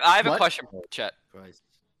ass. I have a What? question for you, Chet.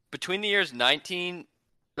 Between the years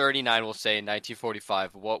 1939, we'll say, and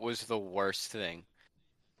 1945, what was the worst thing?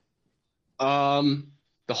 The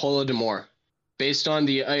Holodomor, based on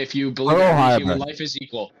the if you believe Pearl every Harbor. human life is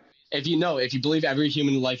equal. If you believe every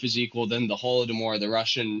human life is equal, then the Holodomor, the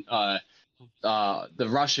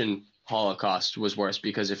Russian Holocaust was worse,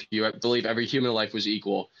 because if you believe every human life was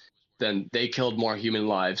equal, then they killed more human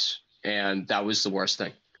lives, and that was the worst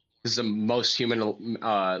thing, because the most human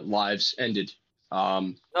lives ended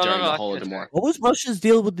during the Holodomor. What was Russia's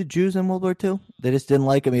deal with the Jews in World War II? They just didn't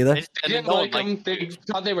like them either. They didn't like them. They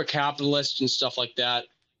thought they were capitalists and stuff like that,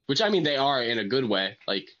 which I mean they are in a good way.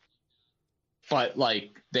 But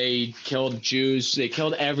they killed Jews. They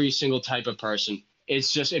killed every single type of person.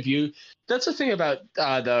 It's just that's the thing about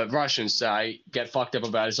the Russians that I get fucked up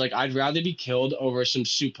about. It's I'd rather be killed over some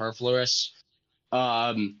superfluous,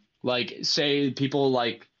 say people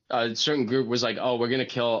a certain group was oh, we're gonna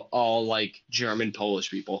kill all German Polish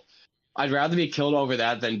people. I'd rather be killed over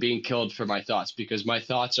that than being killed for my thoughts, because my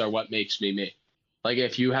thoughts are what makes me me.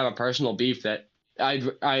 If you have a personal beef, that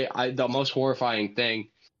the most horrifying thing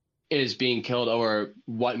is being killed over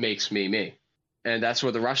what makes me me. And that's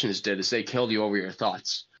what the Russians did, is they killed you over your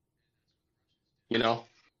thoughts. You know?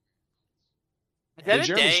 At the end of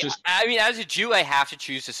the day, I mean, as a Jew, I have to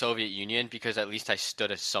choose the Soviet Union, because at least I stood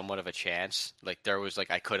a somewhat of a chance. There was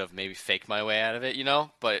I could have maybe faked my way out of it,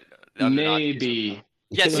 but maybe.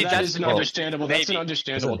 Yeah, see, that is an understandable. That's an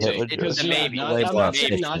understandable take. Because I'm not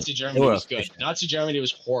saying Nazi Germany was good. Nazi Germany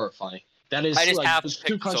was horrifying. That is those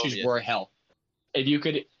two countries were hell. If you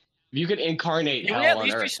could incarnate hell on Earth. Can we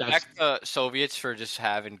at least respect the Soviets for just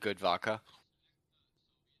having good vodka?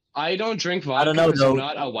 I don't drink vodka. I don't know, though. I'm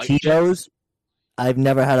not a white Tito's. I've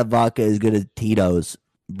never had a vodka as good as Tito's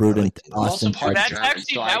brewed in Austin.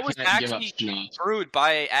 That was actually brewed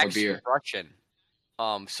by Russian,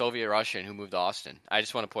 Soviet Russian who moved to Austin. I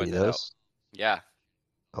just want to point that out. Yeah,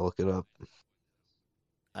 I'll look it up.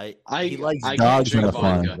 He likes dogs on the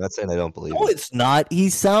farm. I'm not saying I don't believe it. No, it's not. He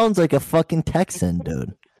sounds like a fucking Texan,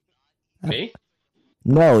 dude. Me?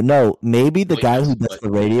 No. Maybe the guy who does the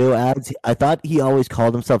radio ads. I thought he always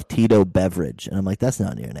called himself Tito Beverage, and I'm like, that's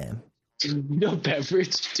not your name. Tito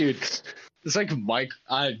Beverage, dude. It's Mike.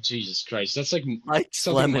 Jesus Christ, that's Mike's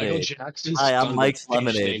Lemonade. Michael Jackson's Hi, I'm Mike's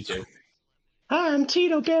Lemonade. Hi, I'm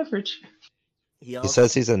Tito Beverage. He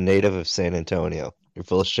says he's a native of San Antonio. You're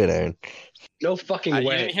full of shit, Aaron. No fucking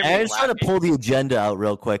way. Aaron's trying to pull the agenda out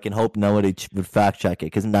real quick and hope nobody would fact check it,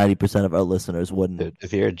 because 90% of our listeners wouldn't. Dude,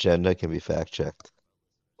 if your agenda can be fact checked.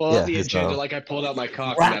 Well, the agenda, I pulled out my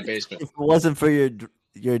cock in that basement. If it wasn't for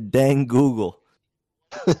your dang Google,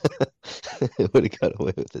 it would have got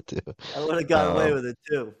away with it too. I would have got away with it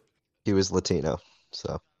too. He was Latino,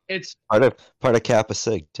 so it's part of Kappa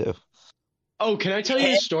Sig too. Oh, can I tell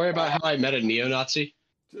you a story about how I met a neo-Nazi?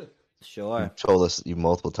 Sure. You told us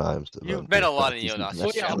multiple times. You've met a lot of neo-Nazis.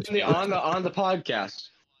 Well, yeah, on the podcast.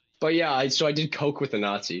 But yeah, I did coke with a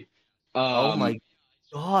Nazi. Oh my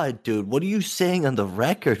God, dude! What are you saying on the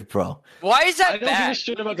record, bro? Why is that I don't bad? give a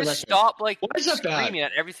shit about the record. Stop Why is that screaming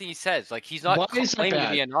at everything he says. He's not claiming to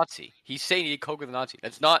be a Nazi. He's saying he did coke with a Nazi.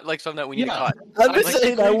 That's not something that we need to cut. I'm just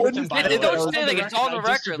saying I wouldn't. Don't say it's on the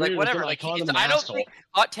record. Whatever. I don't think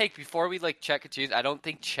hot take before we check it. I don't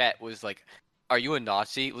think Chet was "Are you a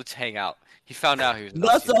Nazi? Let's hang out." He found out he was a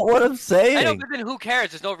Nazi. That's not what I'm saying. I know, but then who cares?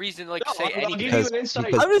 There's no reason to say anything. I'll give you an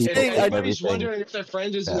insight. I'm just saying. Anybody's wondering if their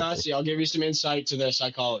friend is a Nazi, I'll give you some insight to their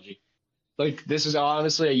psychology. This is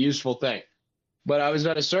honestly a useful thing. But I was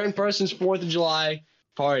at a certain person's 4th of July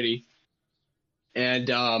party,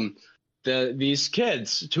 and these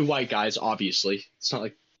kids, 2 white guys, obviously. It's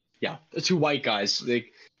not the 2 white guys.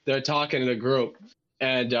 They're talking in a group,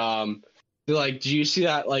 and they're like, "Do you see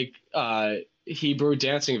that Hebrew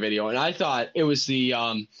dancing video, and I thought it was the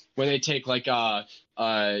when they take like what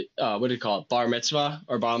do you call it, bar mitzvah,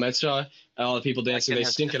 and all the people dancing, they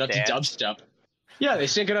sync it up to dubstep. Yeah, they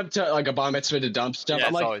sync it up to like a bar mitzvah to dubstep. Yeah,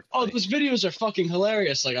 I'm like, oh, those videos are fucking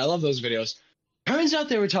hilarious. Like, I love those videos. Turns out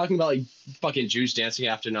they were talking about like fucking Jews dancing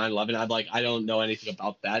after 9/11. I'm like, I don't know anything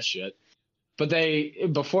about that shit. But they,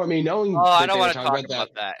 before me knowing, I don't want to talk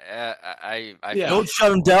about that. I don't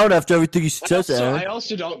shut him down after everything he says. I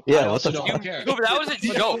also don't. Yeah, I also don't care. Cooper, that was a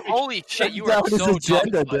joke. Holy shit, you were so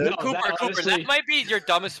agenda, dumb. dude. Cooper, that might be your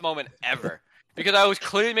dumbest moment ever. Because I was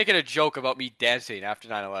clearly making a joke about me dancing after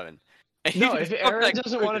 9/11. No, if Aaron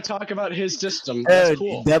doesn't want to talk about his system, that's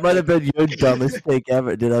cool. That might have been your dumbest take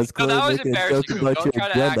ever, dude. I was clearly making a joke about your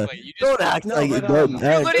agenda. Don't act like you don't.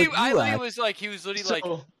 I literally was like, he was literally like,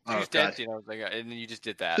 he was dancing. I was like, and then you just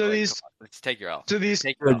did that. So let's take your L. So these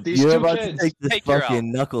you're about to take this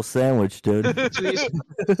fucking knuckle sandwich, dude.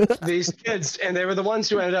 These kids, and they were the ones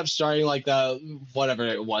who ended up starting like the whatever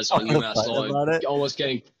it was on UMass, almost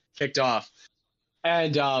getting kicked off.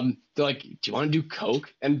 And they're like, "Do you want to do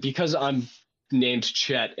coke?" And because I'm named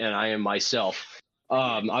Chet and I am myself,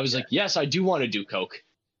 I was like, "Yes, I do want to do coke."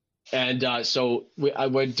 And so I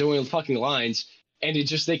went doing fucking lines, and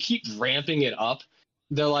they keep ramping it up.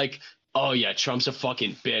 They're like, "Oh yeah, Trump's a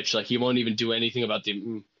fucking bitch. Like he won't even do anything about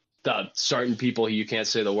the certain people you can't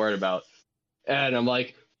say the word about." And I'm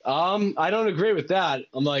like, I don't agree with that.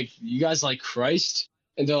 I'm like, "You guys like Christ?"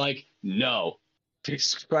 And they're like, "No.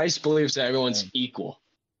 Christ believes that everyone's equal."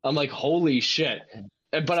 I'm like, holy shit.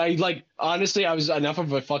 But I like, honestly, I was enough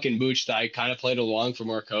of a fucking mooch that I kind of played along for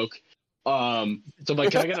more coke. So I'm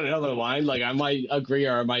like, can I get another line? Like, I might agree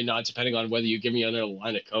or I might not, depending on whether you give me another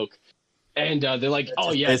line of coke. And they're like,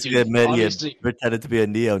 oh yeah, dude. Obviously, pretended to be a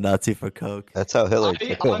neo-Nazi for coke. That's how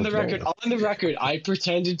Hillary. On the record, I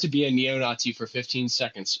pretended to be a neo-Nazi for 15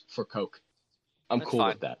 seconds for coke. That's cool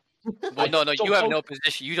with that. Well, no, you have no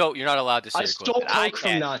position. You're not allowed to say. I stole coke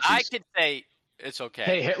from Nazis. I can say it's okay.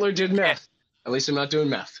 Hey, Hitler did meth. At least I'm not doing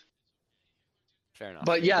meth. Fair enough.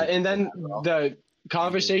 But yeah, and then the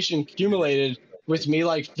conversation accumulated with me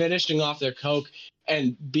like finishing off their coke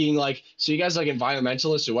and being like, "So you guys like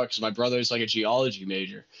environmentalists or what?" Because my brother is like a geology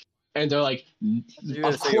major, and they're like,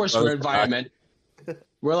 "Of course we're environment."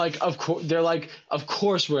 We're like, of course. They're like, "Of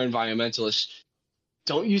course we're environmentalists."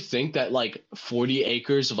 Don't you think that like 40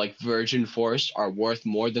 acres of like virgin forest are worth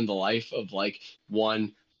more than the life of like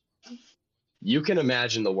one? You can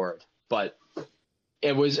imagine the word, but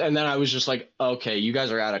it was, and then I was just like, okay, you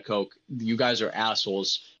guys are out of coke. You guys are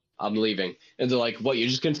assholes. I'm leaving. And they're like, what? You're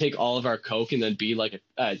just going to take all of our coke and then be like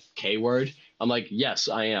a K word? I'm like, yes,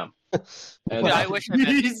 I am. And I wish I met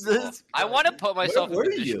these people. I want to put myself in a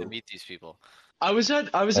position to meet these people. I was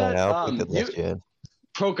at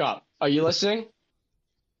Prokop. Are you listening?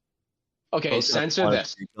 Okay, censor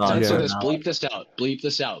this. Censor this. Bleep this out. Bleep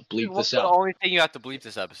this out. Bleep this out. The only thing you have to bleep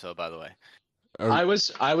this episode, by the way. I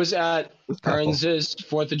was at Burns's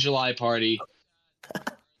 4th of July party.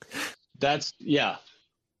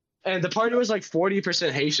 And the party was like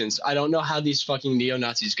 40% Haitians. I don't know how these fucking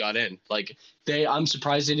neo-Nazis got in. Like I'm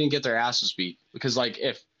surprised they didn't get their asses beat because like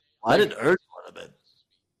why did Ernst want to bid?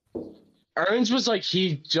 Ernst was like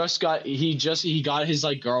he got his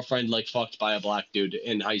like girlfriend like fucked by a black dude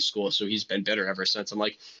in high school, so he's been bitter ever since. I'm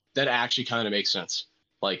like, that actually kind of makes sense.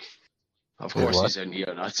 Like, of course he's a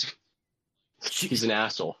neo-Nazi. He's an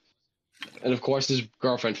asshole. And of course his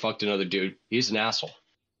girlfriend fucked another dude. He's an asshole.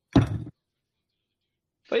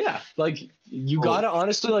 But yeah, like you gotta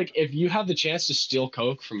honestly like if you have the chance to steal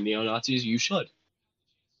coke from neo-Nazis, you should.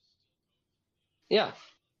 Yeah.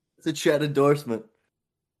 It's a Chet endorsement.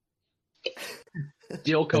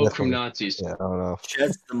 Steal coke from Nazis. Yeah, I don't know.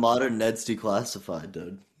 Chet's the modern Ned's Declassified,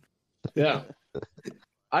 dude. Yeah.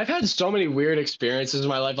 I've had so many weird experiences in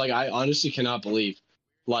my life. Like I honestly cannot believe.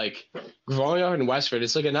 Like growing up in Westford,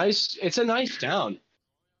 it's a nice town.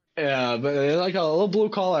 Yeah, but there's like a little blue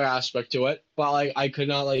collar aspect to it. But like I could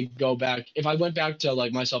not like go back. If I went back to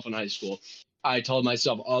like myself in high school, I told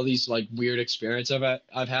myself all these like weird experiences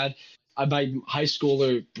I've had. My high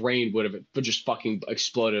schooler brain would just fucking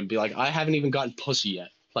exploded and be like, I haven't even gotten pussy yet.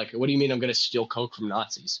 Like, what do you mean I'm gonna steal coke from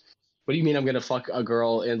Nazis? What do you mean I'm gonna fuck a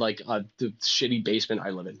girl in like the shitty basement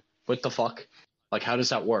I live in? What the fuck? Like, how does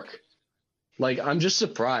that work? Like, I'm just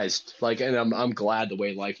surprised. Like, and I'm glad the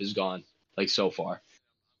way life has gone. Like so far.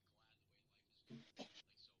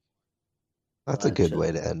 That's a good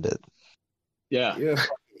way to end it. Yeah. You're a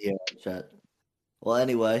fucking hero, Chet. Well,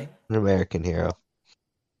 anyway. An American hero.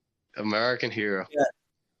 American hero. Yeah.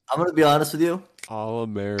 I'm going to be honest with you. All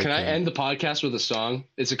American. Can I end the podcast with a song?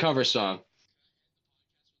 It's a cover song.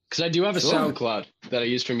 Because I do have a SoundCloud that I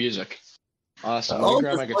use for music. Awesome. Let me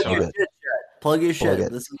grab my guitar. Plug your shit.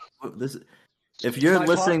 This. If you're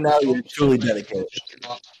listening now, you're truly dedicated.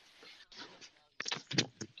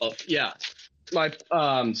 Oh, yeah. My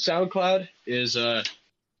SoundCloud is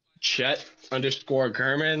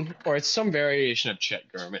Chet_Gurman, or it's some variation of Chet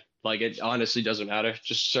Gurman. Like, it honestly doesn't matter.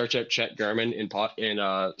 Just search up Chet Gurman in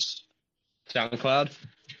SoundCloud.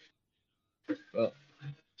 Well,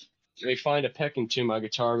 let me find a pecking tune my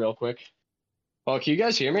guitar real quick. Oh, can you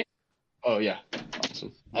guys hear me? Oh yeah,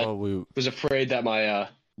 awesome. I was afraid that my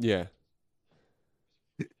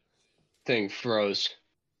thing froze.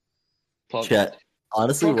 Chet,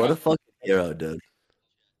 honestly, what a fucking hero, dude.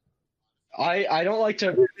 I don't like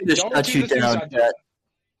to shut you down, Chet.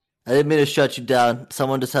 I didn't mean to shut you down.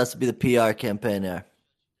 Someone just has to be the PR campaign there.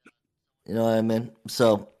 You know what I mean?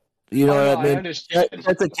 So, you know what I mean?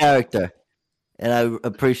 Chet's a character. And I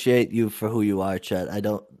appreciate you for who you are, Chet.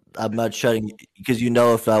 I'm not shutting you because you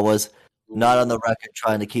know if I was not on the record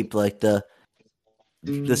trying to keep like the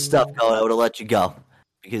stuff going, I would have let you go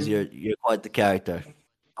because you're quite the character.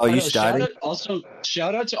 Oh, you starting?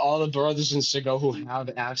 Shout out to all the brothers in Sigo who have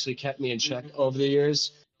actually kept me in check over the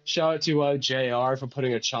years. Shout out to JR for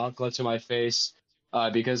putting a chocolate to my face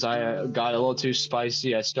because I got a little too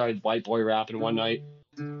spicy. I started white boy rapping one night.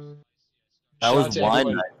 That was wine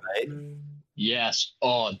night, right? Yes.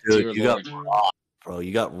 Oh, dude, you got rocked, bro.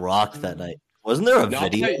 You got rocked that night. Wasn't there a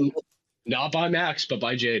video? Not by Max, but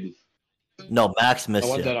by Jaden. No, Max missed it.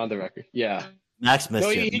 I want that on the record. Yeah. Max missed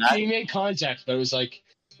it. He made contact, but it was like,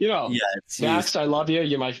 you know, Max, I love you.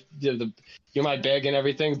 You're my big and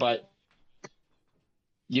everything, but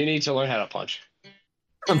you need to learn how to punch.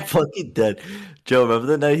 I'm fucking dead. Joe, remember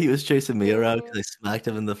the night he was chasing me around because I smacked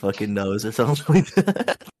him in the fucking nose or something like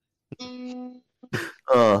that?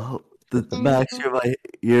 Oh, Max,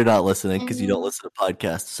 you're not listening because you don't listen to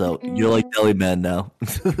podcasts, so you're like Deli Man now.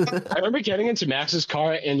 I remember getting into Max's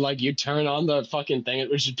car and like you turn on the fucking thing, it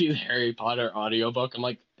would just be the Harry Potter audiobook. I'm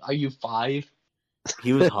like, are you 5?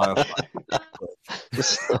 He was horrified.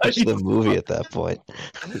 Just watch the movie at that point.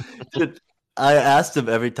 Dude, I asked him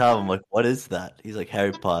every time, I'm like, what is that? He's like,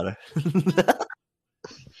 Harry Potter. He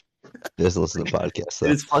doesn't listen to podcasts, though.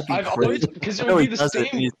 It's fucking crazy. Because it would be the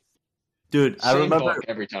same. Dude, I remember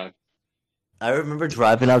every time. I remember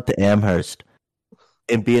driving out to Amherst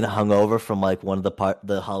and being hungover from like one of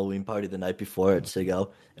the Halloween party the night before at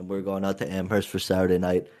Sigo, and we were going out to Amherst for Saturday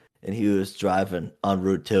night, and he was driving on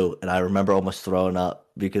Route 2, and I remember almost throwing up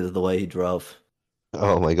because of the way he drove.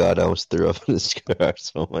 Oh my god, I almost threw up in his car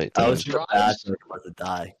so many times. I was about to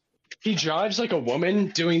die. He drives like a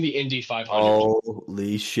woman doing the Indy 500.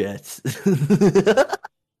 Holy shit.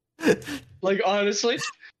 Like, honestly.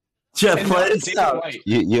 Jeff, play it out.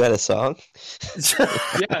 You had a song?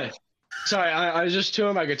 Yeah. Sorry, I was just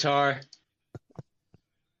tuning my guitar.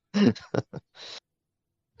 You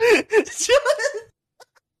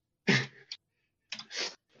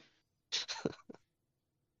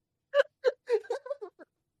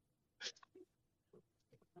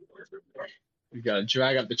gotta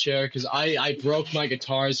drag up the chair because I broke my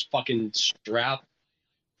guitar's fucking strap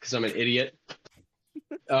because I'm an idiot.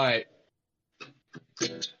 All right.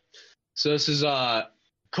 So this is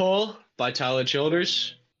Cole by Tyler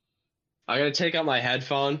Childers. I gotta take out my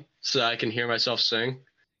headphone so that I can hear myself sing.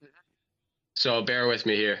 So bear with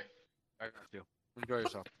me here. I got you. Enjoy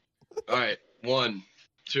yourself. All right. 1,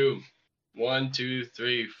 2, 1, 2,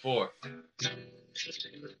 3, 4.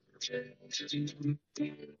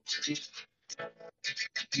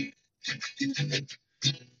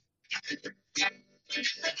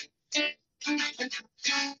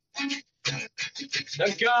 Now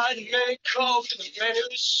God may call to the man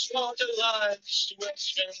who small their lives to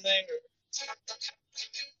expand there.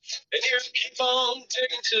 And you keep on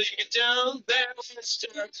digging till you get down there when it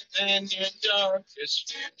starts in your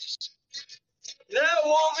darkest fears. That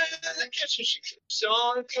woman in the kitchen, she keeps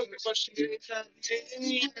on cooking, but she ain't had 10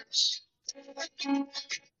 years.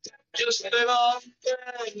 Just live off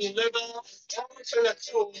and live off until that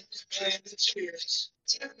fool and the tears.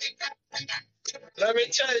 Let me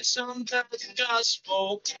tell you something about the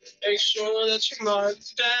gospel. Make sure that you mark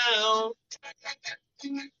it down.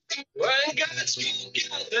 When God's people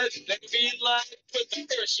gather, they be like, put the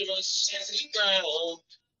first of us in the ground.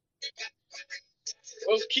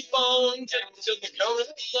 We'll keep on digging till the coming of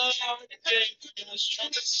the Lord and day when his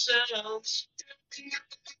trumpet sounds.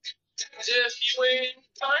 If you ain't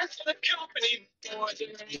time for the company, boy, there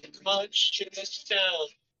ain't much in this town.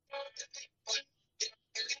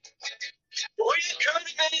 Boy, you could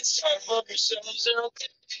have made some of yourselves out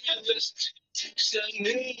there. You listen to that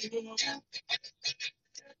new.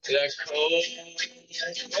 That cold.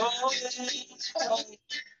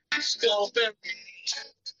 It's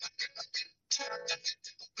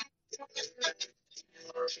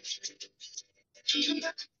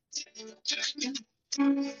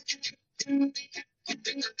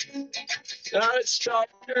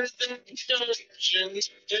stronger than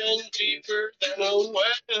dungeons and deeper than a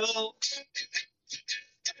well.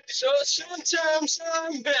 So sometimes I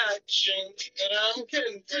imagine that I'm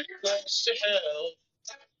getting pretty close to hell.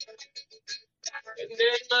 And in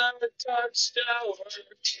my dark tower,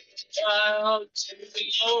 out to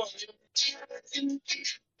the Lord.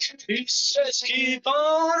 He says, keep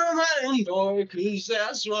on running, boy, 'cause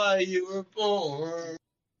that's why you were born.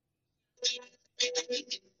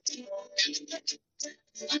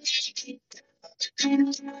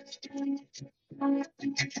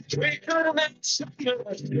 We could have made some good.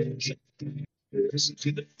 Listen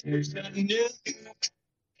to the things I knew.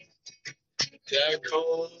 That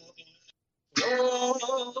cold.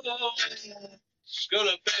 Oh, it's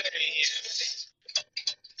gonna be.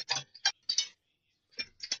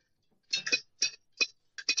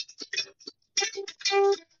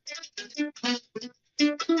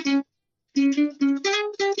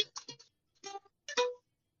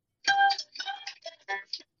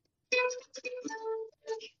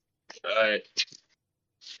 All right.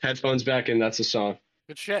 Headphones back in. That's a song.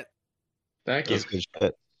 Good shit. Thank you. That's good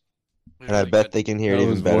shit. And I bet they can hear it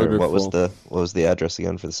even better. What was the address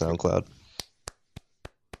again for the SoundCloud?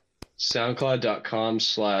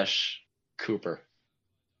 SoundCloud.com/Cooper.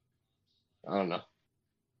 I don't know.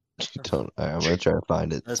 I'm gonna try to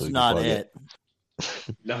find it. That's not it.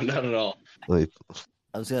 No, not at all. I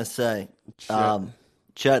was gonna say,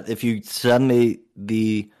 Chet, if you send me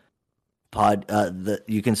the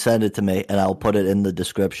you can send it to me, and I'll put it in the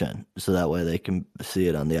description, so that way they can see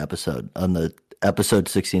it on the episode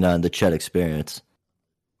 69, the Chet Experience.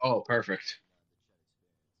 Oh, perfect.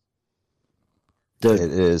 Dude,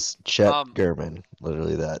 it is Chet Gurman,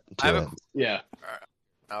 literally that. Yeah.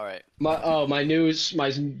 All right.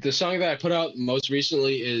 The song that I put out most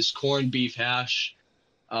recently is Corned Beef Hash.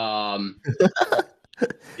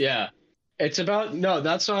 Yeah. It's about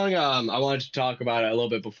that song. I wanted to talk about it a little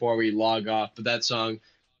bit before we log off, but that song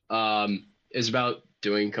is about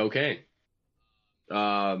doing cocaine,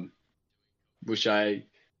 which I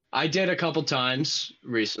did a couple times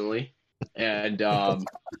recently, and that's.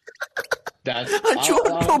 Aren't you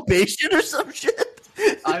on probation or some shit?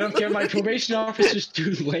 I don't care. My probation officer's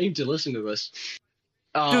too lame to listen to this.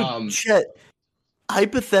 Dude, Chet,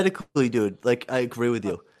 hypothetically, dude, like I agree with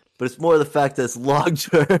you, but it's more the fact that it's long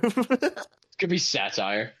term. Could be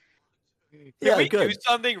satire. Can we do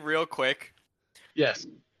something real quick? Yes.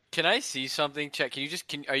 Can I see something? Chet,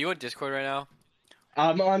 are you on Discord right now?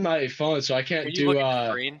 I'm on my phone, so I can't Can you look at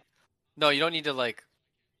the screen? No, you don't need to like.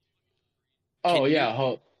 Oh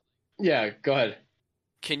yeah, yeah. Go ahead.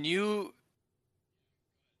 Can you?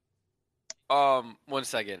 1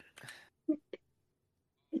 second.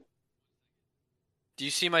 Do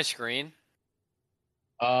you see my screen?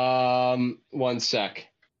 1 sec.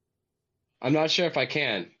 I'm not sure if I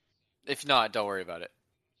can. If not, don't worry about it.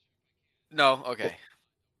 No, okay.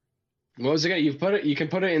 What was it? You can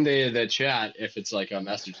put it in the chat if it's like a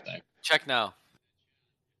message thing. Check now.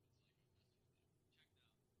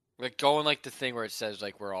 Like go in like the thing where it says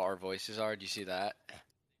like where all our voices are. Do you see that?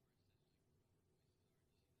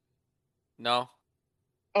 No.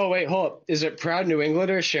 Oh wait, hold up. Is it Proud New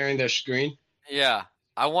Englander sharing their screen? Yeah,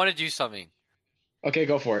 I want to do something. Okay,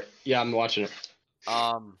 go for it. Yeah, I'm watching it.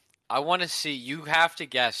 I want to see. You have to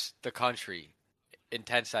guess the country in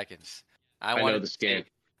 10 seconds. I know this game.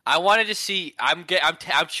 I wanted to see. I'm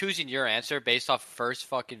choosing your answer based off first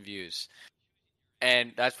fucking views,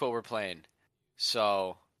 and that's what we're playing.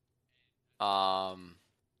 So, yeah,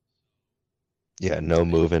 no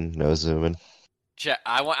moving, no zooming. Chet,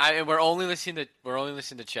 we're only listening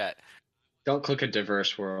to Chet. Don't click a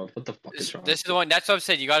diverse world. What the fuck is wrong? This is the one. That's what I'm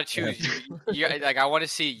saying. You got to choose. Like I want to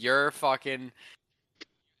see your fucking.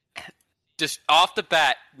 Just off the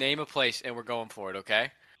bat, name a place, and we're going for it.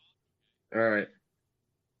 Okay. All right.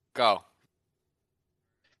 Go.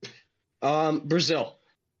 Brazil.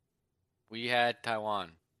 We had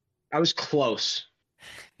Taiwan. I was close.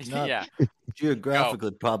 Yeah.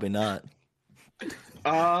 Geographically, probably not.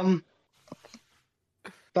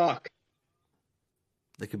 Fuck.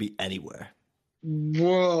 They could be anywhere.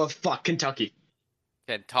 Whoa, fuck, Kentucky.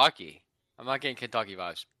 Kentucky. I'm not getting Kentucky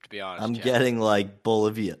vibes, to be honest. I'm getting like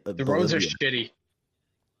Bolivia. The roads are shitty.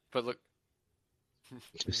 But look.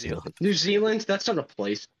 New Zealand? That's not a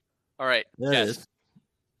place. All right. Yes.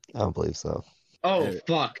 I don't believe so. Oh,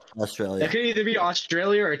 fuck. Australia. That could either be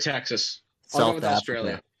Australia or Texas. I'll go with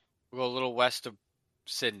Australia. We'll go a little west of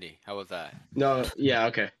Sydney. How about that? No, yeah,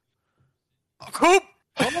 okay. Coop.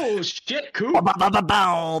 Oh shit, Coop.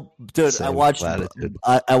 Dude, Same I watched latitude.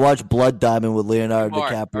 I watched Blood Diamond with Leonardo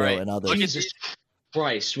Mark, DiCaprio right. and others. Jesus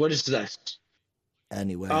Christ, what is this?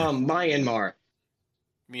 Anyway, Myanmar.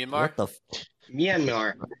 what the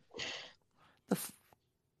Myanmar.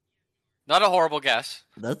 Not a horrible guess.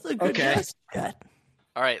 That's a good guess. God.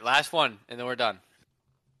 All right, last one, and then we're done.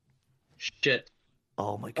 Shit.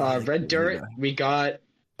 Oh my god. Red Dirt. We got.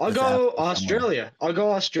 I'll go Australia.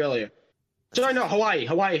 Sorry, no, Hawaii.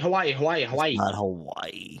 Not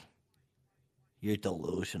Hawaii. You're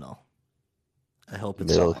delusional. I hope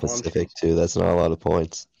it's Middle Pacific too. That's not a lot of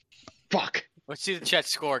points. Fuck. Let's see the chat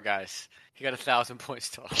score, guys. You got 1,000 points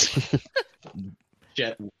total.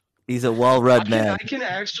 Shit. He's a well-read man. I can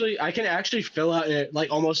actually fill out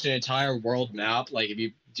like almost an entire world map. Like if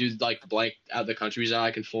you do like blank out the countries out,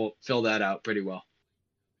 I can fill that out pretty well.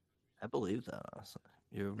 I believe that, honestly.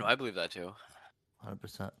 No, I believe that too.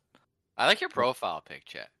 100%. I like your profile pic,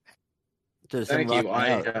 chat. Dude, Thank you.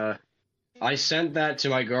 I sent that to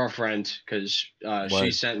my girlfriend because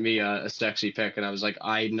she sent me a sexy pic, and I was like,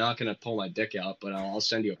 I'm not gonna pull my dick out, but I'll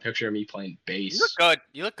send you a picture of me playing bass. You look good.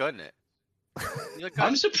 You look good in it. You look good.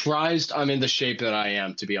 I'm surprised I'm in the shape that I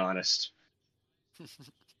am, to be honest.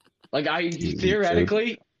 Like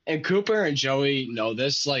theoretically, and Cooper and Joey know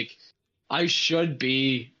this. Like, I should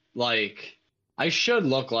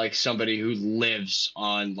look like somebody who lives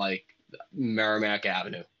on like Merrimack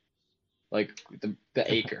Avenue, like the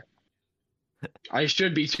acre. I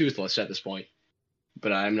should be toothless at this point,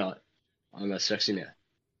 but I'm not. I'm a sexy man.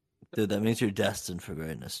 Dude, that means you're destined for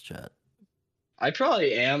greatness, chat. I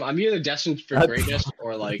probably am. I'm either destined for greatness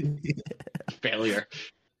or like failure.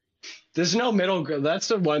 There's no middle ground. That's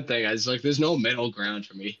the one thing. There's no middle ground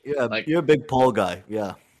for me. Yeah, like you're a big pole guy.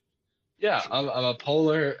 Yeah. Yeah, I'm a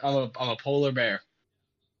polar bear.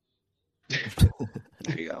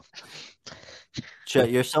 There you go. Chet,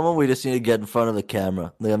 you're someone we just need to get in front of the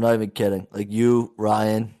camera. Like, I'm not even kidding. Like, you,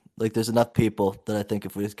 Ryan, like, there's enough people that I think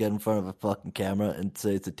if we just get in front of a fucking camera and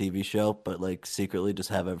say it's a TV show, but, like, secretly just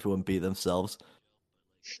have everyone be themselves,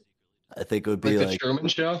 I think it would be like the Truman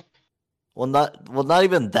Show? Well, not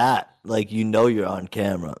even that. Like, you're on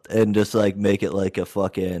camera and just, like, make it like a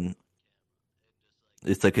fucking...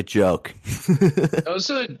 It's like a joke. Those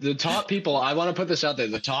are the top people. I want to put this out there.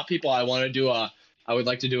 The top people I want to do I would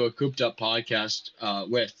like to do a cooped up podcast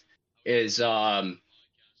with is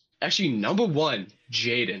actually number one,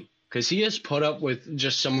 Jaden, because he has put up with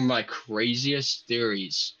just some of my craziest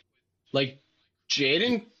theories. Like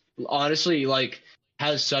Jaden, honestly, like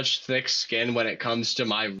has such thick skin when it comes to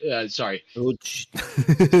my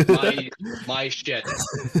my shit.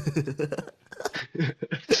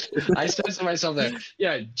 I said to myself there,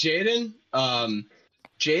 yeah, Jaden,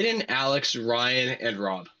 Alex, Ryan, and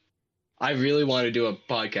Rob. I really want to do a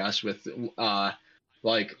podcast with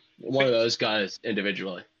like one of those guys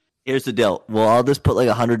individually. Here's the deal. Well, I'll just put like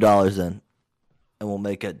 $100 in, and we'll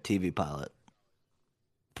make a TV pilot.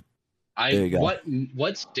 There you go.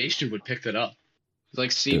 What station would pick that up?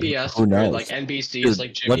 Like CBS Dude, or like NBC is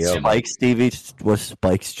like Jimmy What's Spike's TV? What's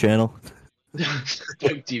Spike's channel?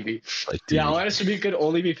 Spike TV. Yeah, honestly, we could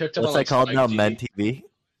only be picked up. What's on that called Spike now? TV. Men TV?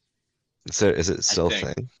 Is it still a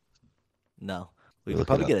thing? No. We could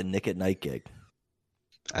probably get a Nick at Night gig.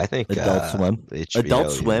 I think Adult Swim. HBO,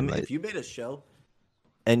 Adult Swim. If you made a show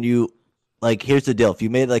and you like, here's the deal. If you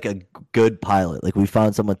made like a good pilot, like we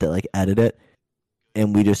found someone that like edit it,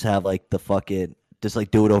 and we just have like the fucking just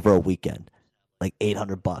like do it over a weekend, like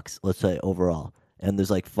 $800, let's say overall, and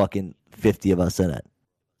there's like fucking 50 of us in it.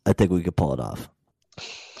 I think we could pull it off.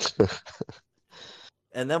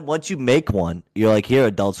 And then once you make one, you're like, here,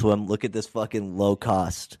 Adult Swim, look at this fucking low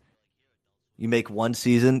cost. You make one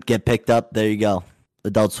season, get picked up, there you go.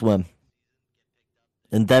 Adult Swim.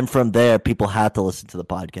 And then from there, people have to listen to the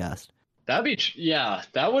podcast. That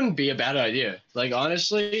wouldn't be a bad idea. Like,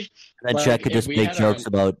 honestly. And then Chet could just make jokes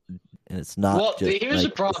about, and it's not. Well, just, here's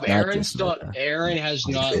like, the problem. Aaron has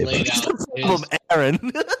not laid out his.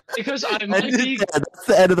 Aaron. Because I might be. That's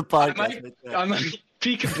the end of the podcast. I might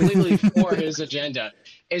be completely for his agenda.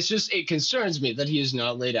 It's just, it concerns me that he has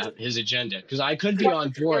not laid out his agenda. Because I could be on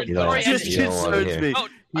board. It just concerns me.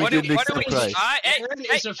 What Aaron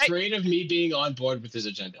is afraid of me being on board with his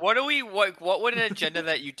agenda. What would an agenda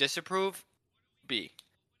that you disapprove be?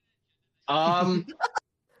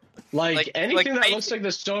 Like anything that looks like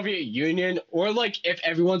the Soviet Union, or like if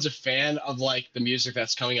everyone's a fan of like the music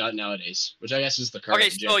that's coming out nowadays, which I guess is the current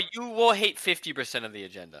agenda. So you will hate 50% of the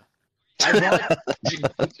agenda.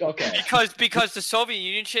 Okay. Because the Soviet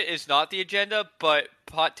Union shit is not the agenda, but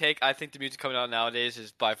hot take, I think the music coming out nowadays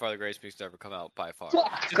is by far the greatest music to ever come out by far. So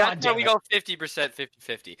that's why we go 50%,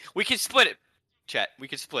 50-50. We can split it. Chet. We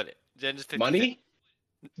could split it. Then just 50-50. Money?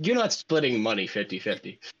 You're not splitting money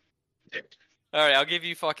 50-50. All right, I'll give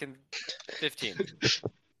you fucking 15.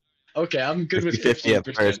 Okay, I'm good with 50 at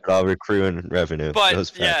 15%. first, but I'll recruit in revenue.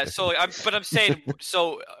 But yeah, so I'm saying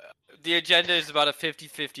so. The agenda is about a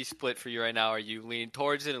 50-50 split for you right now. Are you leaning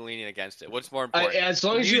towards it and leaning against it? What's more important? As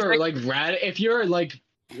long as you're like rad, if you're like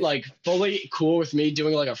fully cool with me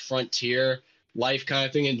doing like a frontier life kind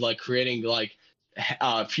of thing and like creating like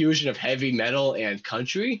fusion of heavy metal and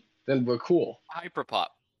country, then we're cool. Hyperpop.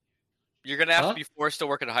 You're gonna have to be forced to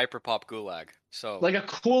work in a hyperpop gulag. So like a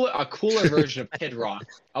cooler version of Kid Rock.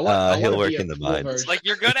 He'll work in the mines. Like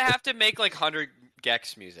you're gonna have to make like 100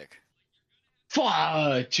 Gex music.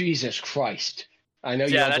 Jesus Christ! I know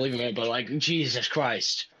you don't believe in it, but like Jesus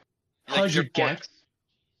Christ, 100 Gex.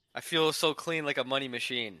 I feel so clean, like a money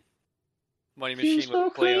machine. Money machine. Feel so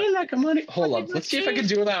clean, like a money. Hold on, let's see if I can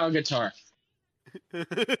do that on guitar.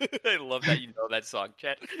 I love that you know that song,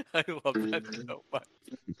 Chet. I love that so much.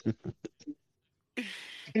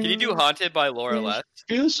 Can you do "Haunted" by Laura Les?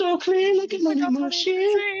 Feel so clean, like a money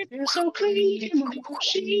machine. Feel so clean, like a money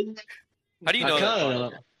machine. How do you know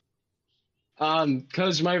that?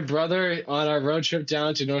 Because my brother on our road trip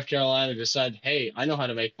down to North Carolina decided, hey, I know how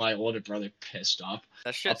to make my older brother pissed off.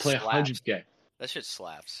 That shit I'll play slaps. 100K. That shit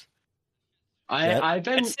slaps. I've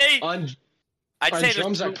been on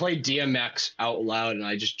drums. I play DMX out loud, and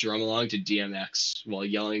I just drum along to DMX while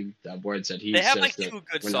yelling the words that he says. They have like two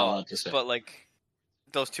good songs, but like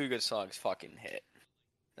those two good songs fucking hit.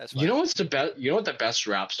 That's you know what's the best. You know what the best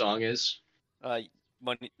rap song is?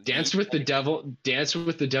 Dance with the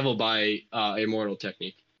Devil by Immortal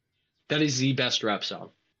Technique. That is the best rap song.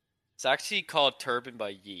 It's actually called Turban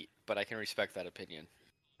by Yeet, but I can respect that opinion.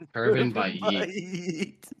 Turban by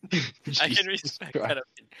Yeet. I can respect that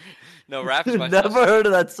opinion. No, rap's my Never heard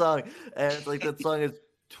of that song. And it's like that song has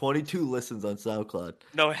 22 listens on SoundCloud.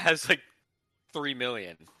 No, it has like 3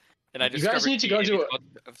 million. And I just you guys need to go to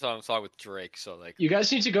a song with Drake, so like you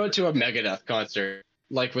guys need to go to a Megadeth concert.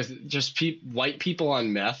 Like with just white people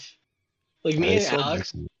on meth. Like me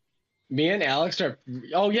and Alex are.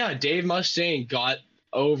 Oh yeah, Dave Mustaine got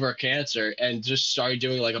over cancer and just started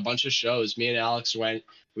doing like a bunch of shows. Me and Alex went.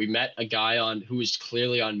 We met a guy who was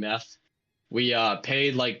clearly on meth. We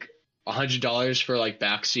paid like $100 for like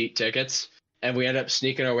backseat tickets, and we ended up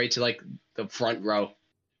sneaking our way to like the front row.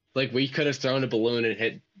 Like we could have thrown a balloon and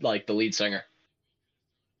hit like the lead singer.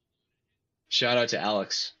 Shout out to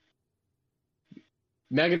Alex.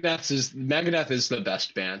 Megadeth is the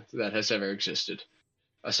best band that has ever existed,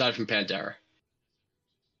 aside from Pantera.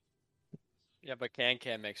 Yeah, but Can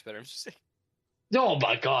makes better music. Oh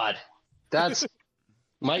my god, that's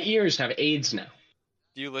my ears have AIDS now.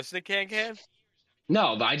 Do you listen to Can?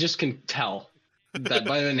 No, but I just can tell that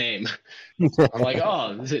by the name. I'm like,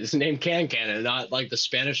 oh, it's named Can and not like the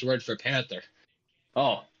Spanish word for panther.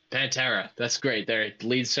 Oh, Pantera, that's great. Their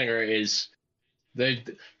lead singer is.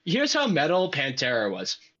 Here's how metal Pantera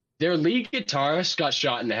was. Their lead guitarist got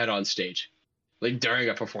shot in the head on stage, like during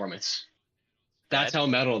a performance. That's how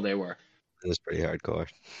metal they were. It was pretty hardcore.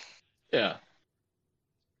 Yeah.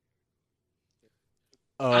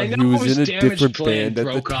 He was in a different band at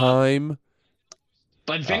the time.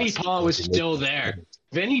 But Vinnie Paul was still there.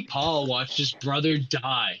 Vinnie Paul watched his brother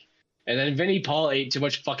die. And then Vinnie Paul ate too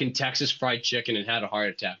much fucking Texas fried chicken and had a heart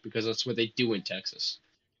attack because that's what they do in Texas.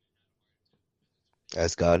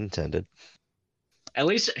 As God intended. At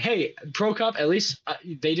least, hey, Pro Cup, at least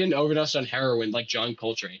they didn't overdose on heroin like John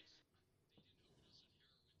Coltrane.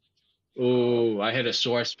 Ooh, I hit a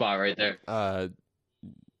sore spot right there.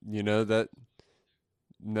 You know that.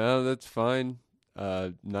 No, that's fine.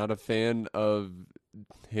 Not a fan of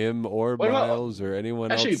him or Miles or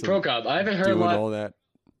anyone else. Actually, Pro Cup, I haven't heard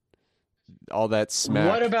all that smack.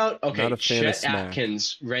 What about Not a fan of Chet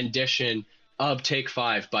Atkins' rendition of Take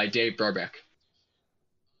 5 by Dave Brubeck?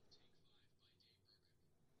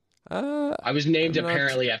 I was named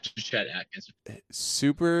apparently after Chet Atkins.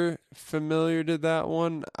 Super familiar to that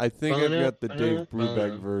one. I think I've got the Dave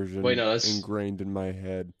Brubeck version ingrained in my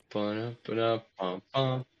head.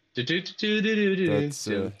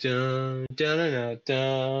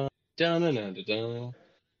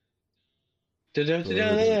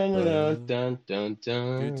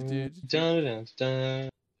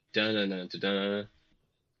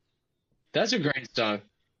 That's a great song.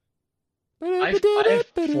 I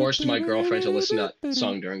forced my girlfriend to listen to that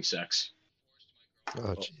song during sex.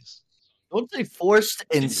 Oh, jeez. Don't say forced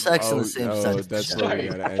and sex in the same sentence. That's where we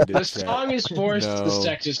gotta end it. The song is forced, the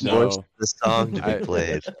sex is not. Forced the song to be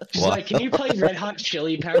played. She's like, can you play Red Hot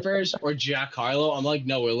Chili Peppers or Jack Harlow? I'm like,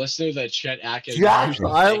 no, we're listening to Chet Atkins. Jack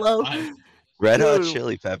Harlow? Red Hot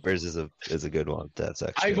Chili Peppers is a good one. That's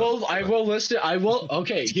actually. I will list it. I will.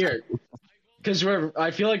 Okay, here, because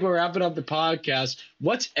I feel like we're wrapping up the podcast.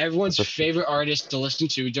 What's everyone's favorite artist to listen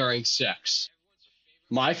to during sex?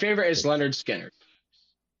 My favorite is Leonard Skinner.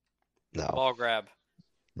 No. Ball grab.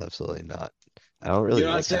 Absolutely not. I don't really.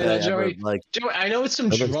 You're not saying that, Joey? Joey, I know it's some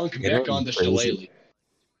drunk Mick on the shillelagh.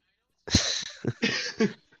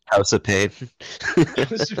 House of Pain.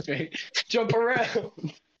 House of Pain. Jump around.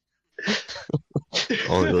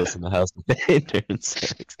 Only listen to House of Pain during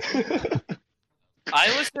sex. I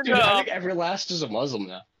listen to. I think Everlast is a Muslim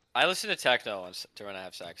now. I listen to techno when I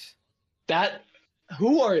have sex.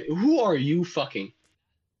 Who are you fucking?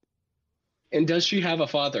 And does she have a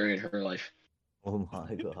father in her life? Oh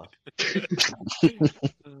my god.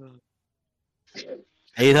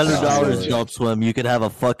 $800 Adult Swim. You could have a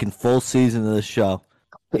fucking full season of the show.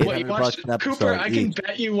 Wait, Cooper, I can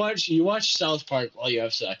bet you watch South Park while you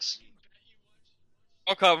have sex.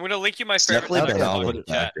 Okay, I'm gonna link you my favorite. Definitely been on in the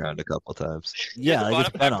background a couple times. Yeah, like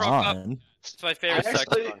it's been on. It's my favorite sex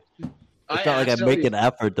song. It's not like I make an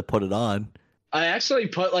effort to put it on. I actually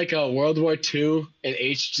put like a World War II and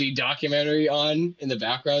HD documentary on in the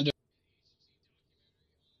background.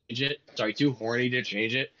 Sorry, too horny to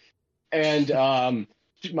change it. And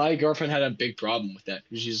my girlfriend had a big problem with that.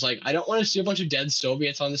 She's like, I don't want to see a bunch of dead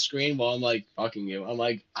Soviets on the screen while I'm like fucking you. I'm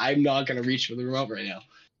like, I'm not gonna reach for the remote right now.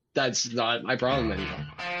 That's not my problem anymore.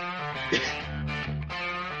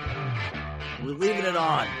 We're leaving it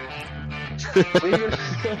on.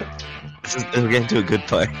 We're getting to a good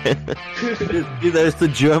part. Dude, there's the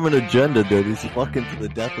German agenda, dude. He's fucking to the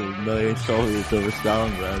death of a million Soviets over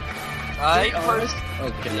Stalingrad.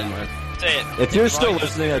 Okay, never mind. Say it. If you're still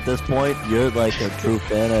listening at this point, you're like a true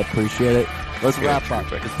fan. I appreciate it. Let's wrap up.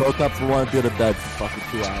 Just broke up for one, go to bed for fucking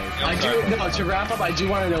 2 hours. To wrap up, I do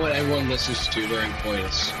want to know what everyone listens to during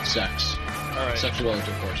coitus, sex. All right. Sexual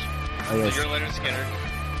intercourse. Oh, yes. So you're Leonard Skinner.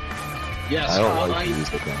 Yes. I don't like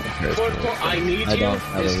music. I Need I You. don't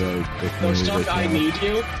have a really big The music song I now. Need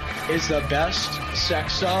You is the best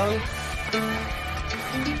sex song.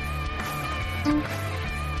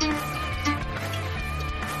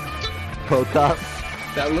 Broke up.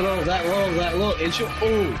 That little intro.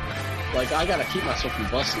 Oh, like I gotta keep myself from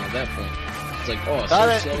busting at that point. It's like, oh,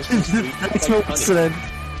 Got so it. slow, so sweet. Thanks Like for honey. listening.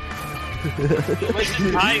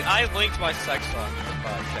 Listen, I linked my sex song.